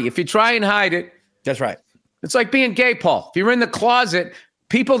been funny. If you try and hide it. That's right. It's like being gay, Paul. If you're in the closet,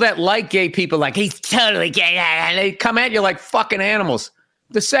 people that like gay people, like, he's totally gay, and they come at you like fucking animals.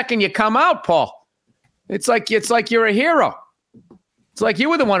 The second you come out, Paul, it's like you're a hero. It's like you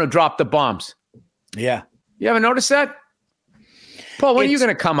were the one who dropped the bombs. Yeah. You ever notice that? Paul, when are you going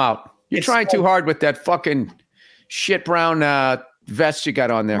to come out? You're trying too hard with that fucking shit brown vest you got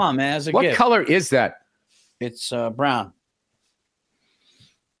on there. Come on, man. What color is that? It's brown.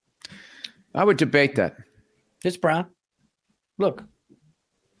 I would debate that. It's brown. Look.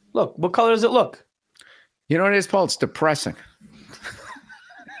 What color does it look? You know what it is, Paul? It's depressing.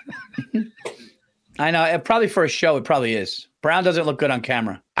 I know. Probably for a show, it probably is. Brown doesn't look good on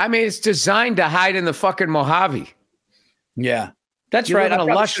camera. I mean, it's designed to hide in the fucking Mojave. Yeah. That's you right. Live in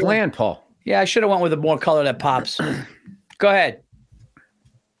a lush land, Paul. Yeah, I should have went with a more color that pops. Go ahead.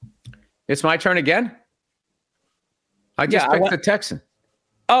 It's my turn again? I just picked the Texan.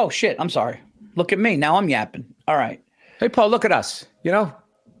 Oh, shit. I'm sorry. Look at me. Now I'm yapping. All right. Hey, Paul, look at us. You know?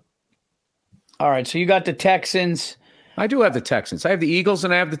 All right. So you got the Texans. I do have the Texans. I have the Eagles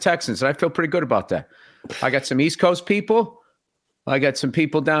and I have the Texans, and I feel pretty good about that. I got some East Coast people. I got some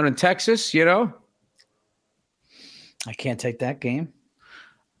people down in Texas, you know? I can't take that game.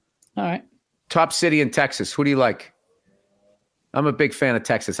 All right. Top city in Texas. Who do you like? I'm a big fan of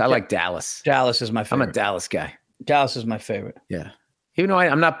Texas. I like Dallas. Dallas is my favorite. I'm a Dallas guy. Dallas is my favorite. Yeah. Even though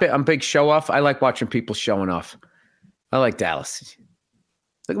I'm a big show off. I like watching people showing off. I like Dallas.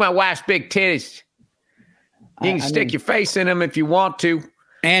 Look at my wife's big titties. You can stick your face in them if you want to.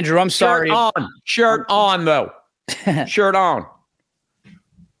 Andrew, I'm sorry. Shirt on, though. Shirt on.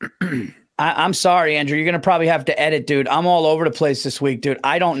 I'm sorry, Andrew. You're going to probably have to edit, dude. I'm all over the place this week, dude.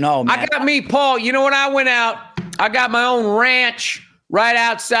 I don't know, man. I got me, Paul. You know when I went out, I got my own ranch right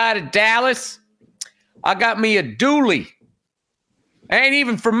outside of Dallas. I got me a dually. Ain't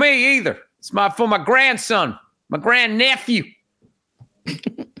even for me either. It's for my grandson, my grandnephew.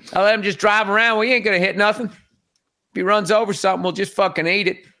 I let him just drive around. Well, he ain't going to hit nothing. If he runs over something, we'll just fucking eat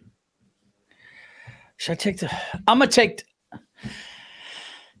it. Should I take I'm going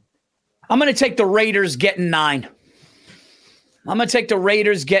to take the Raiders getting 9. I'm going to take the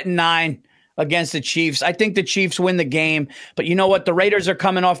Raiders getting 9. against the Chiefs. I think the Chiefs win the game. But you know what? The Raiders are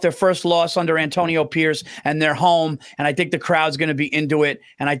coming off their first loss under Antonio Pierce, and they're home. And I think the crowd's going to be into it.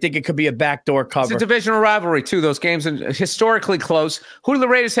 And I think it could be a backdoor cover. It's a divisional rivalry, too. Those games are historically close. Who do the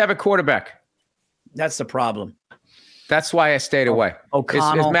Raiders have at quarterback? That's the problem. That's why I stayed away.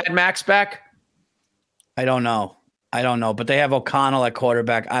 O'Connell. Is Mad Max back? I don't know. But they have O'Connell at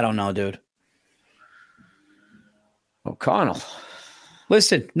quarterback. I don't know, dude. O'Connell.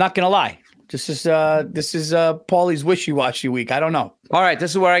 Listen, not gonna lie. This is Paulie's wishy-washy week. I don't know. All right,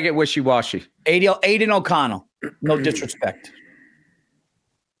 this is where I get wishy-washy. Aiden O'Connell. No disrespect.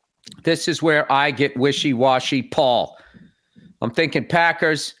 This is where I get wishy-washy, Paul. I'm thinking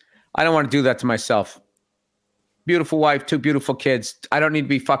Packers. I don't want to do that to myself. Beautiful wife, 2 beautiful kids. I don't need to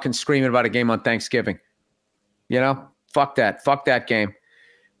be fucking screaming about a game on Thanksgiving. You know? Fuck that. Fuck that game.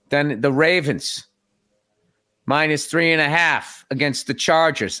 Then the Ravens. -3.5 against the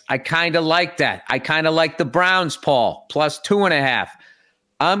Chargers. I kind of like that. I kind of like the Browns, Paul, +2.5.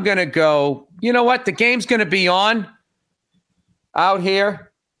 I'm going to go, you know what? The game's going to be on out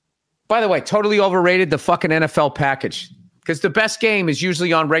here. By the way, totally overrated the fucking NFL package. Because the best game is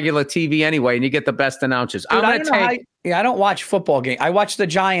usually on regular TV anyway, and you get the best announcers. Dude, I don't watch football game. I watch the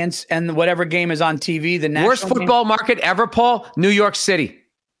Giants and whatever game is on TV. The national worst football market ever, Paul, New York City.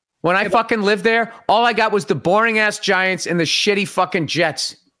 When I fucking lived there, all I got was the boring-ass Giants and the shitty fucking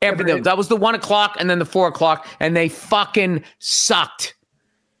Jets. That was the 1 o'clock and then the 4 o'clock, and they fucking sucked.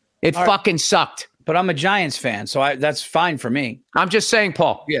 It fucking sucked. But I'm a Giants fan, so that's fine for me. I'm just saying,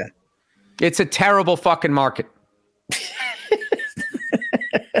 Paul. Yeah. It's a terrible fucking market.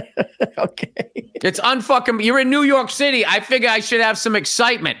 Okay. It's unfucking. You're in New York City. I figure I should have some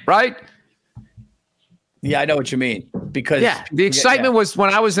excitement, right? Yeah, I know what you mean. Because the excitement was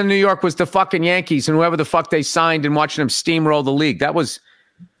when I was in New York was the fucking Yankees and whoever the fuck they signed and watching them steamroll the league. That was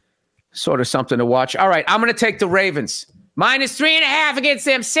sort of something to watch. All right, I'm going to take the Ravens. -3.5 against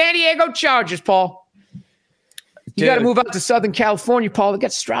them San Diego Chargers, Paul. You got to move out to Southern California, Paul. They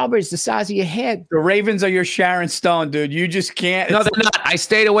got strawberries the size of your head. The Ravens are your Sharon Stone, dude. You just can't. No, they're not. I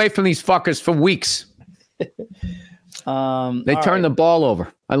stayed away from these fuckers for weeks. They turned the ball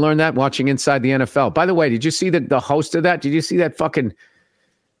over. I learned that watching Inside the NFL. By the way, did you see the host of that? Did you see that fucking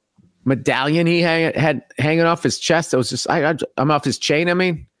medallion he had hanging off his chest? It was just, I'm off his chain, I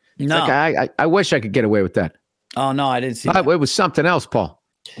mean. No. Like, I wish I could get away with that. Oh, no, I didn't see that. It was something else, Paul.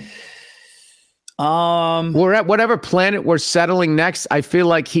 We're at whatever planet we're settling next. I feel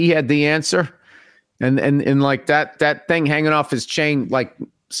like he had the answer. And like that thing hanging off his chain, like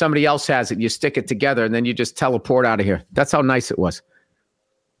somebody else has it. You stick it together and then you just teleport out of here. That's how nice it was.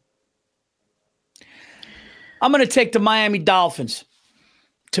 I'm going to take the Miami Dolphins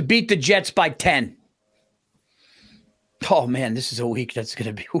to beat the Jets by 10. Oh, man, this is a week that's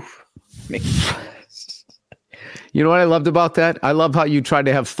going to be... You know what I loved about that? I love how you tried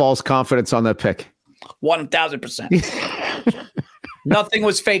to have false confidence on that pick. 1,000%. Nothing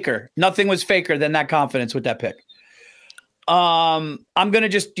was faker. Nothing was faker than that confidence with that pick. I'm going to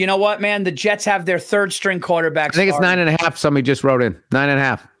just, you know what, man? The Jets have their third string quarterback. I think it's 9.5. Somebody just wrote in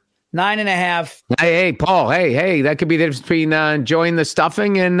 9.5. 9.5. Hey, Paul. Hey, that could be the difference between enjoying the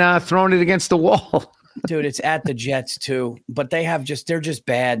stuffing and throwing it against the wall. Dude, it's at the Jets too, but they're just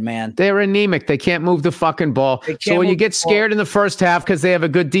bad, man. They're anemic. They can't move the fucking ball. So when you get scared in the first half because they have a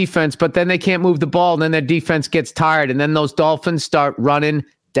good defense, but then they can't move the ball, and then their defense gets tired, and then those Dolphins start running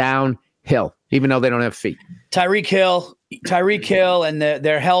downhill, even though they don't have feet. Tyreek Hill, and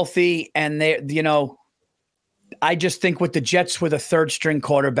they're healthy, and I just think with the Jets with a third string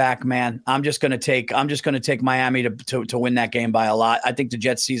quarterback, man, I'm just gonna take Miami to win that game by a lot. I think the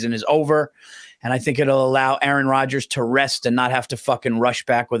Jets season is over. And I think it'll allow Aaron Rodgers to rest and not have to fucking rush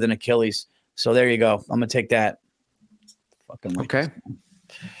back with an Achilles. So there you go. I'm going to take that. Okay.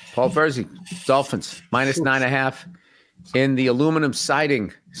 Paul Verzi, Dolphins, -9.5 in the aluminum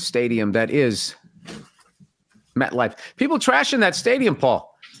siding stadium that is MetLife. People trashing that stadium,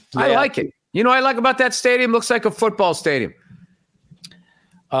 Paul. Yeah. I like it. You know what I like about that stadium? Looks like a football stadium.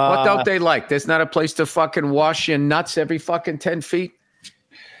 What don't they like? There's not a place to fucking wash your nuts every fucking 10 feet.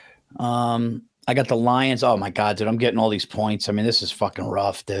 I got the Lions. Oh, my God, dude. I'm getting all these points. I mean, this is fucking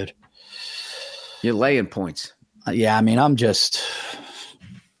rough, dude. You're laying points. Yeah, I mean, I'm daring.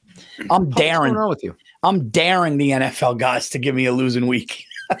 What's going on with you? I'm daring the NFL guys to give me a losing week.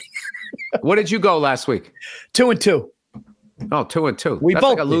 What did you go last week? 2-2. Oh, 2-2. We That's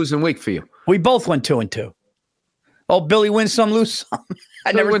both like a losing week for you. We both went 2-2. Oh, Billy wins some, lose some.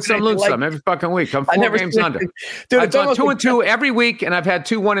 I never win some, lose some every fucking week. I'm 4 games under. Dude, I've gone 2-2 every week, and I've had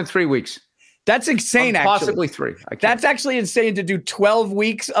 2 1-3 weeks. That's insane, actually. Possibly 3. That's actually insane to do 12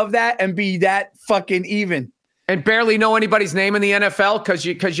 weeks of that and be that fucking even. And barely know anybody's name in the NFL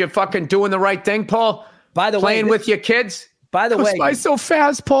because you're fucking doing the right thing, Paul. By the way, playing with your kids. By the way, why so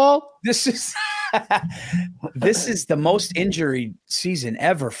fast, Paul? This is the most injury season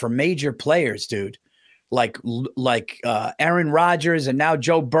ever for major players, dude. Like Aaron Rodgers and now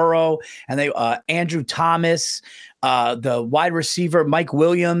Joe Burrow and Andrew Thomas, the wide receiver Mike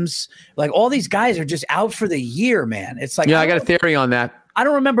Williams. Like all these guys are just out for the year, man. It's like I got a theory on that. I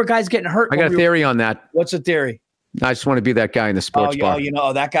don't remember guys getting hurt. I got a theory on that. What's the theory? I just want to be that guy in the sports bar.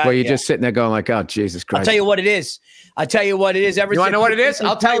 That guy. Where you're just sitting there going like, oh, Jesus Christ. I'll tell you what it is. You want to know what it is?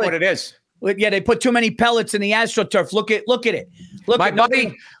 I'll tell you what it is. Yeah, they put too many pellets in the AstroTurf. Look at it.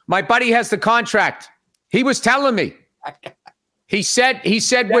 My buddy has the contract. He was telling me. He said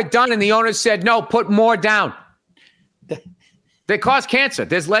we're done, and the owner said, no, put more down. They cause cancer.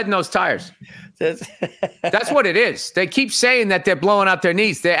 There's lead in those tires. That's what it is. They keep saying that they're blowing out their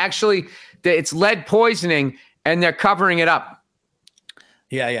knees. It's lead poisoning, and they're covering it up.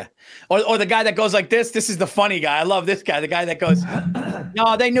 Yeah. Or the guy that goes like this. This is the funny guy. I love this guy. The guy that goes,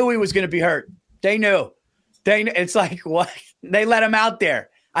 no, they knew he was going to be hurt. They knew. It's like, what? They let him out there.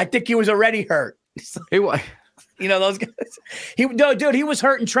 I think he was already hurt. He was. Those guys. He was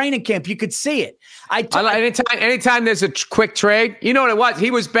hurt in training camp. You could see it. Anytime there's a quick trade, you know what it was?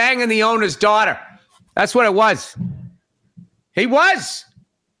 He was banging the owner's daughter. That's what it was. He was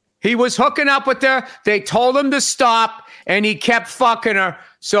hooking up with her. They told him to stop, and he kept fucking her.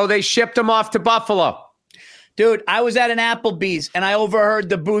 So they shipped him off to Buffalo. Dude, I was at an Applebee's, and I overheard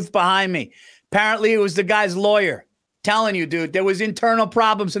the booth behind me. Apparently, it was the guy's lawyer. Telling you, dude, there was internal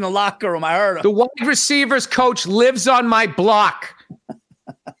problems in the locker room. I heard him. The wide receivers coach lives on my block.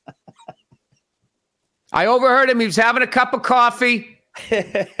 I overheard him. He was having a cup of coffee.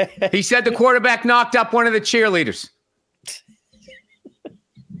 He said the quarterback knocked up one of the cheerleaders.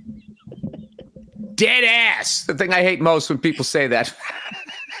 Dead ass. The thing I hate most when people say that.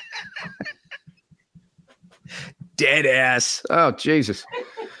 Dead ass. Oh, Jesus.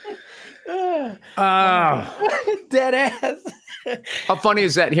 Dead ass. How funny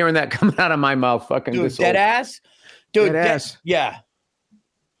is that, hearing that coming out of my mouth? Fucking dude, dead ass? Dude, dead ass. Yeah.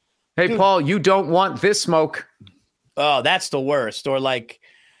 Hey, dude. Paul, you don't want this smoke. Oh, that's the worst. Or like...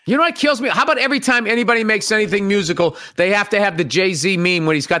 You know what kills me? How about every time anybody makes anything musical, they have to have the Jay-Z meme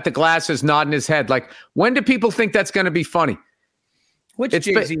when he's got the glasses nodding his head? Like, when do people think that's going to be funny? Which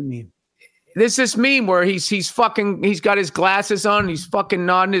Jay-Z meme? There's this meme where he's got his glasses on, he's fucking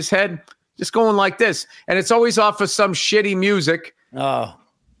nodding his head, just going like this. And it's always off of some shitty music. Oh.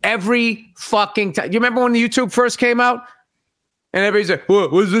 Every fucking time. You remember when the YouTube first came out? And everybody's like,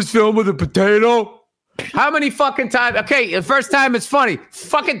 what, was this film with a potato? How many fucking times? Okay, the first time it's funny.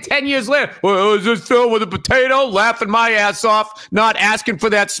 Fucking 10 years later, well, was this film with a potato? Laughing my ass off, not asking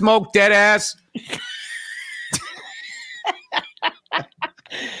for that smoke, dead ass.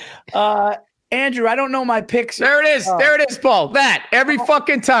 Andrew, I don't know my picks. There it is. There it is, Paul. That every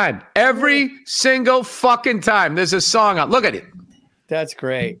fucking time. Every single fucking time there's a song out. Look at it. That's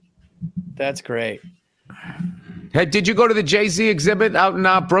great. That's great. Hey, did you go to the Jay-Z exhibit out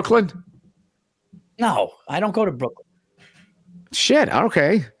in Brooklyn? No, I don't go to Brooklyn. Shit,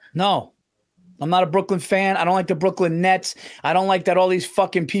 okay. No, I'm not a Brooklyn fan. I don't like the Brooklyn Nets. I don't like that all these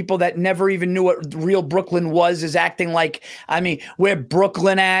fucking people that never even knew what real Brooklyn was is acting like, I mean, where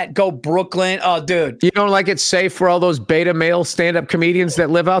Brooklyn at? Go Brooklyn. Oh, dude. You don't like it safe for all those beta male stand-up comedians that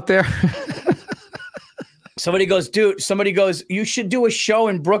live out there? Somebody goes, you should do a show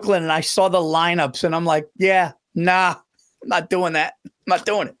in Brooklyn. And I saw the lineups and I'm like, yeah, nah, I'm not doing that. I'm not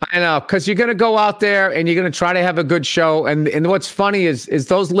doing it. I know, because you're going to go out there and you're going to try to have a good show. And what's funny is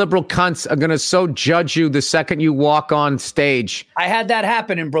those liberal cunts are going to so judge you the second you walk on stage. I had that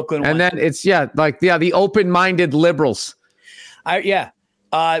happen in Brooklyn. And then it's, the open-minded liberals.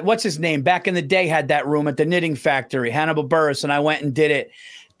 What's his name? Back in the day had that room at the Knitting Factory, Hannibal Burris, and I went and did it.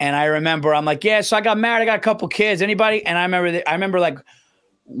 And I remember, I'm like, yeah, so I got married. I got a couple kids. Anybody? And I remember like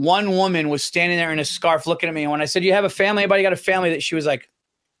one woman was standing there in a scarf looking at me. And when I said, you have a family? Anybody got a family? That she was like,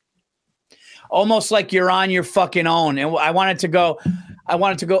 almost like you're on your fucking own. And I wanted to go,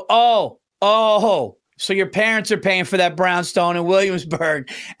 oh, so your parents are paying for that brownstone in Williamsburg.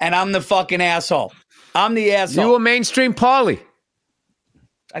 And I'm the fucking asshole. I'm the asshole. You a mainstream Paulie.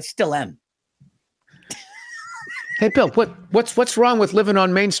 I still am. Hey, Bill, what's wrong with living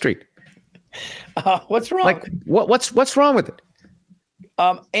on Main Street? What's wrong? Like, what's wrong with it?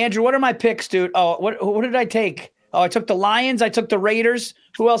 Andrew, what are my picks, dude? Oh, what did I take? Oh, I took the Lions. I took the Raiders.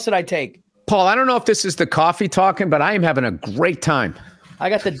 Who else did I take? Paul, I don't know if this is the coffee talking, but I am having a great time. I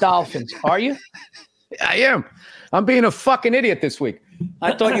got the Dolphins. Are you? I am. I'm being a fucking idiot this week.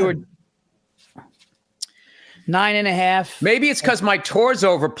 I thought you were 9.5. Maybe it's because my tour's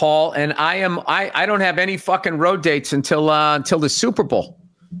over, Paul, and I don't have any fucking road dates until the Super Bowl.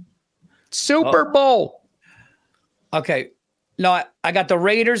 Super Bowl. Okay. No, I got the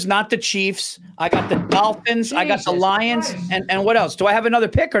Raiders, not the Chiefs. I got the Dolphins. Jesus, I got the Lions. And what else? Do I have another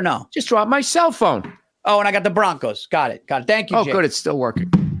pick or no? Just dropped my cell phone. Oh, and I got the Broncos. Got it. Thank you, Jake. Oh, good. It's still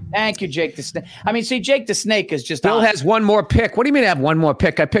working. Thank you, Jake the Snake. I mean, see, Jake the Snake is just... Bill has one more pick. What do you mean I have one more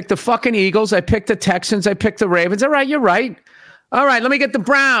pick? I picked the fucking Eagles. I picked the Texans. I picked the Ravens. All right, you're right. All right, let me get the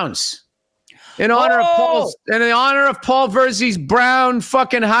Browns. In honor of Paul Verzi's brown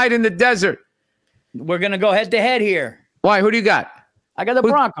fucking hide in the desert. We're going to go head-to-head here. Why? Who do you got? I got the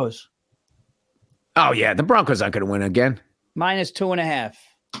Broncos. Oh, yeah, the Broncos aren't going to win again. -2.5.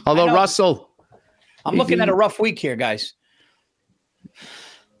 Although Russell... I'm looking at a rough week here, guys.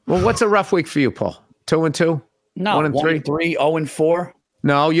 Well, what's a rough week for you, Paul? 2-2? No, 1-3? 0-4.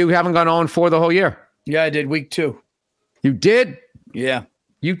 No, you haven't gone 0-4 the whole year. Yeah, I did week 2. You did? Yeah.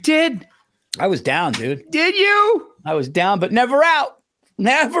 You did? I was down, dude. Did you? I was down, but never out.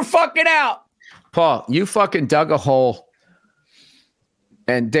 Never fucking out. Paul, you fucking dug a hole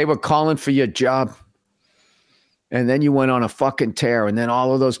and they were calling for your job. And then you went on a fucking tear. And then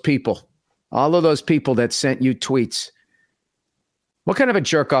all of those people that sent you tweets. What kind of a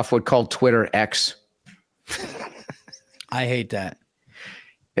jerk off would call Twitter X? I hate that.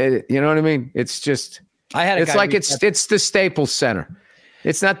 You know what I mean? It's just, it's the Staples Center.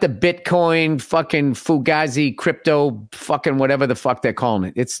 It's not the Bitcoin fucking Fugazi crypto fucking whatever the fuck they're calling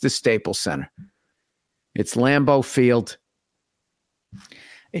it. It's the Staples Center. It's Lambeau Field.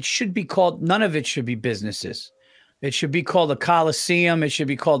 It should be called, none of it should be businesses. It should be called the Coliseum. It should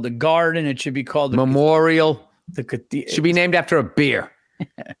be called the Garden. It should be called the Memorial. It should be named after a beer.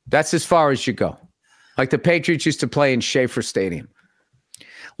 That's as far as you go. Like the Patriots used to play in Schaefer Stadium.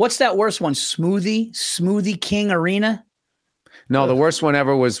 What's that worst one? Smoothie King Arena? No, the worst one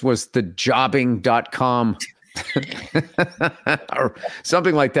ever was the jobbing.com or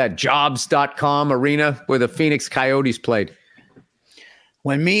something like that. Jobs.com arena where the Phoenix Coyotes played.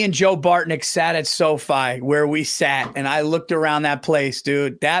 When me and Joe Bartnick sat at SoFi where we sat and I looked around that place,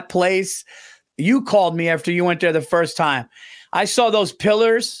 dude, that place, you called me after you went there the first time. I saw those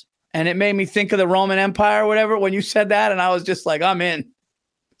pillars and it made me think of the Roman Empire or whatever when you said that. And I was just like, I'm in.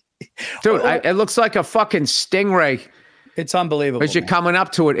 Dude, it looks like a fucking stingray. It's unbelievable. As you're coming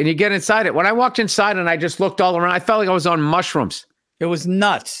up to it and you get inside it. When I walked inside and I just looked all around, I felt like I was on mushrooms. It was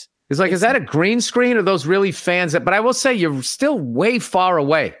nuts. It's like, is that a green screen or those really fans? But I will say you're still way far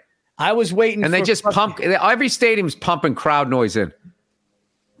away. I was waiting. And they just pump. Every stadium's pumping crowd noise in.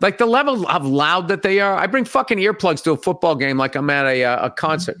 Like the level of loud that they are. I bring fucking earplugs to a football game like I'm at a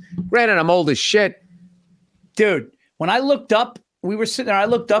concert. Granted, I'm old as shit. Dude, when I looked up, we were sitting there. I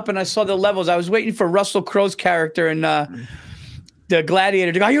looked up and I saw the levels. I was waiting for Russell Crowe's character in the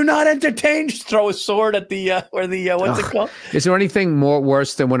Gladiator to go, "Are you not entertained?" Just throw a sword at the what's it called? Is there anything more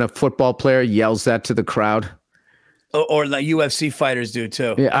worse than when a football player yells that to the crowd? Or like UFC fighters do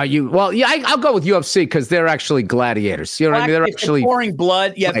too. Yeah, I'll go with UFC because they're actually gladiators. You know what I mean? They're actually pouring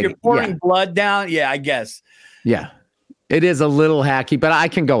blood. Yeah, fighting. If you're pouring blood down, yeah, I guess. Yeah, it is a little hacky, but I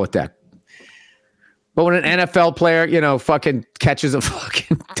can go with that. But when an NFL player, fucking catches a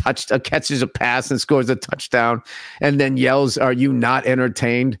catches a pass and scores a touchdown, and then yells, "Are you not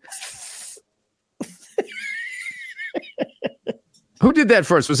entertained?" Who did that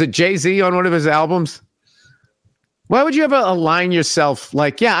first? Was it Jay-Z on one of his albums? Why would you ever align yourself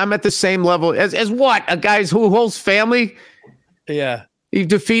like, yeah, I'm at the same level as what? A guy who holds family? Yeah. You've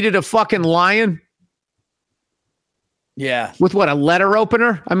defeated a fucking lion? Yeah. With what, a letter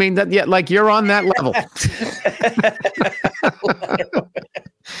opener? I mean, like you're on that level.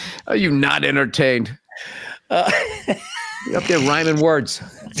 Are you not entertained? You're up there rhyming words.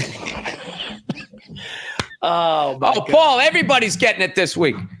 Oh, Paul, everybody's getting it this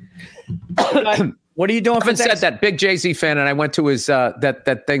week. What are you doing? I said that big Jay-Z fan, and I went to his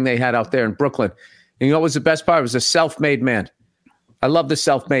that thing they had out there in Brooklyn. And you know what was the best part? It was a self-made man. I love the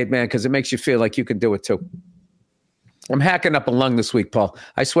self-made man because it makes you feel like you can do it too. I'm hacking up a lung this week, Paul.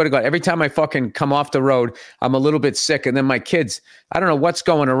 I swear to God, every time I fucking come off the road, I'm a little bit sick. And then my kids, I don't know what's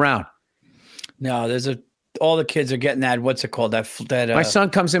going around. No, all the kids are getting that. What's it called? My son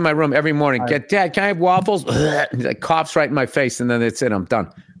comes in my room every morning. Dad, can I have waffles? He like coughs right in my face, and then that's it. I'm done.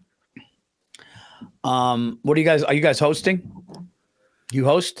 What are you guys hosting? You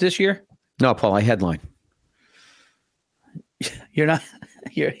host this year? No, Paul, I headline. You're not.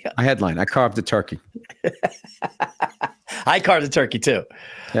 I headline. I carved the turkey. I carved the turkey too.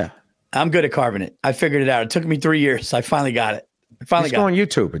 Yeah. I'm good at carving it. I figured it out. It took me 3 years. I finally got it. Just go on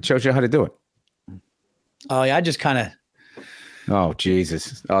YouTube. It shows you how to do it. Oh, yeah. I just kind of. Oh,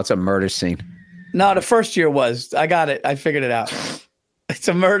 Jesus. Oh, it's a murder scene. No, the first year was. I got it. I figured it out. It's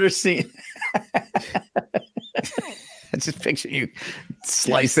a murder scene. I just picture you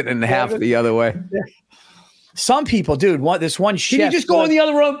slice it in half the other way. Some people, dude, this one chef. Can you just go in the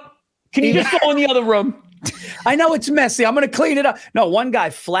other room? Can you just go in the other room? I know it's messy. I'm going to clean it up. No, one guy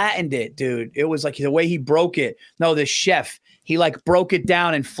flattened it, dude. It was like the way he broke it. No, the chef, he like broke it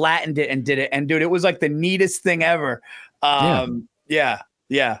down and flattened it and did it. And dude, it was like the neatest thing ever. Yeah.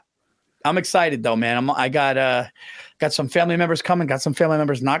 I'm excited though, man. I got some family members coming, got some family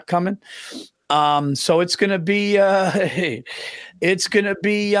members not coming. So it's gonna be a nice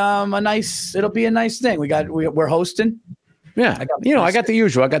thing. We're hosting. Yeah, I got the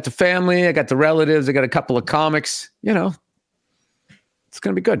usual. I got the family. I got the relatives. I got a couple of comics. It's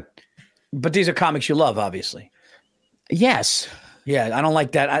gonna be good. But these are comics you love, obviously. Yes. Yeah, I don't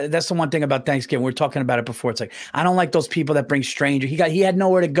like that. That's the one thing about Thanksgiving. We were talking about it before. It's like I don't like those people that bring strangers. He had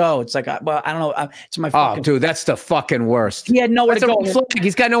nowhere to go. It's like, well, I don't know. It's my fucking. Oh, dude, that's the fucking worst. He had nowhere to go.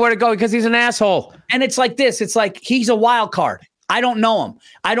 He's got nowhere to go because he's an asshole. And it's like this. It's like he's a wild card. I don't know him.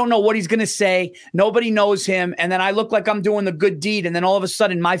 I don't know what he's going to say. Nobody knows him. And then I look like I'm doing the good deed. And then all of a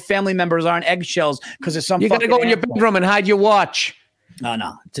sudden, my family members are on eggshells because of some. You got to go in your bedroom and hide your watch.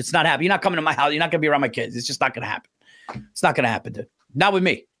 No. It's not happening. You're not coming to my house. You're not going to be around my kids. It's just not going to happen. It's not going to happen, dude. Not with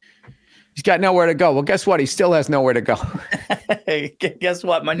me. He's got nowhere to go. Well, guess what? He still has nowhere to go. Hey, guess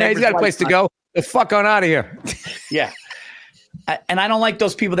what? He's got a place to go. The fuck on out of here. Yeah. And I don't like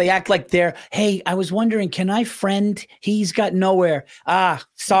those people. They act like they're, hey, I was wondering, can I friend? He's got nowhere.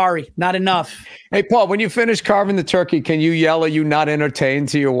 Sorry, not enough. Hey, Paul, when you finish carving the turkey, can you yell, "Are you not entertained?"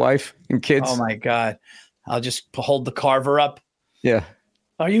 to your wife and kids? Oh, my God. I'll just hold the carver up. Yeah.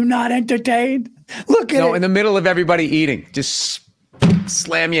 Are you not entertained? Look at it. No, in the middle of everybody eating, just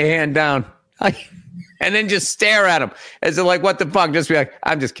slam your hand down and then just stare at them as they're like, what the fuck? Just be like,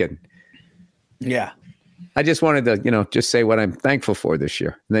 I'm just kidding. Yeah. I just wanted to, just say what I'm thankful for this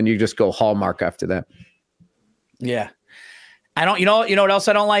year. And then you just go Hallmark after that. Yeah. I don't, you know what else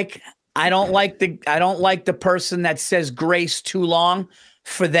I don't like? I don't like the person that says grace too long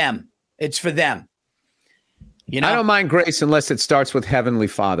for them. It's for them. I don't mind grace unless it starts with Heavenly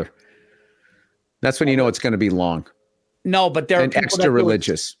Father. That's when you know it's going to be long. No, but they're extra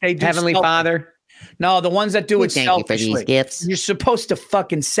religious. Heavenly Father. No, the ones that do it selfishly. Thank you for these gifts. You're supposed to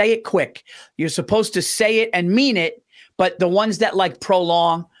fucking say it quick. You're supposed to say it and mean it. But the ones that like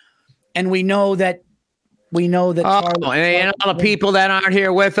prolong, and we know that. And all the people that aren't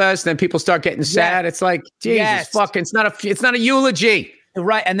here with us, then people start getting sad. It's like, Jesus, fucking, it's not a eulogy.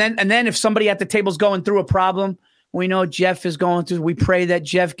 Right. And then if somebody at the table's going through a problem, we know Jeff is going through. We pray that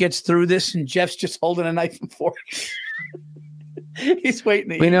Jeff gets through this, and Jeff's just holding a knife and fork. He's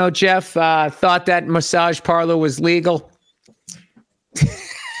waiting. We know Jeff thought that massage parlor was legal.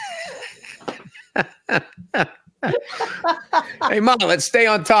 Hey, Mom, let's stay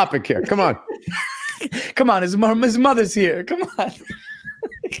on topic here. Come on. Come on. His mother's here. Come on.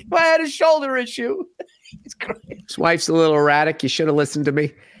 I had a shoulder issue. His wife's a little erratic. You should have listened to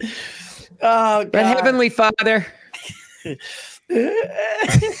me. Oh, God. But Heavenly Father.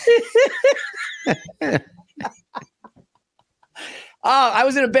 I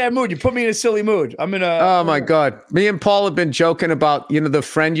was in a bad mood. You put me in a silly mood. Oh, my God. Me and Paul have been joking about, the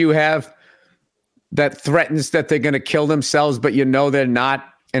friend you have that threatens that they're going to kill themselves, but they're not.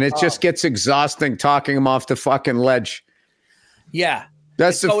 And it just gets exhausting talking them off the fucking ledge. Yeah.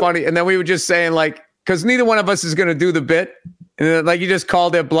 That's funny. And then we were just saying, like, because neither one of us is going to do the bit. And then, like, you just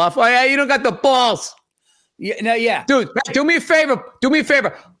called their bluff. Oh, yeah, you don't got the balls. Yeah, no, yeah. Dude, do me a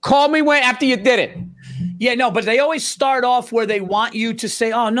favor. Call me after you did it. Yeah, no, but they always start off where they want you to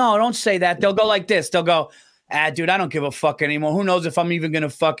say, oh, no, don't say that. They'll go like this. They'll go, dude, I don't give a fuck anymore. Who knows if I'm even going to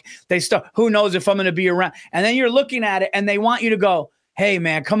fuck? Who knows if I'm going to be around? And then you're looking at it and they want you to go, hey,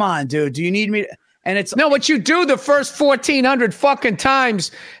 man, come on, dude. Do you need me? And it's no, what you do the first 1,400 fucking times.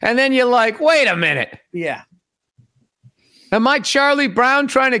 And then you're like, wait a minute. Yeah. Am I Charlie Brown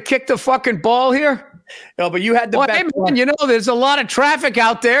trying to kick the fucking ball here? No, but you had the best one. There's a lot of traffic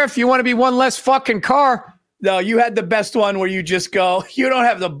out there if you want to be one less fucking car. No, you had the best one where you just go, you don't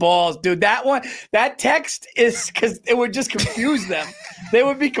have the balls, dude. That text is because it would just confuse them. They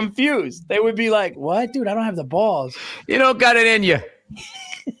would be confused. They would be like, what, dude? I don't have the balls. You don't got it in you.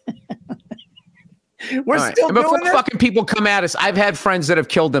 We're still and before doing this? fucking people come at us, I've had friends that have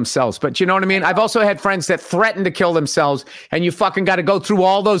killed themselves. But you know what I mean? I've also had friends that threaten to kill themselves, and you fucking got to go through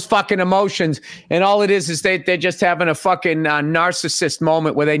all those fucking emotions. And all it is they're just having a fucking narcissist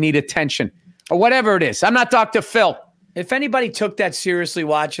moment where they need attention or whatever it is. I'm not Dr. Phil. If anybody took that seriously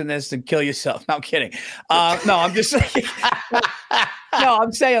watching this, then kill yourself. No, I'm kidding. No, I'm just saying. No,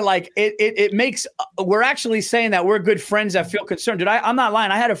 I'm saying like it makes. We're actually saying that we're good friends that feel concerned. Dude, I'm not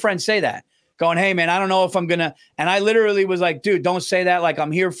lying. I had a friend say that, going, "Hey man, I don't know if I'm gonna." And I literally was like, "Dude, don't say that. Like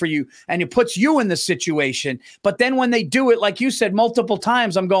I'm here for you." And it puts you in the situation. But then when they do it, like you said multiple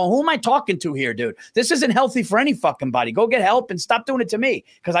times, I'm going, "Who am I talking to here, dude? This isn't healthy for any fucking body. Go get help and stop doing it to me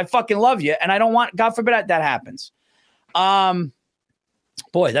because I fucking love you and I don't want. God forbid that happens."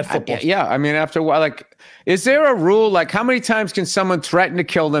 Boy, that football. Yeah, I mean, after a while, like, is there a rule? Like, how many times can someone threaten to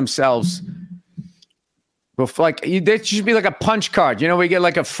kill themselves? Before, like, there should be like a punch card. You know, we get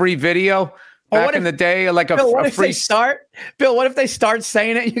like a free video back in the day, like Bill, a free start. Bill, what if they start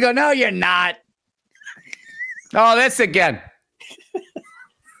saying it? And you go, "No, you're not." Oh, this again.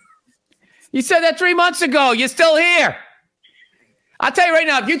 You said that 3 months ago. You're still here. I'll tell you right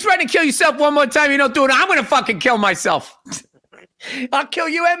now, if you try to kill yourself one more time, you don't do it, I'm going to fucking kill myself. I'll kill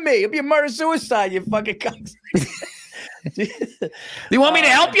you and me. It'll be a murder-suicide, you fucking cocks. You want me to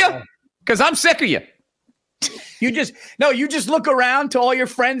help you? Because I'm sick of you. You just look around to all your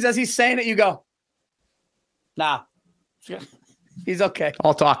friends as he's saying it. You go, "Nah, he's okay.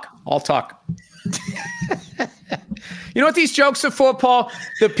 I'll talk. You know what these jokes are for, Paul?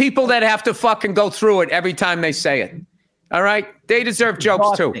 The people that have to fucking go through it every time they say it. All right? They deserve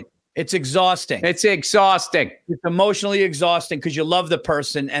jokes too. It's exhausting. It's exhausting. It's emotionally exhausting because you love the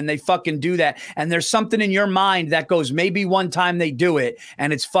person and they fucking do that. And there's something in your mind that goes, maybe one time they do it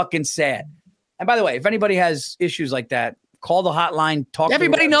and it's fucking sad. And by the way, if anybody has issues like that, call the hotline.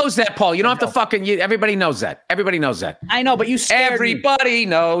 Everybody knows that, Paul. You don't have to fucking. Everybody knows that. Everybody knows that. I know, but you scared Everybody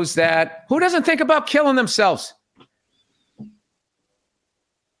knows that. Who doesn't think about killing themselves?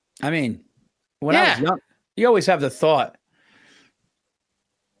 I mean, when I was young, you always have the thought.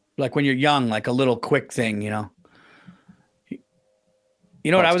 Like when you're young, like a little quick thing, you know.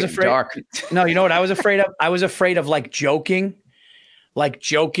 You know what I was afraid of? No, you know what I was afraid of? I was afraid of like joking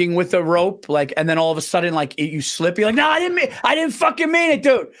with a rope, like, and then all of a sudden, like you slip, you're like, "No, I didn't fucking mean it,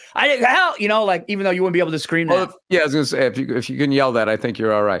 dude. I didn't hell," you know, like even though you wouldn't be able to scream that. I was gonna say if you can yell that, I think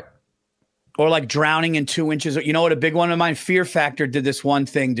you're all right. Or like drowning in 2 inches. You know what? A big one of mine, Fear Factor, did this one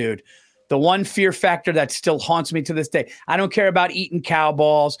thing, dude. The one fear factor that still haunts me to this day. I don't care about eating cow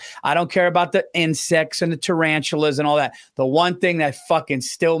balls. I don't care about the insects and the tarantulas and all that. The one thing that fucking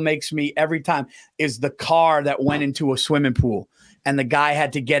still makes me every time is the car that went into a swimming pool and the guy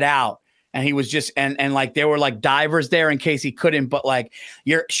had to get out. And he was just, and like there were like divers there in case he couldn't, but like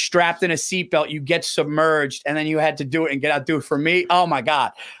you're strapped in a seatbelt, you get submerged and then you had to do it and get out. Dude, for me, oh my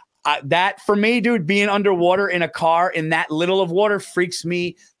God. That for me, dude, being underwater in a car in that little of water freaks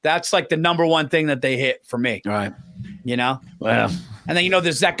me. That's like the number one thing that they hit for me. All right. You know? Well. And then, you know,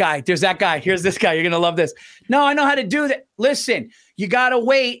 there's that guy. Here's this guy. You're going to love this. No, I know how to do that. Listen, you got to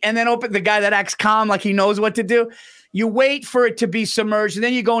wait and then open the guy that acts calm like he knows what to do. You wait for it to be submerged and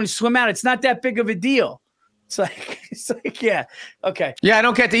then you go and swim out. It's not that big of a deal. It's like, yeah, okay. Yeah, I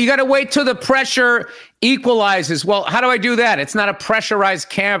don't get that. You got to wait till the pressure equalizes. Well, how do I do that? It's not a pressurized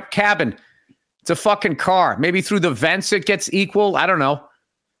cabin. It's a fucking car. Maybe through the vents it gets equal. I don't know.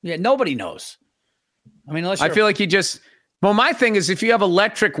 Yeah, nobody knows. I mean, unless I feel like you just. Well, my thing is if you have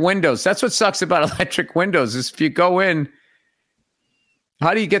electric windows, that's what sucks about electric windows is if you go in,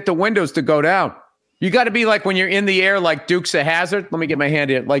 how do you get the windows to go down? You got to be like when you're in the air, like Dukes of Hazzard. Let me get my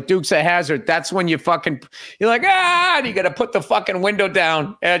hand here. Like Dukes of Hazzard. That's when you're like, and you got to put the fucking window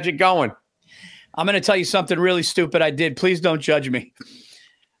down as you're going. I'm going to tell you something really stupid I did. Please don't judge me.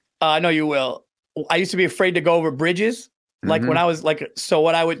 I know you will. I used to be afraid to go over bridges. Like when I was like, so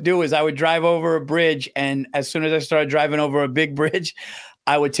what I would do is I would drive over a bridge. And as soon as I started driving over a big bridge,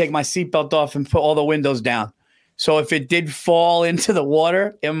 I would take my seatbelt off and put all the windows down. So if it did fall into the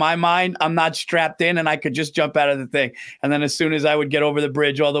water, in my mind, I'm not strapped in and I could just jump out of the thing. And then as soon as I would get over the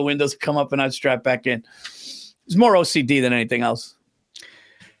bridge, all the windows would come up and I'd strap back in. It's more OCD than anything else.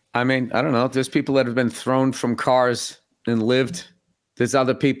 I mean, I don't know. There's people that have been thrown from cars and lived. There's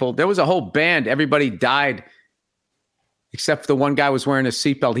other people. There was a whole band. Everybody died except for the one guy was wearing a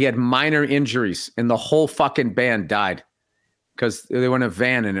seatbelt. He had minor injuries and the whole fucking band died because they were in a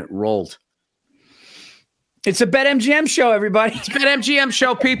van and it rolled. It's a BetMGM show, everybody. It's a BetMGM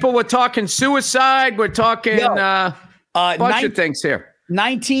show, people. We're talking suicide. We're talking a bunch of things here.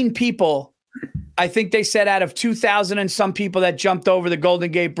 19 people. I think they said out of 2,000 and some people that jumped over the Golden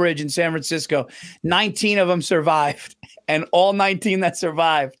Gate Bridge in San Francisco, 19 of them survived. And all 19 that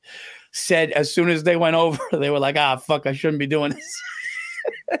survived said as soon as they went over, they were like, ah, fuck, I shouldn't be doing this.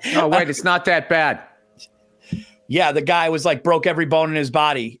 Oh, wait, it's not that bad. Yeah, the guy was like broke every bone in his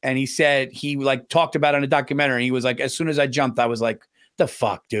body. And he said he like talked about it in a documentary. And he was like, as soon as I jumped, I was like, the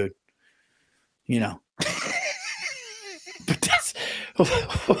fuck, dude. You know. But that's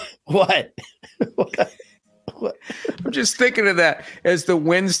what? What? I'm just thinking of that as the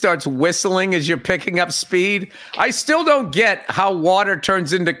wind starts whistling as you're picking up speed. I still don't get how water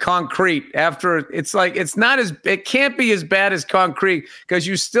turns into concrete after it's like it can't be as bad as concrete because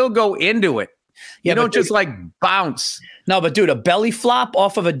you still go into it. You don't just like bounce. No, but dude, a belly flop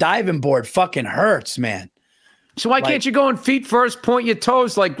off of a diving board fucking hurts, man. So why can't you go on feet first, point your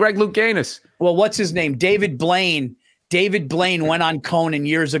toes like Greg Louganis? Well, what's his name? David Blaine. David Blaine went on Conan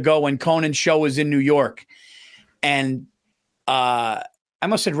years ago when Conan's show was in New York. And I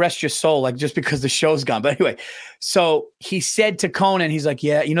must have rest your soul, like just because the show's gone. But anyway, so he said to Conan, he's like,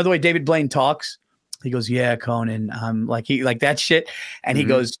 yeah, you know the way David Blaine talks? He goes, yeah, Conan. Like that shit. And he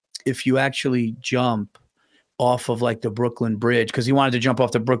goes, if you actually jump off of like the Brooklyn Bridge, because he wanted to jump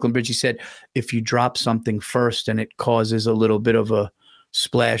off the Brooklyn Bridge. He said, if you drop something first and it causes a little bit of a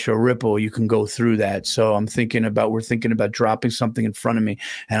splash or ripple, you can go through that. So we're thinking about dropping something in front of me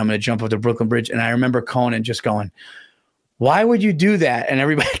and I'm going to jump off the Brooklyn Bridge. And I remember Conan just going, why would you do that? And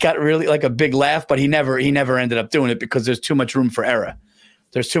everybody got really like a big laugh, but he never ended up doing it because there's too much room for error.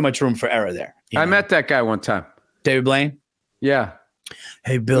 There's too much room for error there. I met that guy one time. David Blaine? Yeah.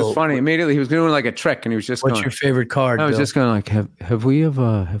 Hey, Bill. It was funny. Immediately he was doing like a trick and he was just what's your favorite card? I was just going like, have we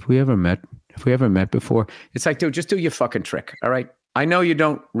ever met before? It's like, dude, just do your fucking trick. All right. I know you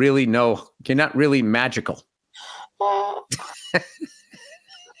don't really know. You're not really magical. The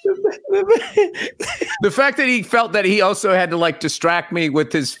fact that he felt that he also had to like distract me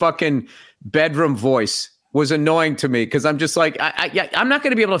with his fucking bedroom voice was annoying to me because I'm just like, I'm not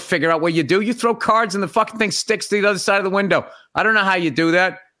going to be able to figure out what you do. You throw cards and the fucking thing sticks to the other side of the window. I don't know how you do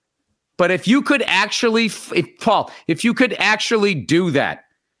that. But if you could actually, if you could actually do that,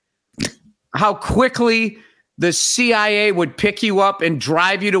 how quickly the CIA would pick you up and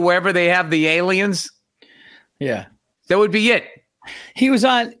drive you to wherever they have the aliens. Yeah. That would be it. He was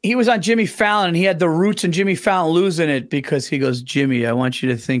on Jimmy Fallon and he had the roots and Jimmy Fallon losing it because he goes, Jimmy, I want you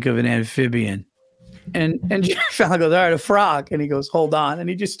to think of an amphibian. And Jimmy Fallon goes, all right, a frog. And he goes, hold on. And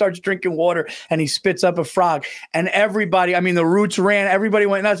he just starts drinking water and he spits up a frog. And everybody, I mean, the roots ran, everybody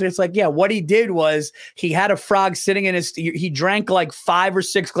went nuts. And it's like, yeah, what he did was he had a frog sitting in he drank like 5 or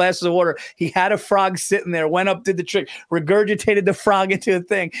 6 glasses of water. He had a frog sitting there, went up, did the trick, regurgitated the frog into a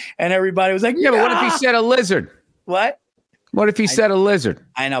thing. And everybody was like, yeah, but what if he said a lizard? What? What if he said a lizard?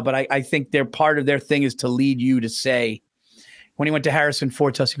 I know, but I think part of their thing is to lead you to say, when he went to Harrison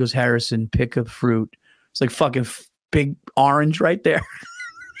Ford's house, he goes, Harrison, pick a fruit. It's like fucking big orange right there.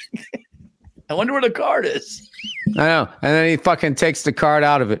 I wonder where the card is. I know. And then he fucking takes the card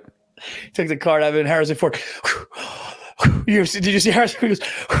out of it. Takes the card out of it and Harrison Ford. Did you see Harrison Ford? He goes,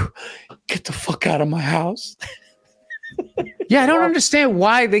 get the fuck out of my house. Yeah, I don't understand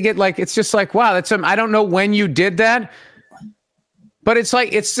why they get like, it's just like, wow, I don't know when you did that. But it's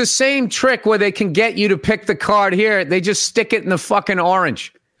like, it's the same trick where they can get you to pick the card here. They just stick it in the fucking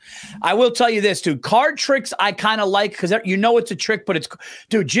orange. I will tell you this, dude. Card tricks I kind of like because you know it's a trick, but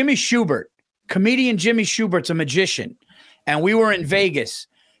dude, Jimmy Schubert, comedian Jimmy Schubert's a magician. And we were in Vegas.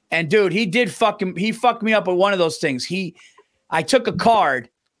 And dude, he fucked me up with one of those things. I took a card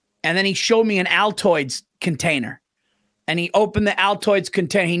and then he showed me an Altoids container. And he opened the Altoids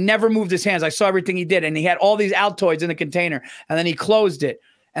container. He never moved his hands. I saw everything he did. And he had all these Altoids in the container. And then he closed it.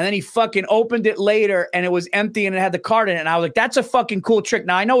 And then he fucking opened it later and it was empty and it had the card in it. And I was like, that's a fucking cool trick.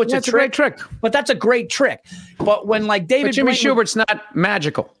 Now, I know it's a great trick. But that's a great trick. But when like David Jimmy Schubert's not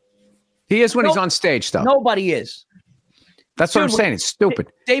magical. He is when he's on stage, though. Nobody is. That's what I'm saying. It's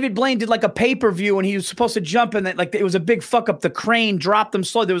stupid. David Blaine did like a pay-per-view and he was supposed to jump in that. Like it was a big fuck up. The crane dropped them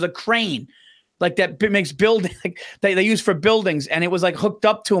slow. There was a crane. Like that makes building like they use for buildings, and it was like hooked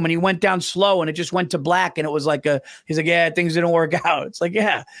up to him, and he went down slow, and it just went to black, and it was like he's like, yeah, things didn't work out. It's like,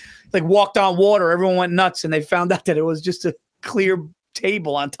 yeah, like walked on water, everyone went nuts, and they found out that it was just a clear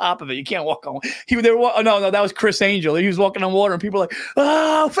table on top of it. You can't walk on. No, that was Chris Angel. He was walking on water, and people were like,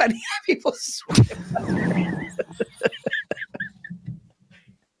 oh, and people swear.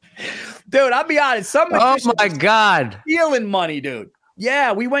 Dude, I'll be honest. Oh my God, stealing money, dude.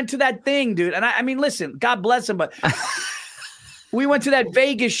 Yeah, we went to that thing, dude. And I mean, listen, God bless him, but we went to that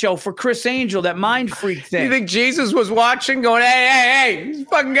Vegas show for Chris Angel, that mind freak thing. You think Jesus was watching going, hey, this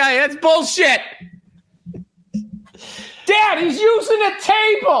fucking guy, that's bullshit. Dad, he's using a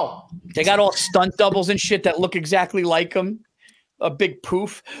table. They got all stunt doubles and shit that look exactly like him. A big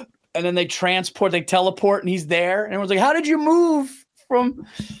poof. And then they teleport, and he's there. And everyone's like, how did you move from?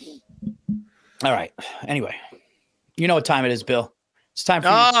 All right. Anyway, you know what time it is, Bill. It's time for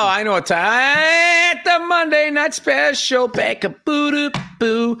I know what time. At the Monday Night Special, back a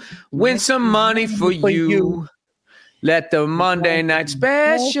boo-doo-boo. Win some money for you. Let the Monday Night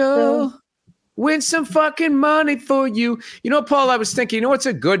Special win some fucking money for you. You know, Paul, I was thinking, you know what's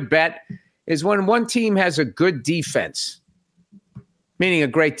a good bet? Is when one team has a good defense. Meaning a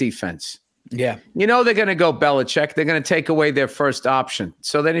great defense. Yeah. You know they're going to go Belichick. They're going to take away their first option.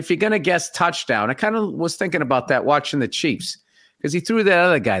 So then if you're going to guess touchdown, I kind of was thinking about that watching the Chiefs. Because he threw that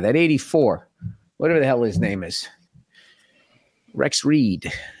other guy, that 84. Whatever the hell his name is. Rex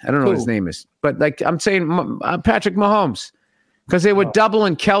Reed. I don't know what his name is. But like I'm saying Patrick Mahomes. Because they were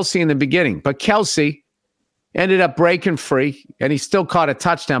doubling Kelsey in the beginning. But Kelsey ended up breaking free. And he still caught a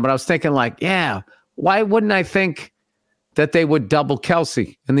touchdown. But I was thinking like, yeah, why wouldn't I think that they would double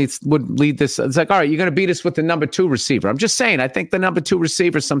Kelsey and they would lead this? It's like, all right, you're going to beat us with the number 2 receiver. I'm just saying, I think the number 2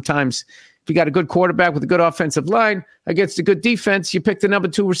 receiver sometimes, if you got a good quarterback with a good offensive line against a good defense, you pick the number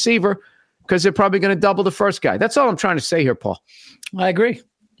 2 receiver because they're probably going to double the first guy. That's all I'm trying to say here, Paul. I agree.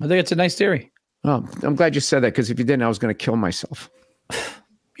 I think it's a nice theory. Oh, I'm glad you said that because if you didn't, I was going to kill myself.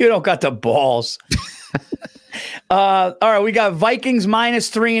 You don't got the balls. All right, we got Vikings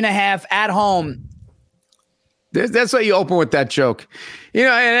 -3.5 at home. That's why you open with that joke. You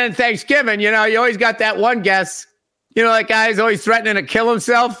know, and then Thanksgiving, you know, you always got that one guess. You know, that guy's always threatening to kill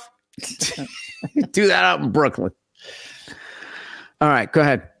himself. Do that out in Brooklyn. All right, go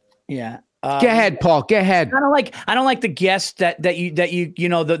ahead. Yeah. Go ahead, Paul. Go ahead. I don't like the guest that you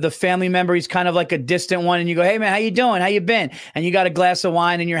know, the family member, he's kind of like a distant one, and you go, hey man, how you doing? How you been? And you got a glass of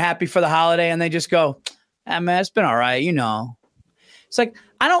wine and you're happy for the holiday, and they just go, ah man, it's been all right, you know. It's like,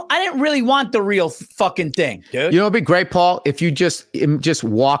 I didn't really want the real fucking thing, dude. You know, it'd be great, Paul, if you just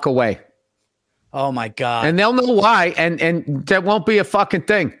walk away. Oh my God. And they'll know why, and that won't be a fucking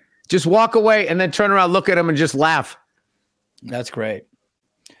thing. Just walk away and then turn around, look at them, and just laugh. That's great.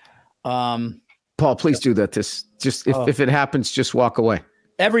 Paul, please do that. If it happens, just walk away.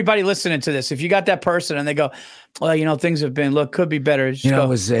 Everybody listening to this, if you got that person and they go, well, you know, things have been, could be better. Just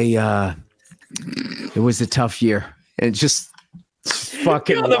go. It was a tough year. And just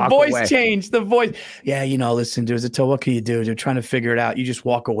fucking you know, the voice away. changed. The voice. Yeah, you know, listen, dude, what can you do? They're trying to figure it out. You just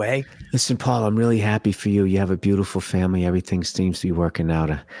walk away. Listen, Paul, I'm really happy for you. You have a beautiful family. Everything seems to be working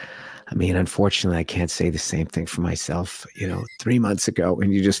out. I mean, unfortunately, I can't say the same thing for myself, 3 months ago,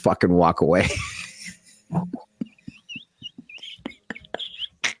 and you just fucking walk away.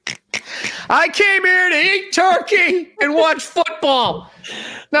 I came here to eat turkey and watch football.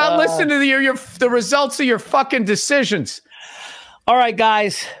 Now listen to the results of your fucking decisions. All right,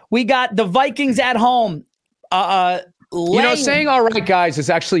 guys, we got the Vikings at home. Saying all right, guys, is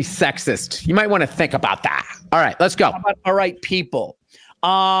actually sexist. You might want to think about that. All right, let's go. How about all right, people?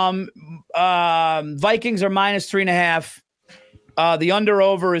 Vikings are -3.5. The under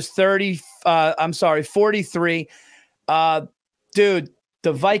over is 43. Dude,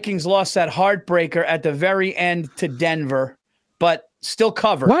 the Vikings lost that heartbreaker at the very end to Denver, but still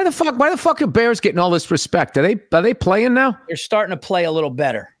covered. Why the fuck are Bears getting all this respect? Are they playing now? They're starting to play a little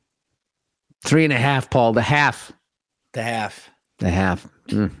better. 3.5, Paul. The half. The half.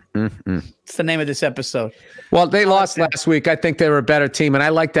 It's the name of this episode. Well, they lost last week. I think they were a better team, and I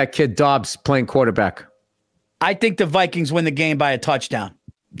like that kid Dobbs playing quarterback. I think the Vikings win the game by a touchdown.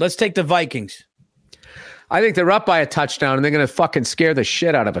 Let's take the Vikings. I think they're up by a touchdown, and they're going to fucking scare the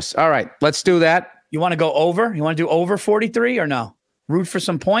shit out of us. All right, let's do that. You want to go over? You want to do over 43 or no? Root for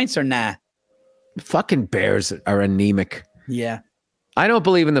some points or nah? Fucking Bears are anemic. Yeah. I don't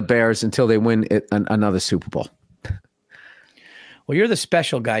believe in the Bears until they win another Super Bowl. Well, you're the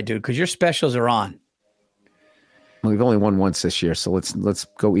special guy, dude, because your specials are on. Well, we've only won once this year, so let's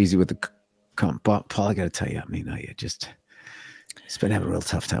go easy with the Paul, I got to tell you, I mean, you just it's been having a real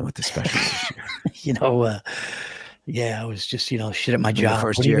tough time with the specials this year. Yeah, I was just, shit at my job. The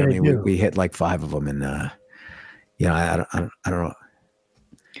first year, I mean, we hit like 5 of them, and I don't know.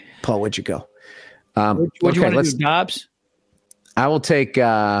 Paul, where'd you go? Would you want to do, Dobbs? I will take.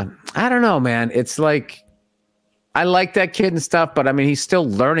 I don't know, man. It's like I like that kid and stuff, but I mean, he's still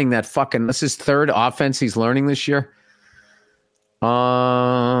learning that fucking. This is third offense he's learning this year.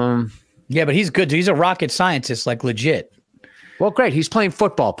 Yeah, but he's good. Dude. He's a rocket scientist, like legit. Well, great. He's playing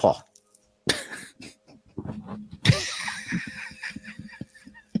football, Paul.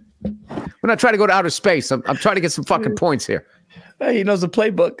 We're not trying to go to outer space. I'm trying to get some fucking points here. Hey, he knows the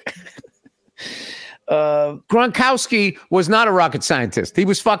playbook. Gronkowski was not a rocket scientist. He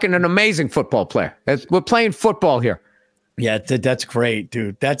was fucking an amazing football player. We're playing football here. Yeah, that's great,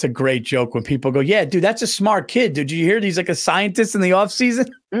 dude. That's a great joke when people go, yeah, dude, that's a smart kid. Did you hear he's like a scientist in the offseason?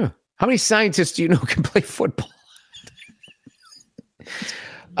 Yeah. How many scientists do you know can play football?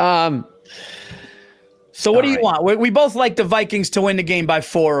 So what do you want? We both like the Vikings to win the game by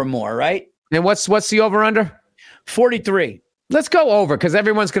 4 or more, right? And what's the over-under? 43. Let's go over because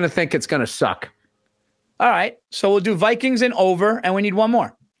everyone's going to think it's going to suck. All right. So we'll do Vikings and over, and we need one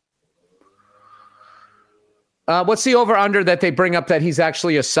more. What's the over-under that they bring up that he's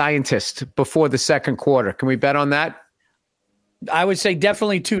actually a scientist before the second quarter? Can we bet on that? I would say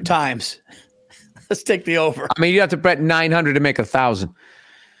definitely 2 times. Let's take the over. I mean, you have to bet 900 to make 1,000.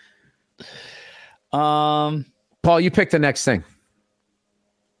 Paul, you pick the next thing.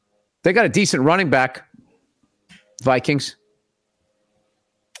 They got a decent running back. Vikings.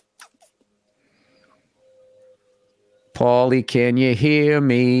 Paulie, can you hear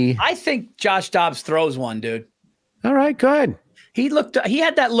me? I think Josh Dobbs throws one, dude. All right, go ahead. He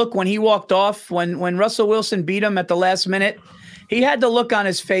had that look when he walked off, when Russell Wilson beat him at the last minute. He had the look on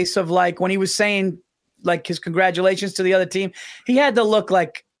his face of like when he was saying like his congratulations to the other team. He had the look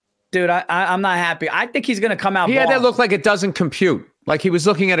like, dude, I'm not happy. I think he's going to come out. He had that look like it doesn't compute. Like he was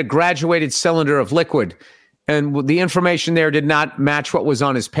looking at a graduated cylinder of liquid and the information there did not match what was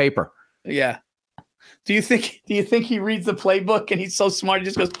on his paper. Yeah. Do you think he reads the playbook and he's so smart he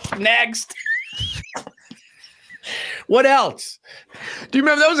just goes, next? What else? Do you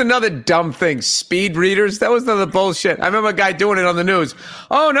remember that was another dumb thing? Speed readers. That was another bullshit. I remember a guy doing it on the news.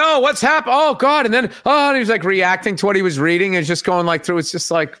 Oh no, what's happened? Oh God. And then, and he was like reacting to what he was reading and just going like through. It's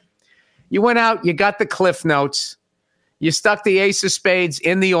just like, you went out, you got the Cliff Notes. You stuck the ace of spades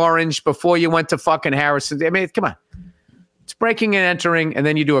in the orange before you went to fucking Harrison. I mean, come on. It's breaking and entering, and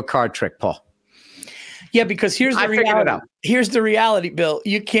then you do a card trick, Paul. Yeah, because here's the reality. Here's the reality, Bill.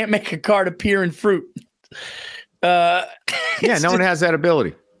 You can't make a card appear in fruit. Yeah, no one has that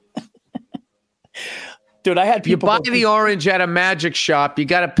ability. Dude, I had people. You buy the orange at a magic shop, you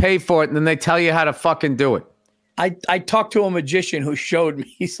got to pay for it, and then they tell you how to fucking do it. I talked to a magician who showed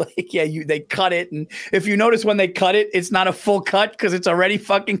me. He's like, yeah, they cut it. And if you notice when they cut it, it's not a full cut because it's already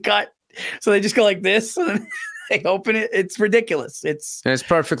fucking cut. So they just go like this and they open it. It's ridiculous. It's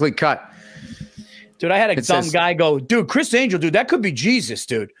perfectly cut. Dude, I had a dumb guy go, dude, Chris Angel, dude, that could be Jesus,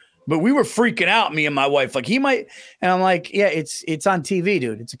 dude. But we were freaking out, me and my wife. Like he might. And I'm like, yeah, it's on TV,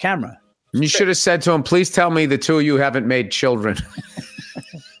 dude. It's a camera. You should have said to him, please tell me the two of you haven't made children.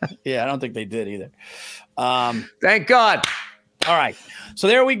 Yeah, I don't think they did either. Thank God. All right. So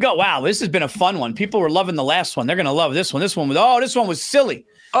there we go. Wow, this has been a fun one. People were loving the last one. They're going to love this one. This one was silly.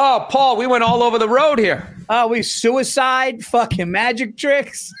 Oh, Paul, we went all over the road here. We suicide, fucking magic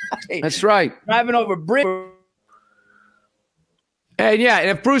tricks. That's right. Driving over bridge. And yeah, and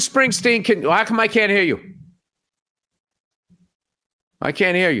if Bruce Springsteen can, how come I can't hear you? I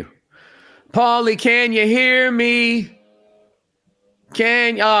can't hear you. Paulie, can you hear me?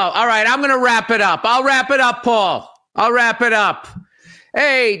 All right, I'm going to wrap it up. I'll wrap it up, Paul. I'll wrap it up.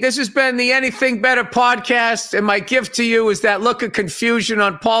 Hey, this has been the Anything Better podcast, and my gift to you is that look of confusion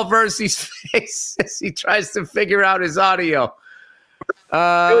on Paul Versi's face as he tries to figure out his audio.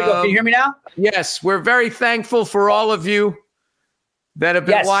 Here we go. Can you hear me now? Yes, we're very thankful for all of you that have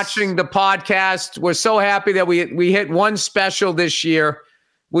been watching the podcast. We're so happy that we hit one special this year.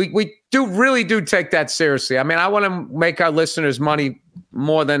 We really do take that seriously. I mean, I want to make our listeners money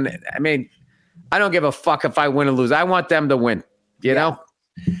more than, I don't give a fuck if I win or lose. I want them to win, you know?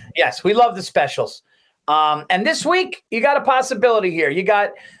 Yes, we love the specials. And this week, you got a possibility here. You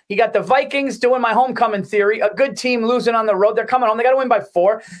got the Vikings doing my homecoming theory, a good team losing on the road. They're coming home. They got to win by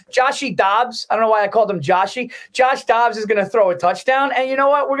 4. Joshy Dobbs, I don't know why I called him Joshy. Josh Dobbs is going to throw a touchdown. And you know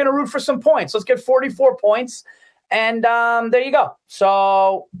what? We're going to root for some points. Let's get 44 points. And there you go.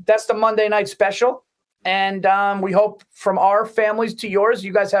 So that's the Monday night special. And we hope from our families to yours,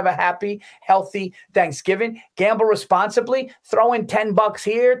 you guys have a happy, healthy Thanksgiving. Gamble responsibly. Throw in $10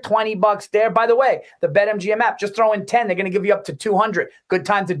 here, $20 there. By the way, the BetMGM app, just throw in 10. They're going to give you up to 200. Good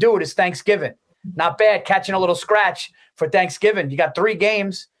time to do it is Thanksgiving. Not bad catching a little scratch for Thanksgiving. You got 3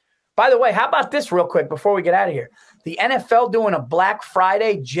 games. By the way, how about this real quick before we get out of here? The NFL doing a Black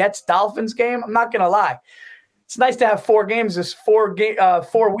Friday Jets-Dolphins game. I'm not going to lie. It's nice to have 4 games this 4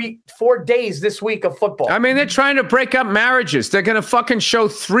 days this week of football. I mean, they're trying to break up marriages. They're going to fucking show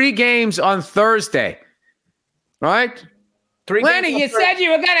 3 games on Thursday. Right? Lenny, you said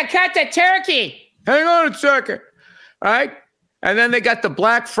you were going to cut the turkey. Hang on a second. All right? And then they got the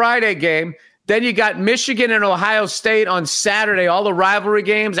Black Friday game. Then you got Michigan and Ohio State on Saturday, all the rivalry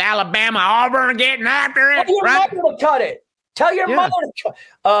games. Alabama, Auburn getting after it. Tell your right? mother to cut it. Tell your mother to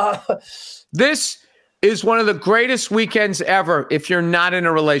cut This is one of the greatest weekends ever if you're not in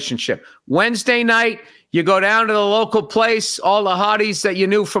a relationship. Wednesday night, you go down to the local place, all the hotties that you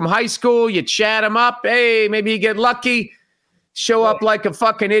knew from high school, you chat them up. Hey, maybe you get lucky. Show up like a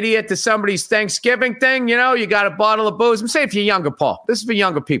fucking idiot to somebody's Thanksgiving thing. You know, you got a bottle of booze. I'm saying if you're younger, Paul. This is for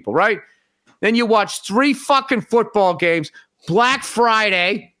younger people, right? Then you watch 3 fucking football games. Black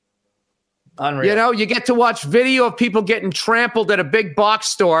Friday. Unreal. You know, you get to watch video of people getting trampled at a big box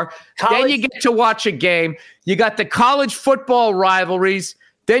store. Then you get to watch a game. You got the college football rivalries.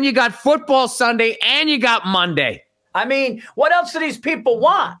 Then you got football Sunday and you got Monday. I mean, what else do these people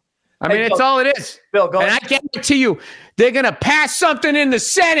want? I mean, it's all it is. Bill, go and ahead. I guarantee you, they're going to pass something in the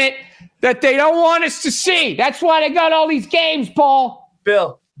Senate that they don't want us to see. That's why they got all these games, Paul.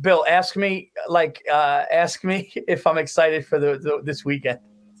 Bill, ask me if I'm excited for this weekend.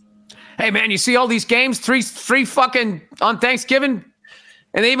 Hey, man, you see all these games, three fucking on Thanksgiving,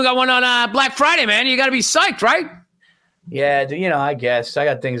 and they even got one on Black Friday, man. You got to be psyched, right? Yeah, you know, I guess. I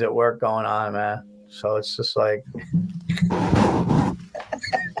got things at work going on, man. So it's just like...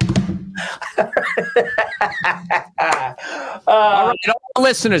 all right, all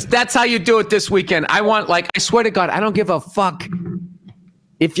listeners, that's how you do it this weekend. I swear to God, I don't give a fuck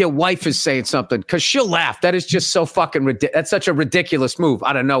if your wife is saying something, because she'll laugh. That is just so fucking ridiculous. That's such a ridiculous move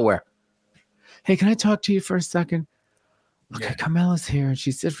out of nowhere. Hey, can I talk to you for a second? Okay, yeah. Carmela's here, and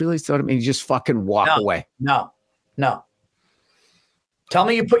she said really so to me. You just fucking walk away. No. Tell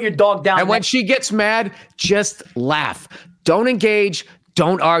me you put your dog down. And when she gets mad, just laugh. Don't engage.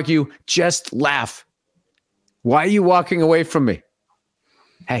 Don't argue. Just laugh. Why are you walking away from me?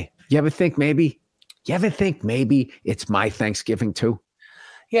 Hey, you ever think maybe it's my Thanksgiving too?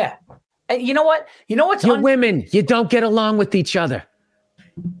 Yeah. And you know what? You're women. You don't get along with each other.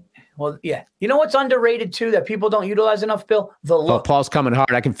 Well, yeah. You know what's underrated too that people don't utilize enough, Bill? The look. Oh, Paul's coming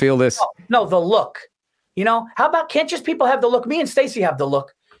hard. I can feel this. No, the look. You know, how about can't just people have the look? Me and Stacy have the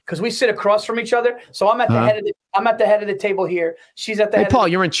look because we sit across from each other. So I'm at the head of the table here. She's at the head. Hey, Paul,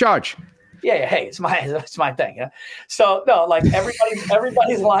 you're in charge. Yeah. Hey, it's my thing. Yeah. So no, like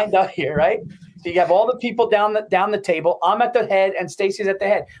everybody's lined up here, right? So you have all the people down the table. I'm at the head and Stacy's at the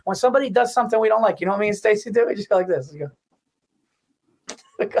head. When somebody does something we don't like, you know what me and Stacy do? We just go like this.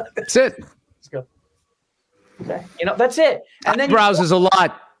 Let's go. That's it. Let's go. Okay. You know, that's it. And then eyebrows is a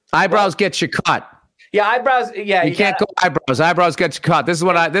lot. Eyebrows get you caught. Yeah, eyebrows. Yeah, you can't go eyebrows. Eyebrows get you caught. This is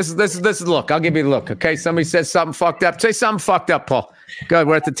what this is. Look, I'll give you the look. Okay, somebody says something fucked up. Say something fucked up, Paul. Good.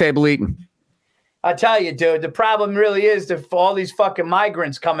 We're at the table eating. I tell you, dude, the problem really is all these fucking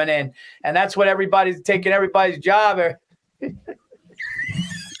migrants coming in, and that's what everybody's taking everybody's job.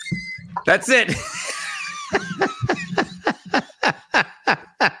 That's it.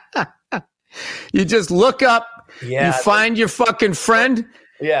 You just look up. Yeah, you find your fucking friend.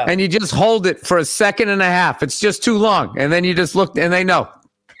 Yeah. And you just hold it for a second and a half. It's just too long. And then you just look and they know.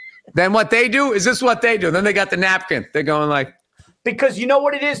 Then what they do is this is what they do. Then they got the napkin. They're going like. Because you know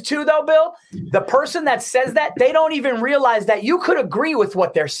what it is too, though, Bill? The person that says that, they don't even realize that you could agree with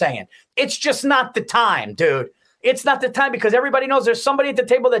what they're saying. It's just not the time, dude. It's not the time because everybody knows there's somebody at the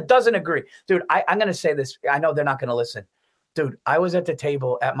table that doesn't agree. Dude, I'm going to say this. I know they're not going to listen. Dude, I was at the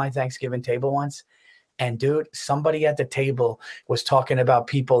table at my Thanksgiving table once. And dude, somebody at the table was talking about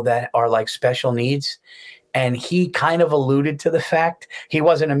people that are like special needs. And he kind of alluded to the fact he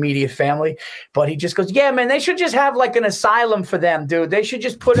wasn't immediate family, but he just goes, yeah, man, they should just have like an asylum for them, dude. They should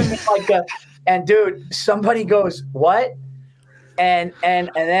just put them in like and dude, somebody goes, what? And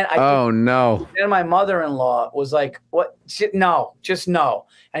then no. Then my mother-in-law was like, what? No, just no.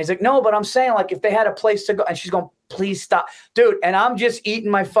 And he's like, no, but I'm saying like if they had a place to go, and she's going, please stop, dude. And I'm just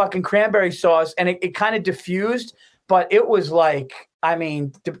eating my fucking cranberry sauce, and it kind of diffused, but it was like, I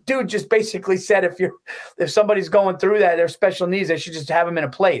mean, the dude just basically said if somebody's going through that, their special needs, they should just have them in a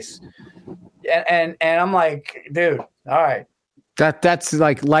place. And I'm like, dude, all right. That's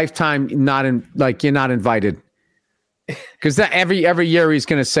like lifetime, you're not invited. Because every year he's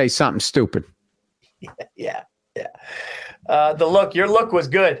gonna say something stupid. Yeah. Your look was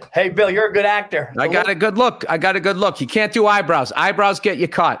good. Hey, Bill, you're a good actor. I got a good look. You can't do eyebrows. Eyebrows get you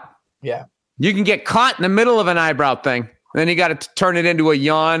caught. Yeah. You can get caught in the middle of an eyebrow thing. Then you got to turn it into a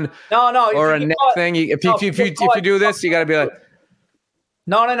yawn. Or a neck thing. If you do this, you got to be like.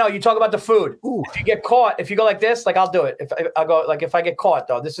 No. You talk about the food. Ooh. If you get caught, if you go like this, like I'll do it. If I get caught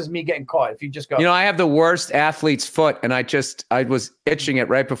though, this is me getting caught. If you just go. You know, I have the worst athlete's foot, and I was itching it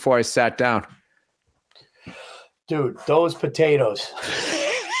right before I sat down. Dude, those potatoes.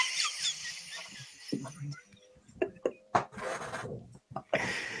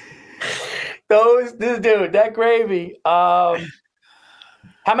 Dude, that gravy. How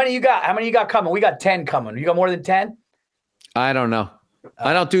many you got? How many you got coming? We got 10 coming. You got more than 10? I don't know.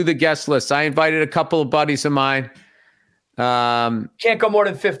 I don't do the guest list. I invited a couple of buddies of mine. Can't go more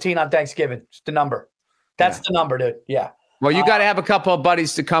than 15 on Thanksgiving. It's the number. That's the number, dude. Yeah. Well, you got to have a couple of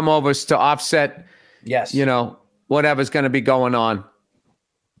buddies to come over to offset, yes, whatever's going to be going on.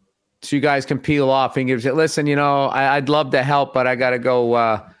 So you guys can peel off and give, listen, I'd love to help, but I got to go.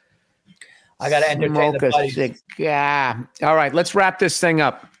 I got to entertain the buddies. Yeah. All right, let's wrap this thing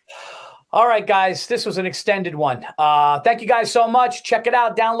up. All right, guys, this was an extended one. Thank you guys so much. Check it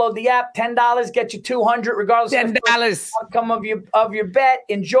out. Download the app. $10 get you $200, regardless of the outcome of your bet.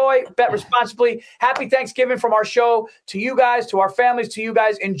 Enjoy. Bet responsibly. Happy Thanksgiving from our show to you guys, to our families, to you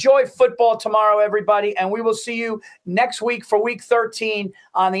guys. Enjoy football tomorrow, everybody, and we will see you next week for Week 13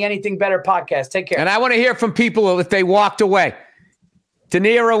 on the Anything Better podcast. Take care. And I want to hear from people if they walked away. De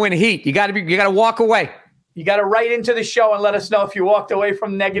Niro and Heat. You got to walk away. You got to write into the show and let us know if you walked away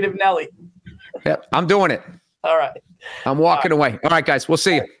from Negative Nelly. Yep, I'm doing it. All right. I'm walking away. All right, guys. We'll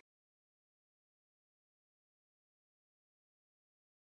see you.